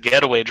in the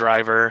getaway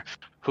driver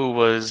who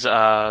was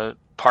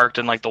parked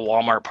in like the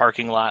Walmart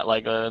parking lot,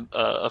 like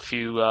a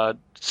few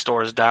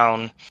stores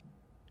down.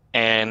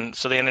 And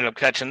so they ended up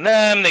catching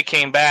them. They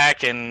came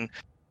back and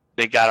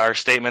they got our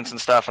statements and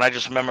stuff. And I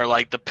just remember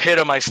like the pit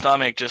of my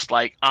stomach just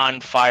like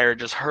on fire,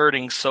 just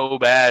hurting so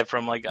bad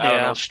from like I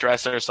don't know,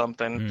 stress or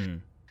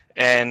something.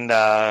 And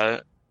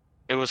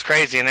it was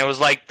crazy. And it was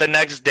like the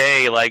next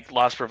day, like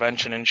loss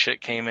prevention and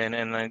shit came in,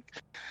 and like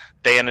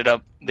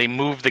they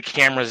moved the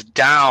cameras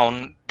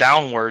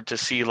downward to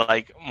see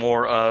like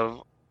more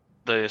of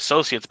the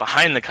associates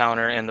behind the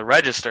counter and the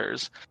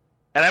registers.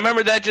 And I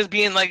remember that just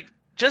being like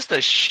just a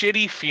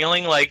shitty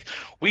feeling, like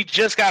we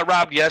just got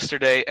robbed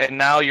yesterday and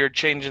now you're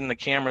changing the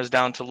cameras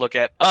down to look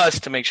at us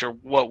to make sure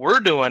what we're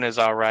doing is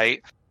all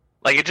right.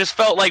 Like it just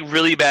felt like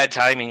really bad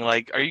timing.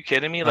 Like, are you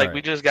kidding me? Like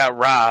we just got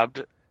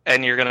robbed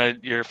and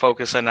you're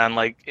focusing on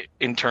like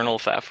internal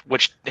theft,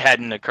 which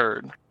hadn't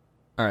occurred.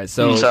 All right,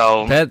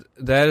 so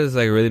that is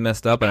like really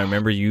messed up. And I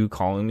remember you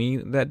calling me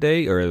that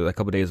day or a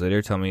couple days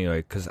later, telling me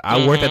like, because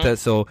I worked at that.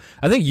 So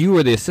I think you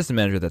were the assistant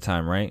manager at that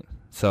time, right?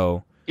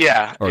 So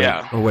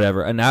or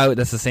whatever. And now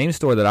that's the same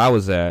store that I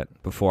was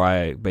at before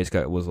I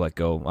basically was let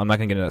go. I'm not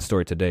gonna get into that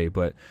story today,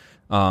 but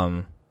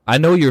I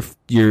know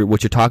you're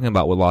what you're talking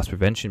about with loss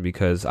prevention,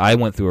 because I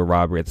went through a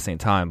robbery at the same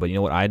time. But you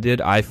know what I did?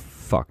 I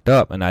fucked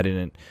up, and I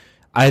didn't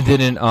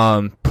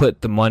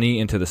put the money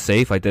into the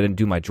safe. I didn't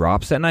do my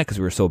drops that night because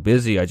we were so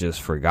busy. I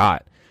just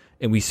forgot,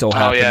 and we so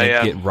happened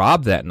to get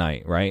robbed that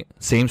night. Right,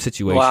 same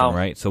situation. Wow.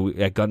 Right, so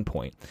at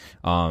gunpoint.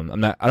 I'm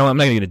not gonna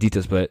get into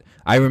details, but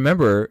I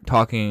remember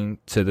talking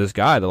to this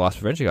guy, the loss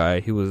prevention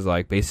guy. He was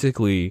like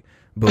basically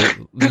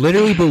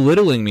literally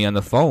belittling me on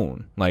the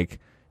phone, like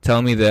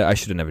telling me that I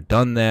should have never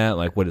done that.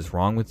 Like, what is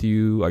wrong with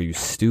you? Are you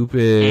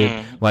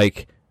stupid?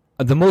 Like.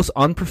 The most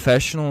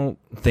unprofessional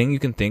thing you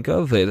can think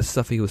of, the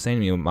stuff he was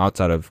saying to me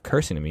outside of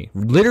cursing to me,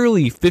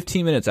 literally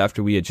 15 minutes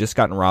after we had just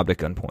gotten robbed at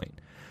gunpoint.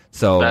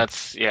 So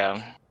that's,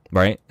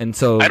 right? And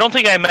so I don't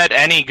think I met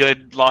any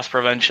good loss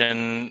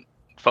prevention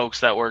folks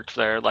that worked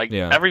there. Like,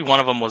 every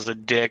one of them was a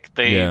dick.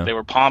 They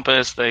were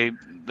pompous. They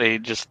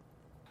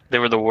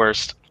were the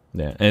worst.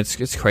 Yeah, and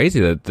it's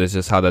crazy that this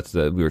is how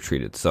we were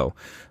treated. So,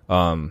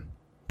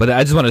 but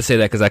I just wanted to say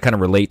that because I kind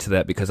of relate to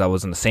that, because I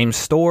was in the same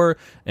store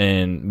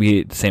and we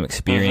had the same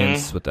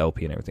experience with the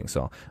LP and everything.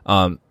 So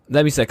that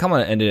being said, I kind of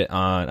want to end it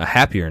on a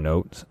happier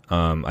note.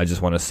 I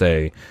just want to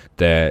say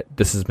that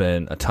this has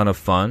been a ton of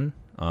fun.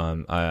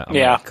 I'm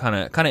kind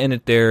of end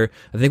it there.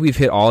 I think we've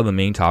hit all of the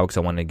main topics I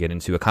wanted to get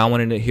into. I kind of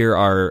wanted to hear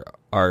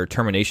our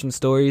termination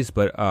stories,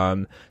 but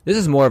this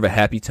is more of a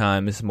happy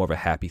time. This is more of a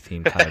happy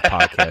theme kind of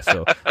podcast.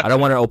 So I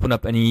don't want to open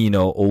up any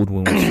old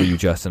wounds for you,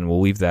 Justin. We'll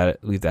leave that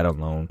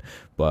alone.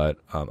 But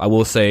I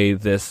will say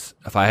this: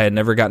 if I had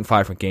never gotten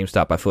fired from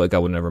GameStop, I feel like I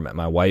would have never met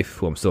my wife,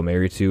 who I'm still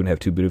married to and have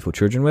 2 beautiful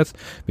children with.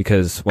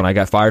 Because when I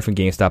got fired from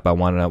GameStop, I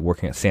wound up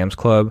working at Sam's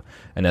Club,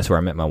 and that's where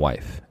I met my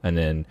wife. And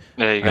then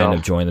I ended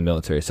up joining the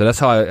military. So that's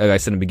how I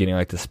said in the beginning, I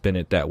like to spin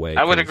it that way.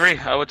 I would agree.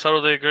 I would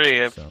totally agree.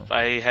 If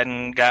I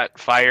hadn't got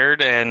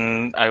fired,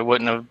 and I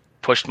wouldn't have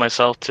pushed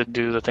myself to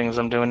do the things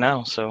I'm doing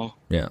now. So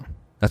yeah,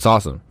 that's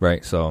awesome,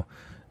 right? So.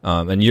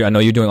 And I know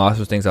you're doing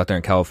awesome things out there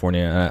in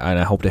California, and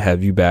I hope to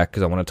have you back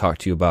because I want to talk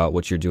to you about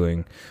what you're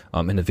doing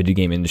in the video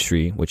game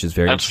industry, which is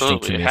very interesting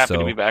to me. Happy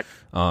to be back.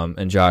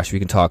 And Josh, we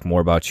can talk more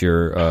about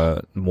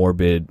your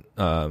morbid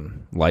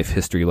life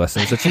history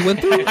lessons that you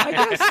went through, I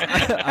guess.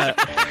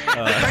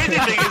 The crazy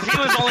thing is he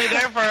was only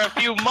there for a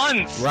few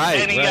months,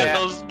 right? And he got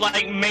those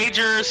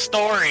major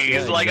stories.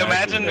 Yeah, like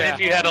imagine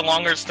if you had a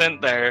longer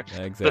stint there,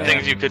 the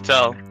things you could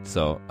tell.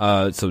 So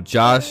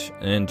Josh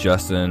and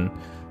Justin,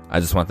 I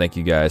just want to thank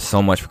you guys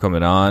so much for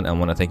coming on. I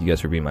want to thank you guys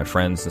for being my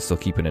friends and still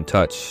keeping in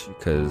touch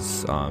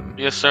because...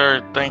 yes,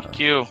 sir. Thank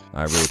you.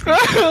 I really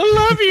appreciate it.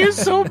 I love you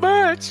so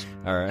much.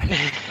 All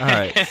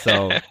right.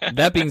 So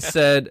that being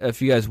said,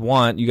 if you guys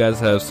want, you guys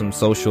have some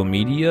social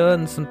media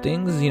and some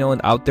things,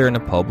 and out there in the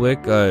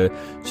public.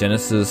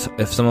 Genesis,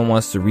 if someone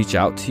wants to reach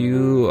out to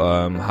you,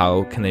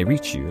 how can they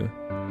reach you?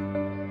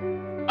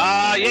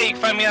 Yeah, you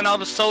can find me on all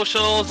the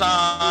socials.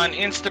 On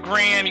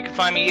Instagram, you can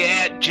find me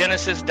at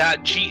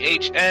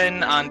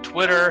genesis.ghn. On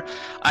Twitter,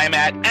 I'm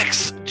at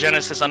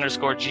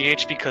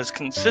xgenesis_gh because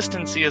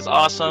consistency is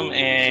awesome,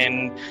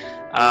 and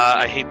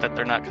I hate that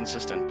they're not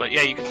consistent. But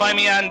yeah, you can find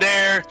me on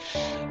there.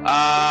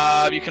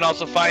 You can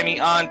also find me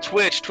on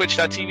Twitch,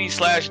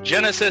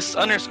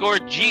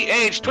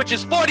 twitch.tv/genesis_gh.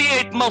 Twitch's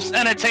 48th most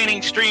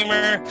entertaining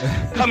streamer.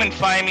 Come and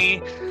find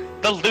me.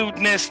 The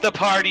lewdness, the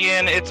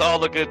partying, it's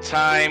all a good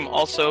time.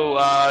 Also,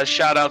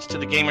 shout outs to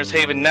the Gamers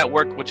Haven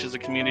Network, which is a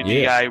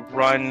community I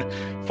run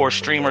for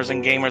streamers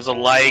and gamers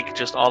alike,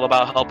 just all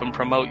about helping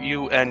promote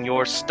you and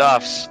your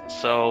stuffs.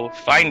 So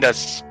find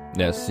us.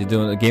 Yes, you're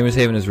doing. Gamers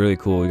Haven is really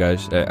cool, you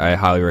guys. I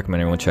highly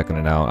recommend everyone checking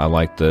it out. I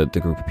like the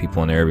group of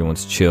people in there.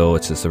 Everyone's chill.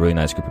 It's just a really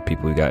nice group of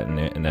people we got in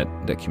there, in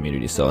that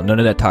community. So none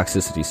of that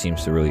toxicity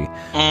seems to really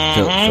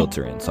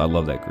filter in. So I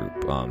love that group.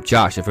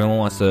 Josh, if anyone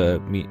wants to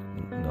meet,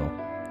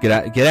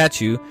 get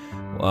at you,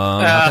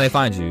 how can they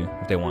find you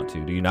if they want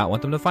to? Do you not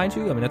want them to find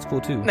you? I mean, that's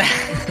cool too.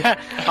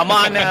 I'm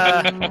on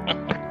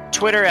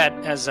Twitter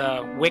as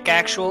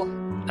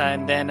WickActual,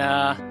 and then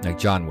like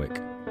John Wick.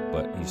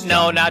 But he's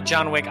not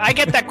John Wick. I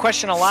get that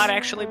question a lot,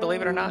 actually,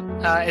 believe it or not.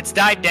 It's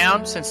died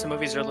down since the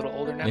movies are a little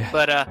older now. Yeah.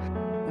 But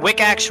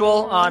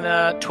WickActual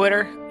on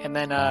Twitter, and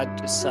then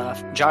just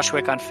Josh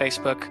Wick on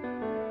Facebook.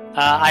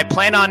 I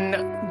plan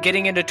on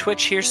getting into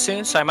Twitch here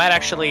soon, so I might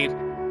actually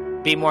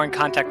be more in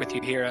contact with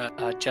you here,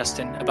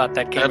 Justin, about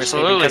that game.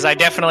 Absolutely. Because I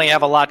definitely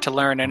have a lot to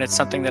learn, and it's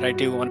something that I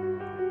do want.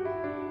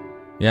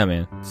 Yeah,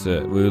 man.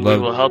 So we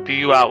will help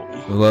you out.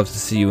 We'd love to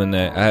see you in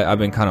that. I've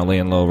been kind of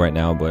laying low right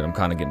now, but I'm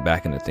kind of getting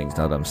back into things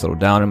now that I'm settled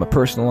down in my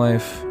personal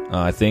life,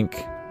 I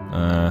think.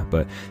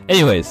 But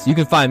anyways, you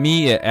can find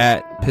me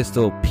at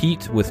Pistol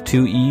Pete with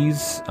 2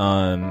 E's,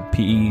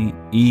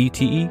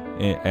 P-E-E-T-E,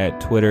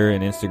 at Twitter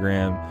and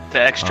Instagram.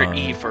 The extra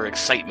E for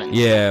excitement.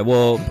 Yeah,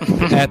 well,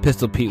 at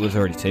Pistol Pete was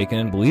already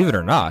taken, believe it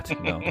or not.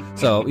 No.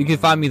 So you can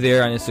find me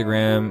there on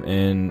Instagram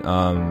and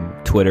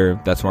Twitter.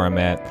 That's where I'm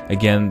at.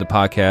 Again, the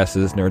podcast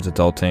is Nerds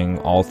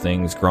Adulting, all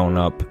things grown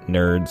up,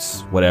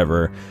 nerds,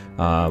 whatever.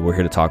 We're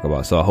here to talk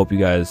about. So I hope you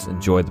guys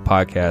enjoyed the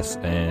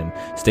podcast and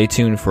stay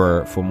tuned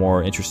for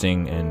more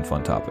interesting and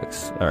fun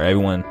topics. All right,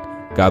 everyone,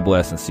 God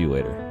bless and see you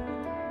later.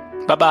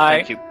 Bye-bye.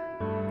 Thank you.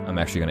 I'm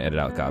actually going to edit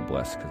out God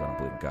bless because I don't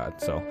believe in God.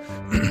 So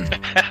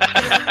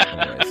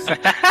anyways,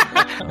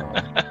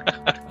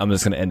 I'm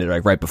just going to end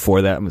it right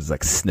before that. I'm just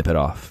like snip it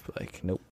off. Like, nope.